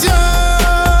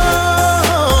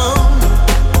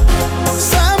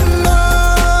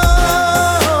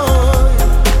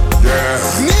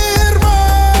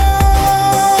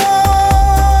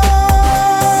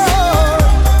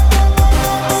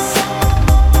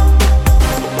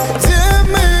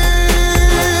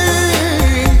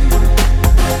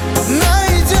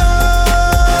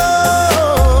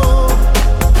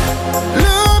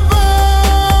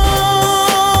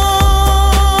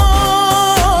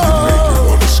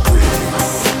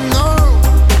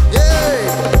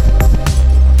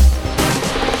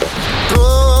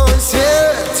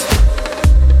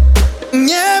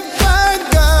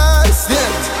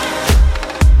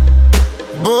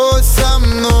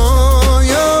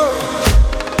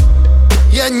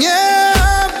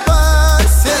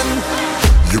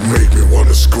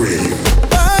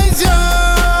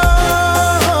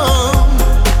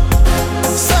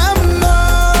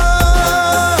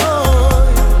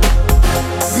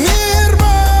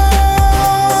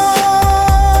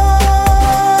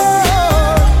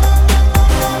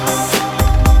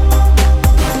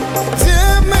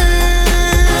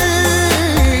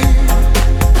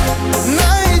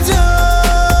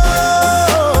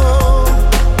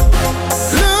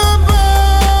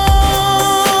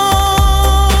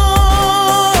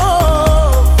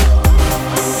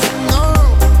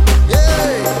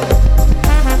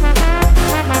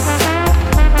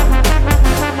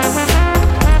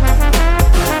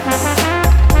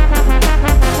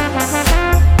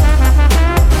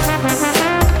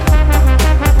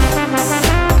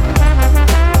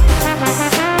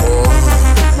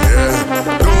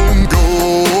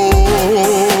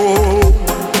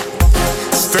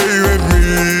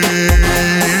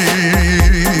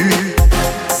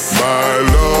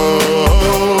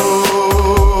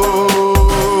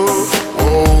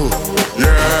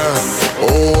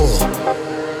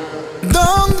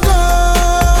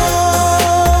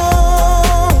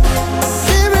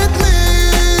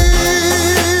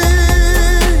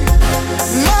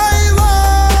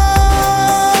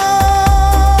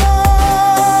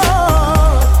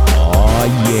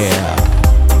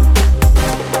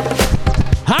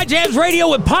 Radio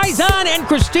with Paisan and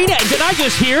Christina. Did I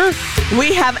just hear?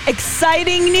 We have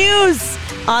exciting news.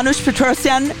 Anush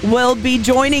Petrosyan will be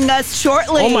joining us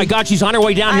shortly. Oh my God, she's on her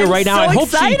way down here right now. So I hope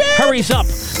excited. she hurries up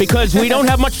because we don't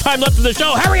have much time left of the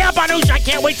show. Hurry up, Anush. I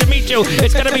can't wait to meet you.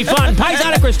 It's going to be fun.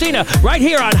 Paisan and Christina right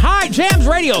here on High Jams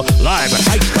Radio, live at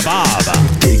Hike's Kebab.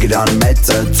 Տիգրան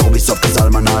մեծը ծովիսով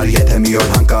կզարմանար Եթե մի օր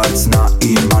հանկարծ նա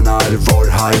իմանար Որ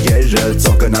հայերը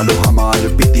ծոգնալու համար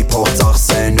Պիտի փող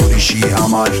ծախսեն ուրիշի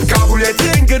համար Կաբուլետ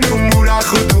են գնում ուրախ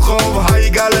ու դուխով Հայ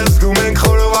գալը զգում ենք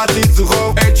խորովատի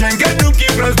ծուխով Էջ են գնում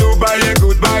Կիպրոս Դուբայ է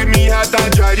գուդբայ Մի հատ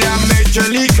աջարյա մեջը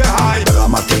լիքը հայ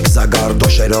Դրամատիկ զագար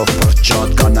դոշերով պրճոտ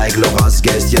Կանայք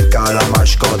լողազգես երկար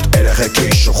ամաշկոտ Երեխեքի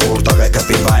շուխուր տղեկը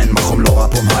պիվային մխում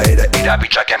Լողապում հայերը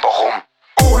իրավիճակ են բոխում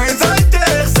Ու հենց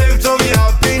այդտեղ սերծովի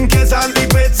հապին Կեզ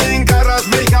հանդիպեցինք առած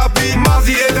մեյքապին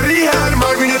Մազի էդ ռիհար,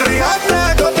 մարմին էդ ռիհարն է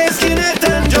Դոտեսկին է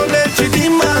տնջոներ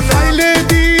չդիման Այ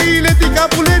լեդի, լեդի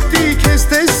կապուլետի Կեզ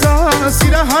տեսա,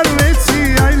 սիրա հարվեցի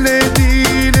Այ լեդի,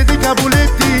 լեդի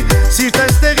կապուլետի Սիրտ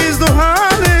այստեղից դու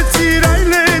հարեցիր Այ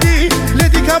լեդի,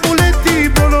 լեդի կապուլետի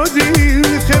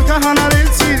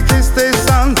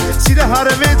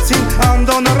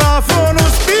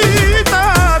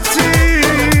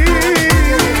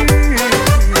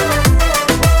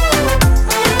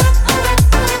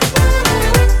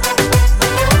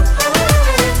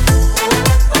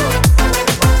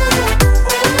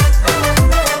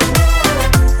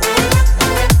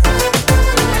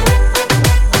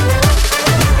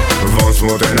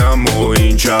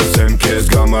ասեմ քեզ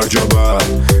գամարջոբա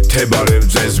Թե բարև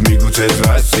ձեզ միգուցե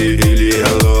здравствуйте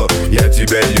hello Я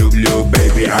тебя люблю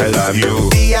baby I love you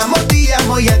Ti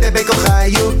amo, я тебя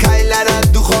кохаю Кайлара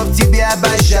духов тебя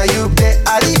обожаю Где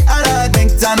ари арак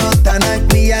մենք ծանոթանանք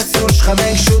Միած սուրջ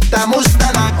խմենք շուտ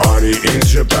ամուսնանանք Արի ինձ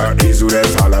շպա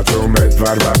իզուրես հալածում Էդ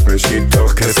վարված մեջքի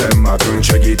թող քեզ եմ մատուն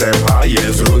Չգիտեմ հայ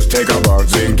ես ռուս թե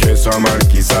կաբարձին Քեզ համար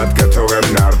կիսատ կթողեմ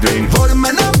նարդին Որ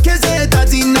մնամ քեզ հետ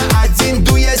ածինը ածին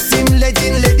Դու ես իմ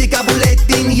լեդին, լեդի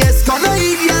կաբուլետին Ես քոնը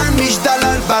իրյան միշտ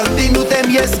դալար բարդին Ուտեմ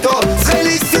ես քո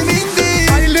խելիսի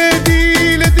մինդին Այ լեդի,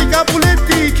 լեդի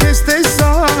կաբուլետի Քեզ տեսա,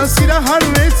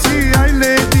 սիրահարվեցի Այ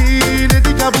լեդի,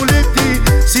 լեդի կաբուլետի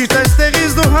Սիրտես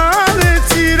տեղից դու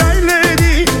հարեցիր Այ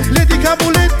լեդի, լեդի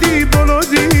կաբուլետի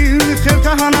Բոլոդին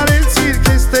խելքը հանարեցիր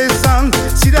Քեզ տեսան,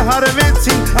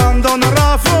 սիրահարվեցին Անդոն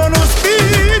Ռաֆոն ու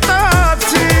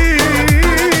սպիտացի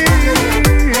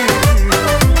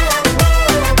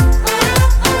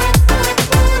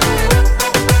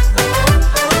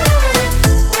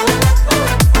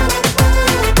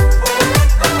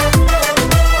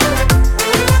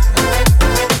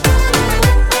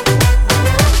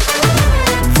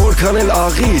Քանել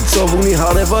աղի, ծով ունի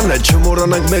հարևանը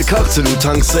Չմորանանք մեր քաղցն ու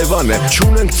թանք սևանը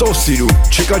Չունենք ծով սիրում,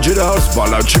 չկա ջրահարս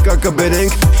բալա Չկա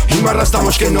կբերենք, հիմա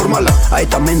ռաստամաշկ է նորմալա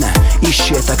Այդ ամենը իշ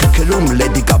հետաքրքրում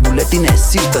Լեդի կաբուլետին է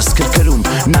սիրտս քրքրում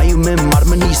Նայում եմ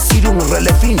մարմնի սիրում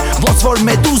ռելեֆին Ոնց որ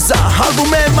մեդուզա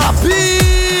հալվում է մապին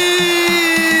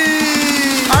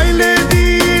Այ լեդի,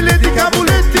 լեդի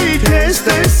կաբուլետի Քեզ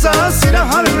տեսա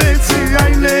սիրահարվեցի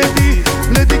Այ լեդի,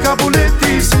 լեդի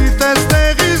կաբուլետի Սիրտես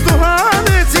տեղից դու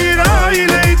հանեցիր Այ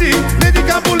լեդի, լեդի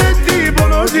կաբուլետի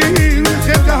Բոլոդին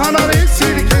խելքը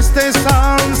հանարեցիր Քեզ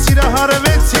տեսան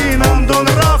սիրահարվեցին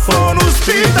Անդոն Ռաֆոն ու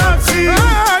սպիտացի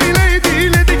Այ լեդի,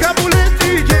 լեդի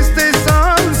կաբուլետի Քեզ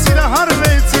տեսան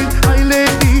սիրահարվեցին Այ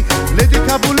լեդի, լեդի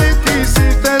կաբուլետի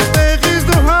Սիրտես տեղից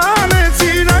դու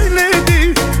հանեցիր Այ լեդի,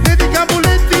 լեդի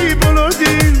կաբուլետի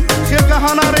Բոլոդին խելքը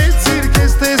հանարեցիր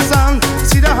Քեզ տեսան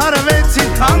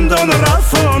սիրահարվեցին Անդոն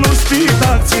Ռաֆոն ու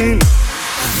սպիտացին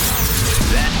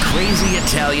Crazy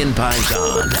Italian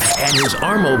Python and his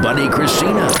Armo buddy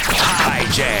Christina. High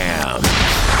Jam.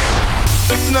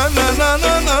 Na na na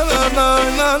na na na na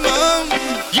na na.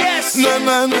 Yes. Na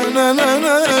na na na na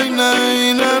na na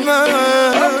na na.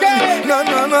 Okay. Na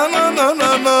na na na na na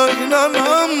na na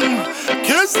na.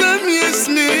 Kesem yes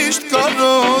nicht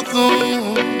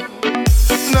karotum.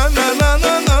 Na na na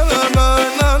na na na na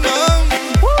na na.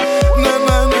 Na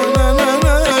na na na na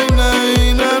na na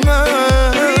na na.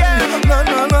 Na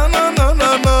na na na na na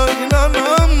na na na.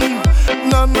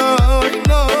 Na na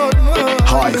na.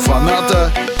 Հայ ֆանատը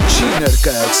չի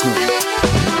ներկայացնում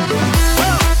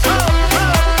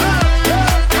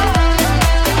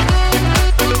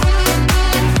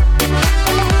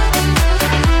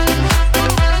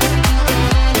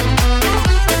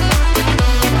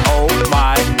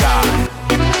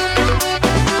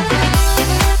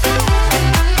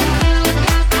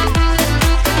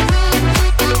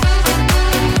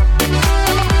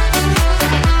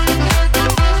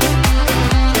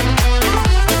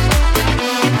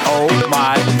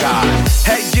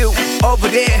over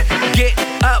there, get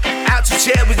up, out your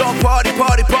chair, we gon' party,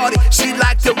 party, party. She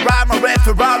like to ride my red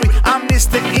Ferrari, I'm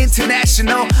Mr.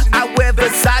 International, I wear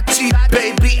Versace,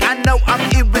 baby, I know I'm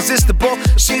irresistible.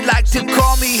 She like to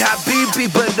call me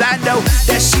Habibi, but I know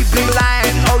that she be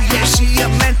lying, oh yeah, she a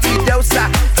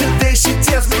mentirosa. Today she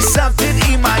tells me something,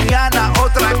 y mañana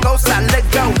otra cosa. Let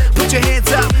go, put your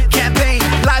hands up, campaign,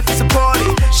 life is a party,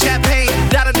 champagne,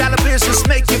 dollar bills just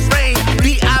make it rain.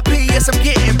 B.I.B. yes I'm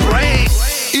getting brain.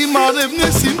 Իմ արևն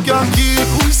ես իմ կյանքի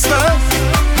հույսը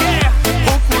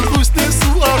Հոգուր հույսն ես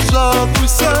ու արժան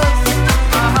հույսը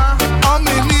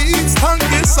Ամենից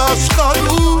թանկ ես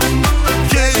աշխարհում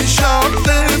Քեզ շատ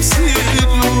եմ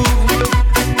սիրում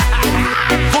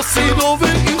Քո սիրով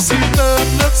է իմ սիրտը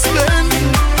լցվել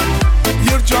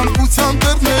Երջանկության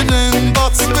դռներ են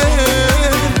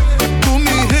բացվել Դու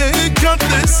մի հեքիաթ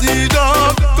ես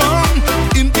իրական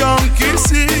Իմ կյանքի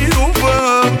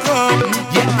սիրողական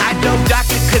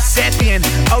Dr. Kasabian,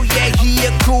 oh yeah, he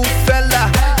a cool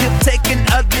fella. He'll take an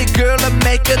ugly girl and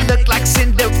make her look like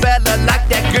Cinderella. Like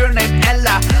that girl named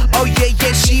Ella, oh yeah,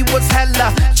 yeah, she was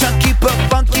hella chunky but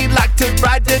funky, like to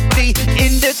ride the D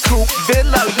in the coupe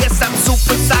villa. Yes, I'm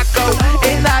super psycho,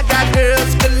 and I got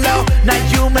girls below. Now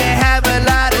you may have a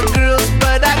lot of girls,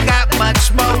 but I got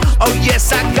much more. Oh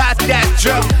yes, I got that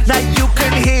drum. Now you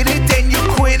can hit it, then you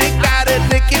quit it. Gotta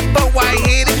lick it, but why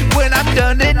hit it? When I'm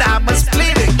done, then I'ma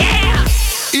split it.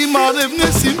 Իմ արևն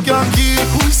ես իմ կյանքի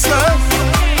հույսը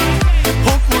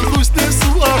Հոգուր հույսն ես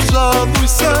ու արժան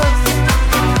հույսը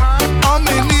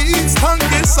Ամենից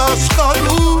թանկ ես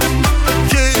աշխարհում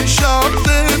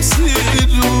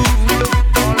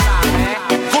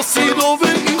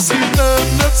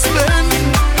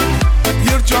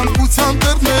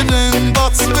կողմեր են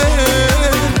բացվել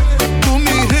Դու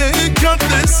մի հեքիաթ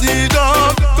ես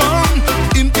իրական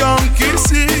Իմ կյանքի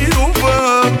սիրո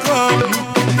վկան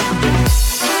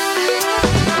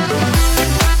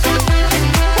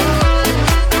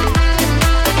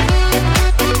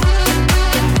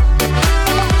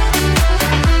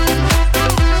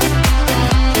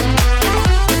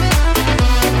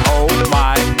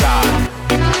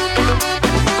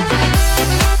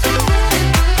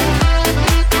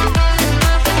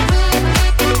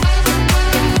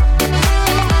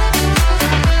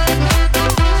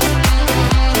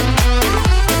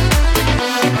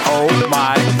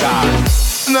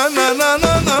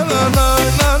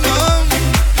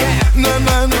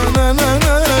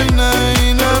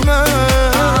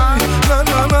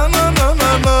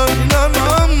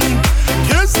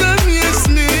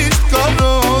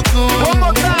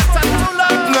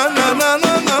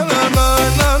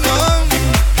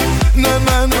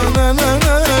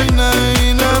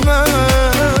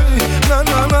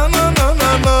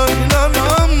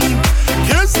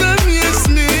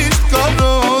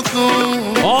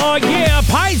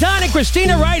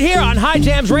Christina right here on High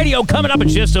Jams Radio. Coming up in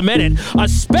just a minute, a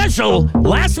special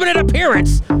last-minute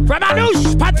appearance from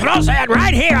Anush Patrosian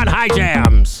right here on High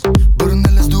Jams.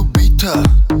 Բռնել ես դու բիթը,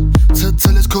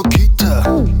 ցցել ես քո քիթը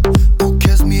Ու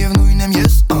քեզ միևնույն եմ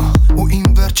ես, ու իմ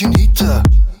վերջին հիթը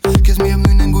Քեզ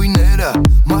միևնույն են գույները,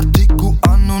 մարդիկ ու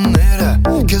անունները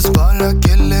Քեզ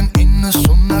վարակել են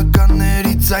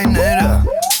 90-ականների ձայները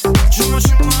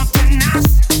Չմոշմա տնաս,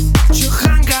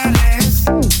 չխանգարես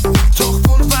Թող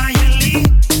որ վայելի,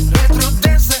 ռետրո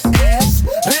դեսը ես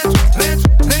Ռետրո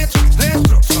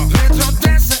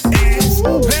դեսը ես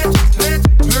Retro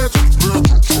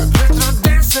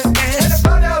dance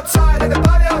Everybody outside,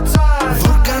 everybody outside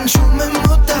Vorkan shumë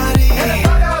motari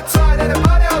Everybody outside,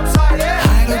 everybody outside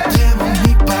Hajde t'jemo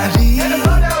mi pari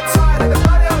Everybody outside,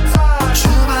 everybody outside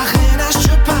Që bajenas,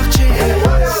 që parqe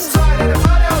Everybody outside,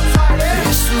 everybody outside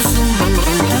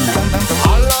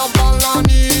Alla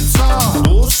balanica,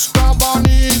 busca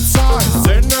banica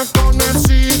Zene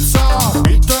konesica,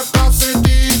 bite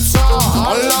kasetica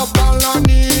Alla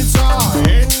balanica,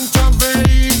 entra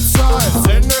verica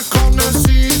Zene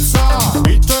konesica,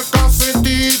 bite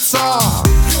kasetica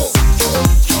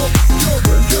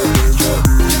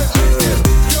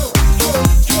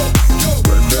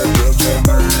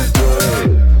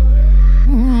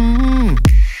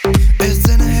Ես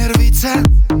ձենը հերվիցա,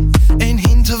 են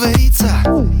հին թվերիցա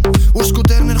Ուր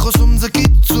սկուտերն են խոսում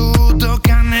ձկից ու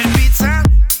դոկան ներվիցա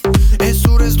Ես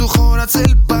ուր ես դու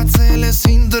խորացել, բացել ես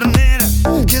հին դրները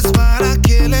Քեզ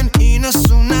վարակել են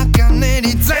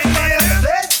 90-ականների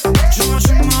ձայները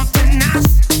Չմոշմա տնաս,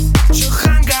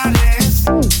 չխանգարես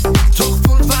Թող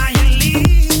որ վայելի,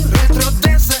 ռետրո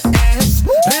դեսը ես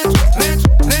Retro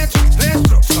dance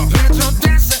Retro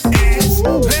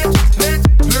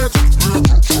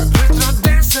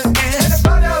dance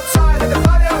Everybody outside,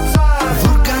 everybody outside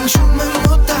Vorkan shumë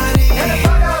motari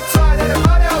Everybody outside,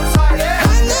 everybody outside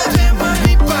Hajde t'jemo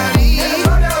mi pari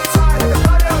Everybody outside,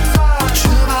 everybody outside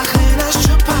Që bajenas,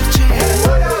 që parqe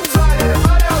Everybody outside, everybody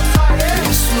outside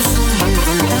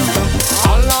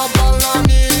Alla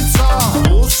balanica,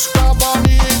 busca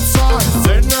banica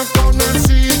Zene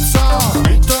konesica,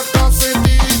 bite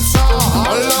kasetica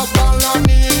Alla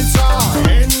balanica,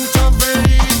 entra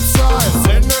verica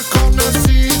Zene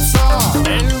konesica,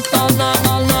 entra na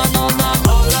na na na na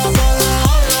Alla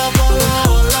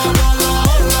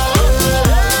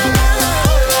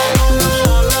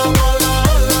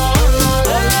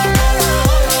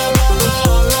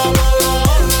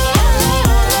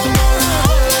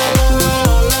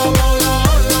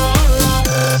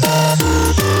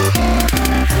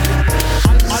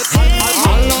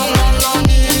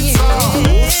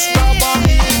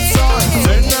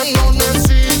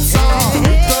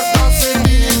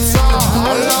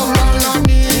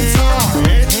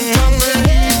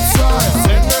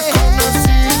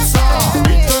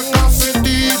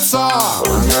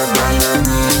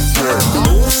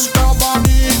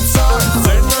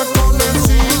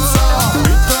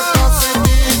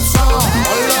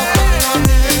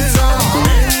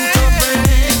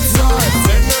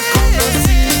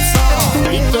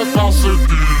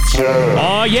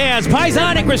Oh, yeah, it's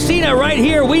Paisan and Christina right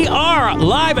here. We are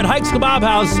live at Hike's Kebab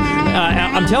House.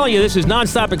 I'm telling you, this is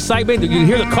nonstop excitement. You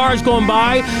hear the cars going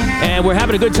by, and we're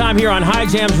having a good time here on High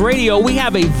Jams Radio. We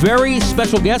have a very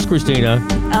special guest, Christina.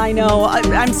 I know.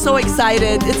 I'm so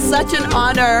excited. It's such an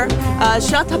honor.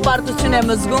 Շատ հպարտություն եմ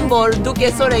զգում, որ դուք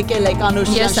այսօր եկել եք Անուշ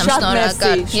ջան. Շատ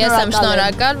մերսի. Ես եմ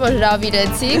շնորհակալ, որ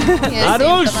հրավիրեցիք.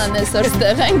 Anush,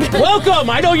 welcome.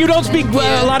 I know you don't speak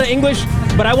a lot of English,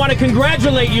 but I want to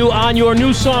congratulate you on your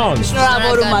new song.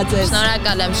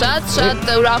 Շնորհակալ եմ շատ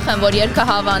ուրախ եմ որ երգը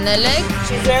հավանել եք.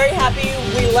 She's very happy.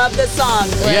 We love the song.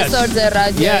 Yes.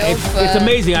 Yeah, it's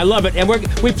amazing. I love it. And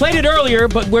we played it earlier,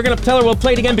 but we're going to tell her we'll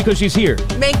play it again because she's here.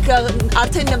 Մենք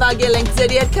արդեն նվագել ենք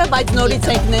ձեր երգը, բայց նորից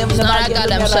ենք նվագել։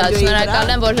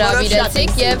 Շնորհակալ եմ որ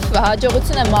հրավիրեցիք եւ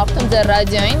հաջողություն եմ մաղթում ձեր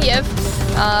ռադիոին եւ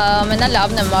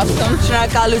ամենալավն եմ մաղթում։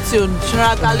 Շնորհակալություն։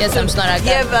 Ես եմ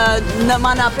շնորհակալ։ Եվ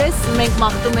նմանապես մենք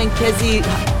մաղթում ենք քեզի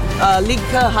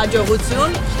լիքը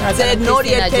հաջողություն ձեր նոր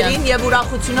երգերին եւ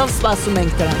ուրախությունով սպասում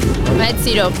ենք դրան։ Մեծ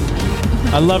սիրով։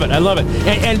 I love it.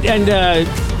 And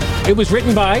it was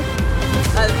written by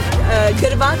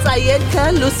գրված այերքը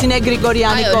Լուսինե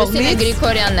Գրիգորյանի կողմից։ Լուսինե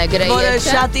Գրիգորյանն է գրել։ Որը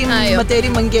շատ իմ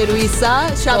մտերիմ ընկերուհիս է,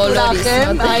 շատ ուրախ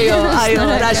եմ։ Այո,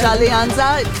 հրաշալի անձ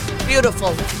է։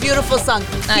 Beautiful song.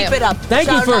 Keep it up. Thank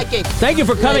you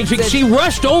for coming. She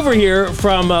rushed over here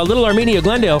from Little Armenia,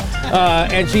 Glendale,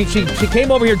 and she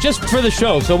came over here just for the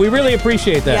show. So we really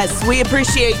appreciate that. Yes, we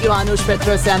appreciate you, Anush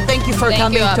Petrosyan. Thank you for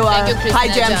coming to our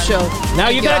High Jam show. Now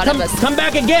you gotta come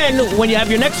back again when you have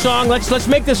your next song. Let's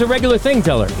make this a regular thing.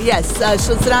 Tell her. Yes.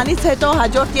 Սրանից հետո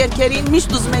հաջորդ երգերին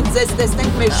միշտ ուզում ենք ձեզ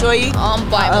տեսնենք մեր շոուի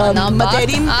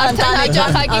մտերիմ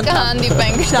հաջողակի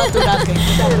կհանդիպենք։ Շատ ուրախ ենք։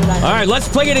 All right, let's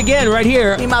play it again right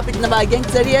here. Հիմա պիտի նվագենք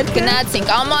ձեր երգը։ Գնացինք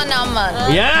աման։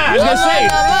 Yeah, I was gonna say.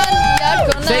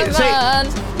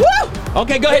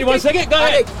 Okay, go ahead. You want to sing it? Go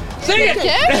ahead. Sing it.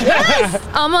 Yes.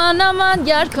 Aman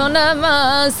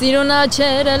yarkonama siruna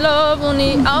cherelov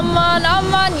uni. Aman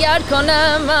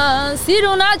yarkonama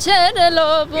siruna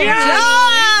cherelov uni.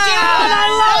 I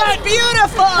love it.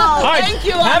 Beautiful. Right, Thank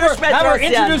you, have Anush Petrosyan. her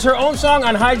introduce her own song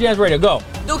on High Jazz Radio. Go.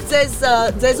 Դուք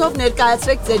ձեզով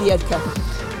ներկայացրեք ձեր երգը։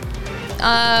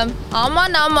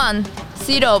 Aman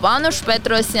Sirov Anush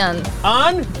Petrosyan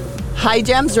on High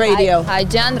Jams Radio. High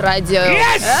Jam Radio.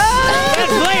 Yes!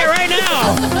 Let's play it right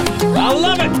now. I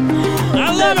love it.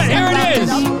 Here it is.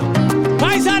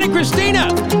 Paisan and Christina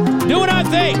doing our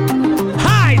thing.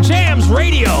 High Jams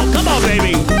Radio. Come on,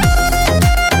 baby.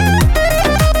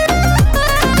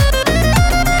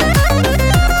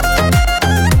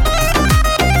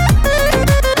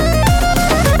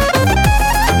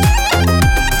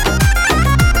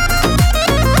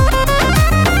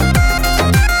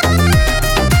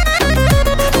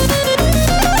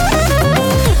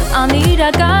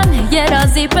 Անիրական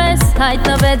երազի պես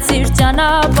հայտնվեցիր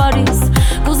ճանապարհիս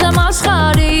Կուզեմ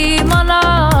աշխարհի իմանա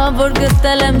որ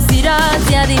գտել եմ սիրած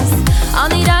յարիս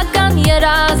Անիրական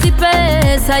երազի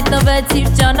պես հայտնվեցիր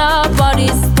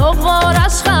ճանապարհիս Թող որ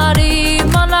աշխարհի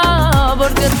իմանա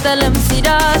որ գտել եմ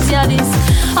սիրած յարիս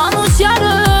Անուշ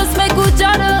յարս մեկ ու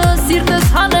ջարս սիրտս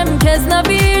հանեմ քեզ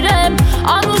նվիրեմ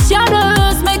Անուշ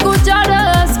յարս մեկ ու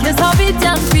ջարս քեզ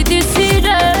հավիտյան պիտի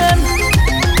սիրեմ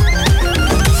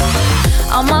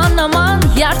Aman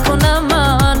yar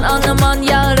konaman Anaman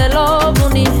yarelov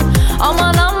uni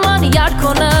Aman yar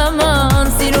konaman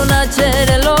Siruna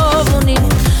cherelov uni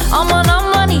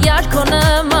Aman yar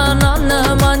konaman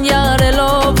Anaman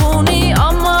yarelov uni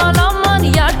Aman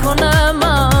yar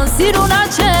konaman Siruna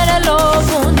cherelov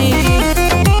uni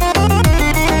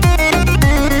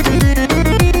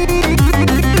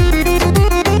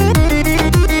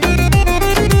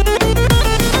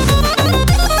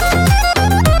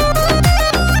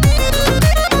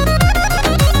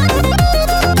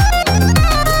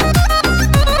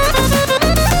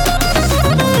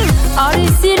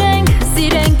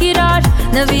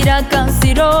Նվիրական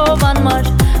սիրով անմար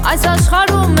Այս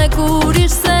աշխարհում մեկ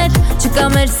ուրիշ սեր Չկա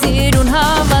մեր սիրուն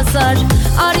հավասար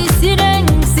Արի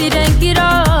սիրենք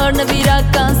իրար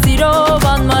Նվիրական սիրով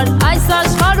անմար Այս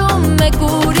աշխարհում մեկ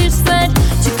ուրիշ սեր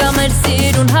Չկա մեր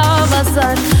սիրուն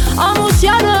հավասար Անուշ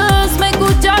յարս մեկ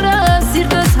ու ջարս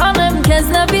Սիրտս հանեմ քեզ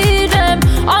նվիրեմ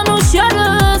Անուշ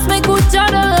յարս մեկ ու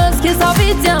ջարս Քեզ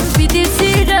հավիտյան պիտի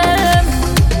սիրեմ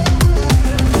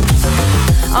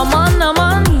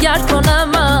Aman yar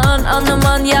konaman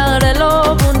Anaman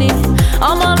yarelov uni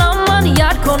Aman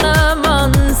yar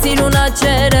konaman Siruna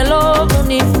cherelov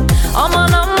uni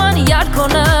Aman yar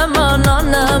konaman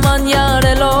Anaman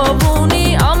yarelov uni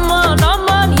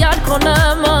Aman yar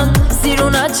konaman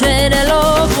Siruna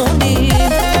cherelov uni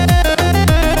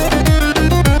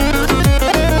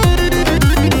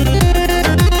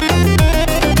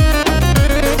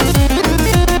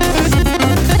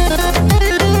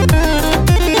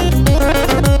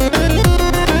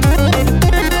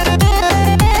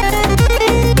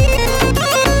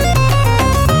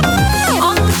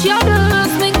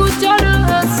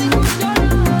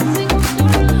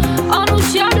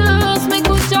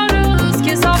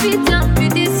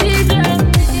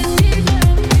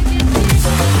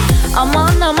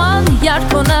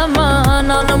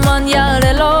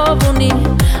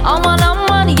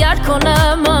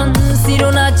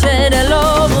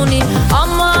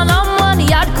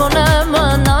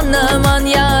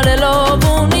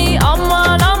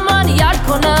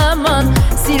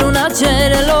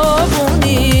ջերելով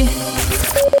ունի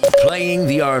Playing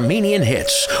the Armenian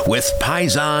hits with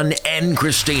Paisan and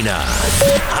Christina.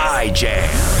 High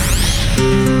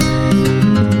Jam.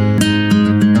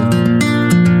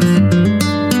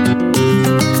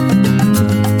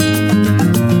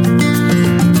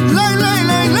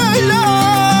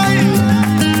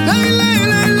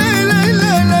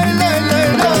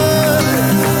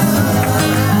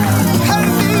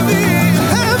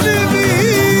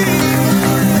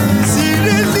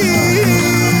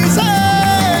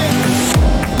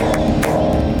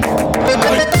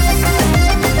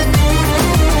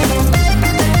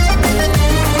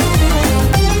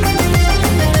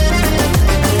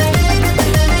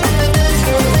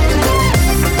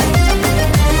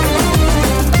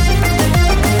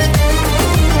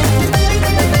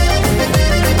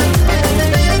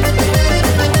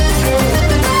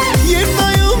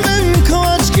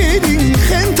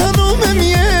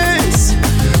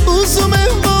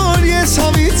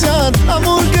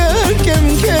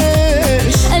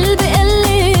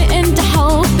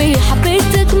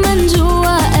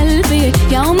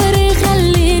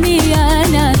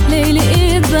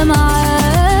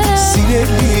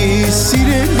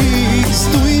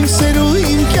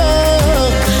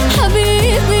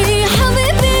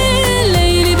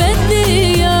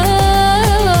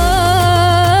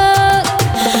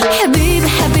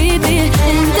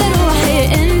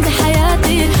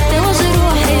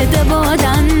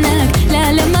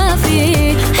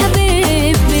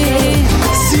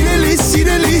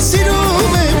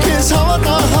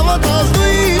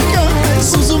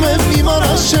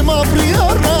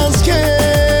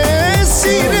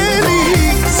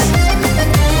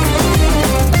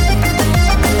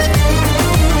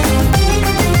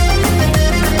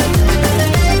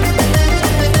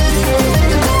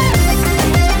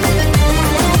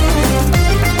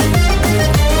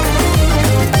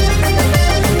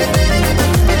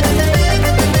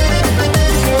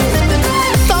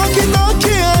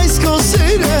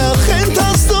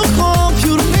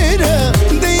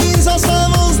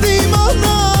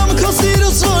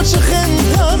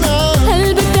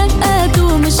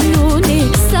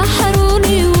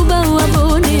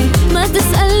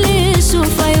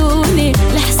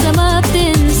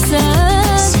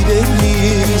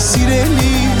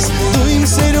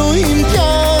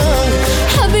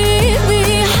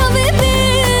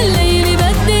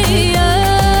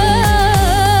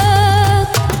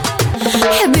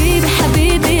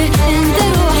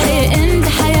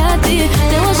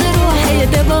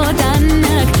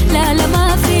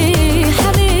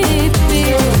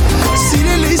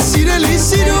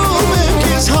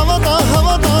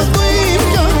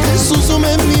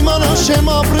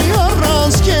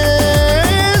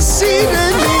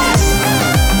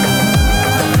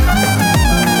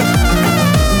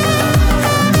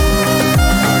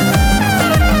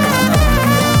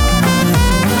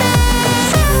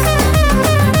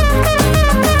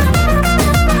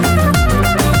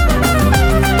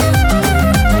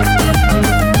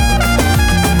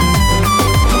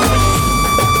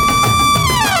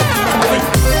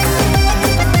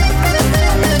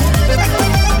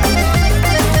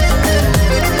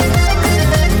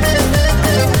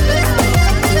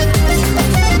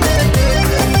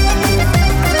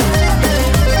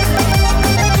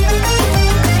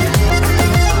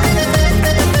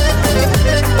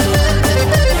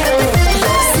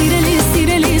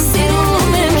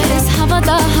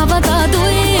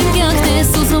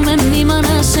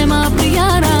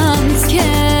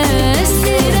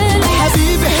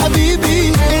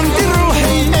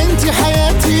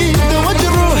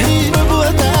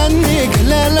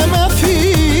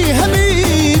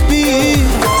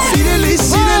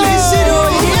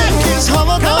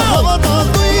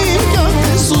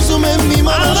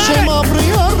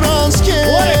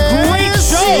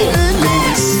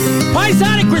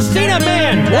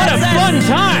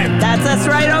 us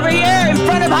right over here in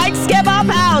front of Hike's Kebab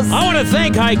House. I want to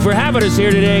thank Hike for having us here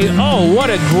today. Oh, what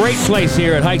a great place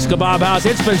here at Hike's Kebab House.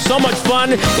 It's been so much fun.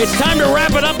 It's time to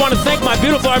wrap it up. I want to thank my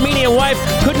beautiful Armenian wife.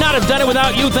 Could not have done it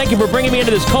without you. Thank you for bringing me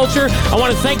into this culture. I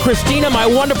want to thank Christina, my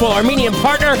wonderful Armenian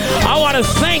partner. I want to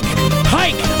thank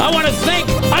Hike. I want to thank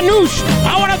Anush.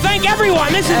 I want to thank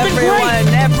everyone. This has been great.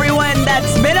 Everyone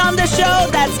that's been on the show,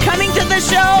 that's coming to the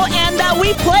show, and that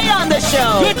we play on the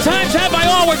show. Good times had by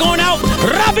all. We're going out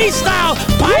Ravi style.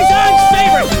 Paisan's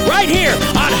favorite right here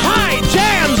on High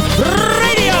Jams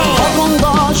Radio.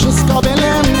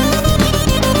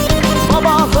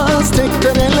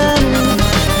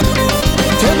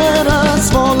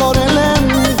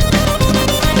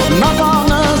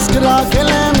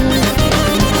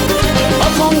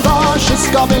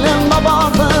 Skabelem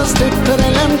baba fıstık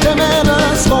kırelem teme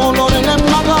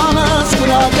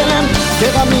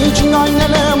Կեղամիջին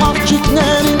այնել եմ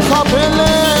աղջիկներին խապել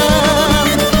եմ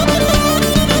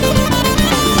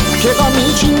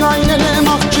Կեղամիջին այնել եմ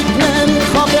աղջիկներին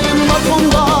խապել եմ Բատվում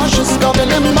դաշս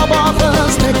կապել եմ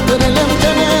բաբախս Տեկտրել եմ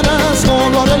տեներս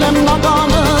Ոլորել եմ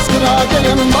նականս Գրագել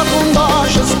եմ բատվում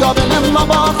դաշս կապել եմ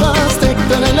բաբախս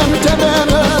Տեկտրել եմ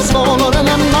տեներս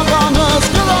Ոլորել եմ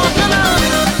նականս Գրագել եմ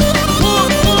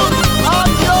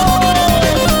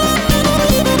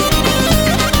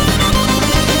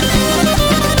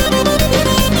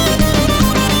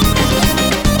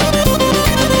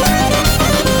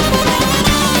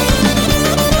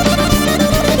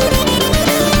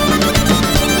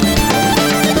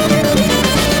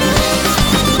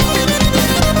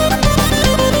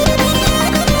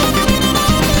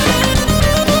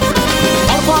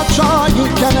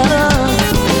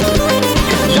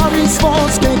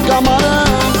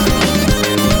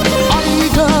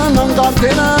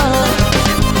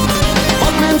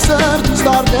Սրտից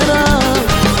դարդերը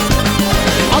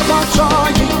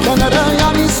Արբաչայի կները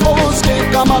յանիս ոսկե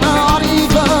կամարը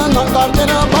Արիվն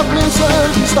անգարդերը պատմեն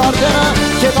սրտից դարդերը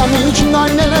Կեղամիջին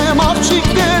այնել եմ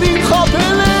աղջիկներին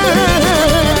խապել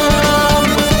եմ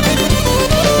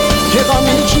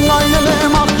Կեղամիջին այնել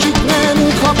եմ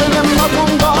աղջիկներին խապել եմ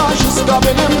Մատում դաշս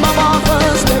կապել եմ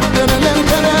բաբախս Տեկտրել եմ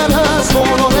տերերս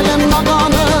Ոլորել եմ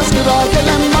նականս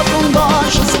Գրակել եմ մատում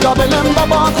դաշս կապել եմ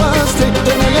բաբախս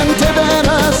Տեկտրել եմ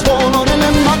տերերս Ոլորել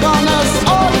եմ նականս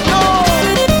Այո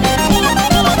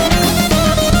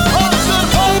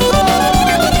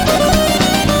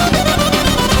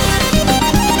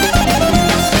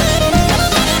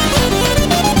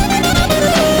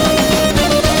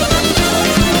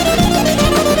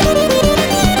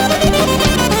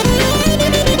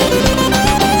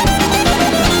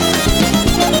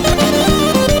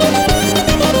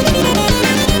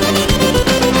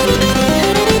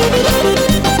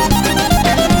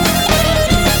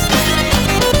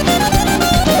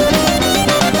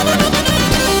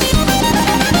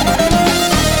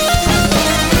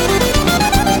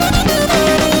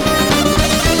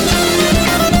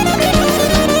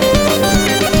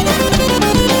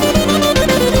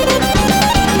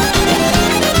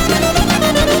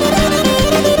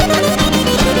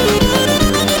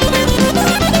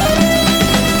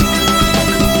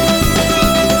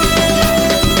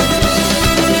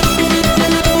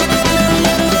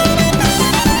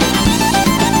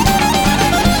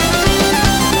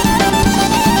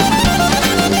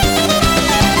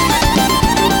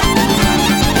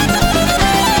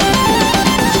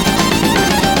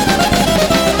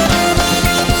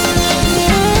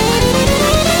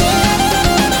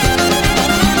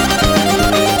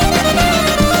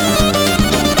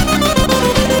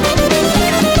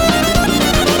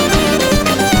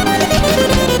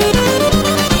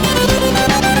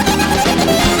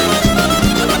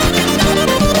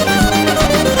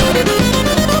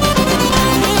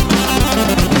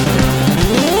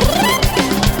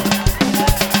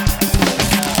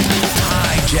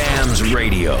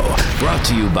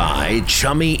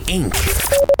Chummy Inc.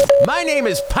 My name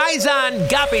is Paisan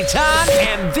Gapitan,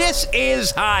 and this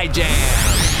is High Jam.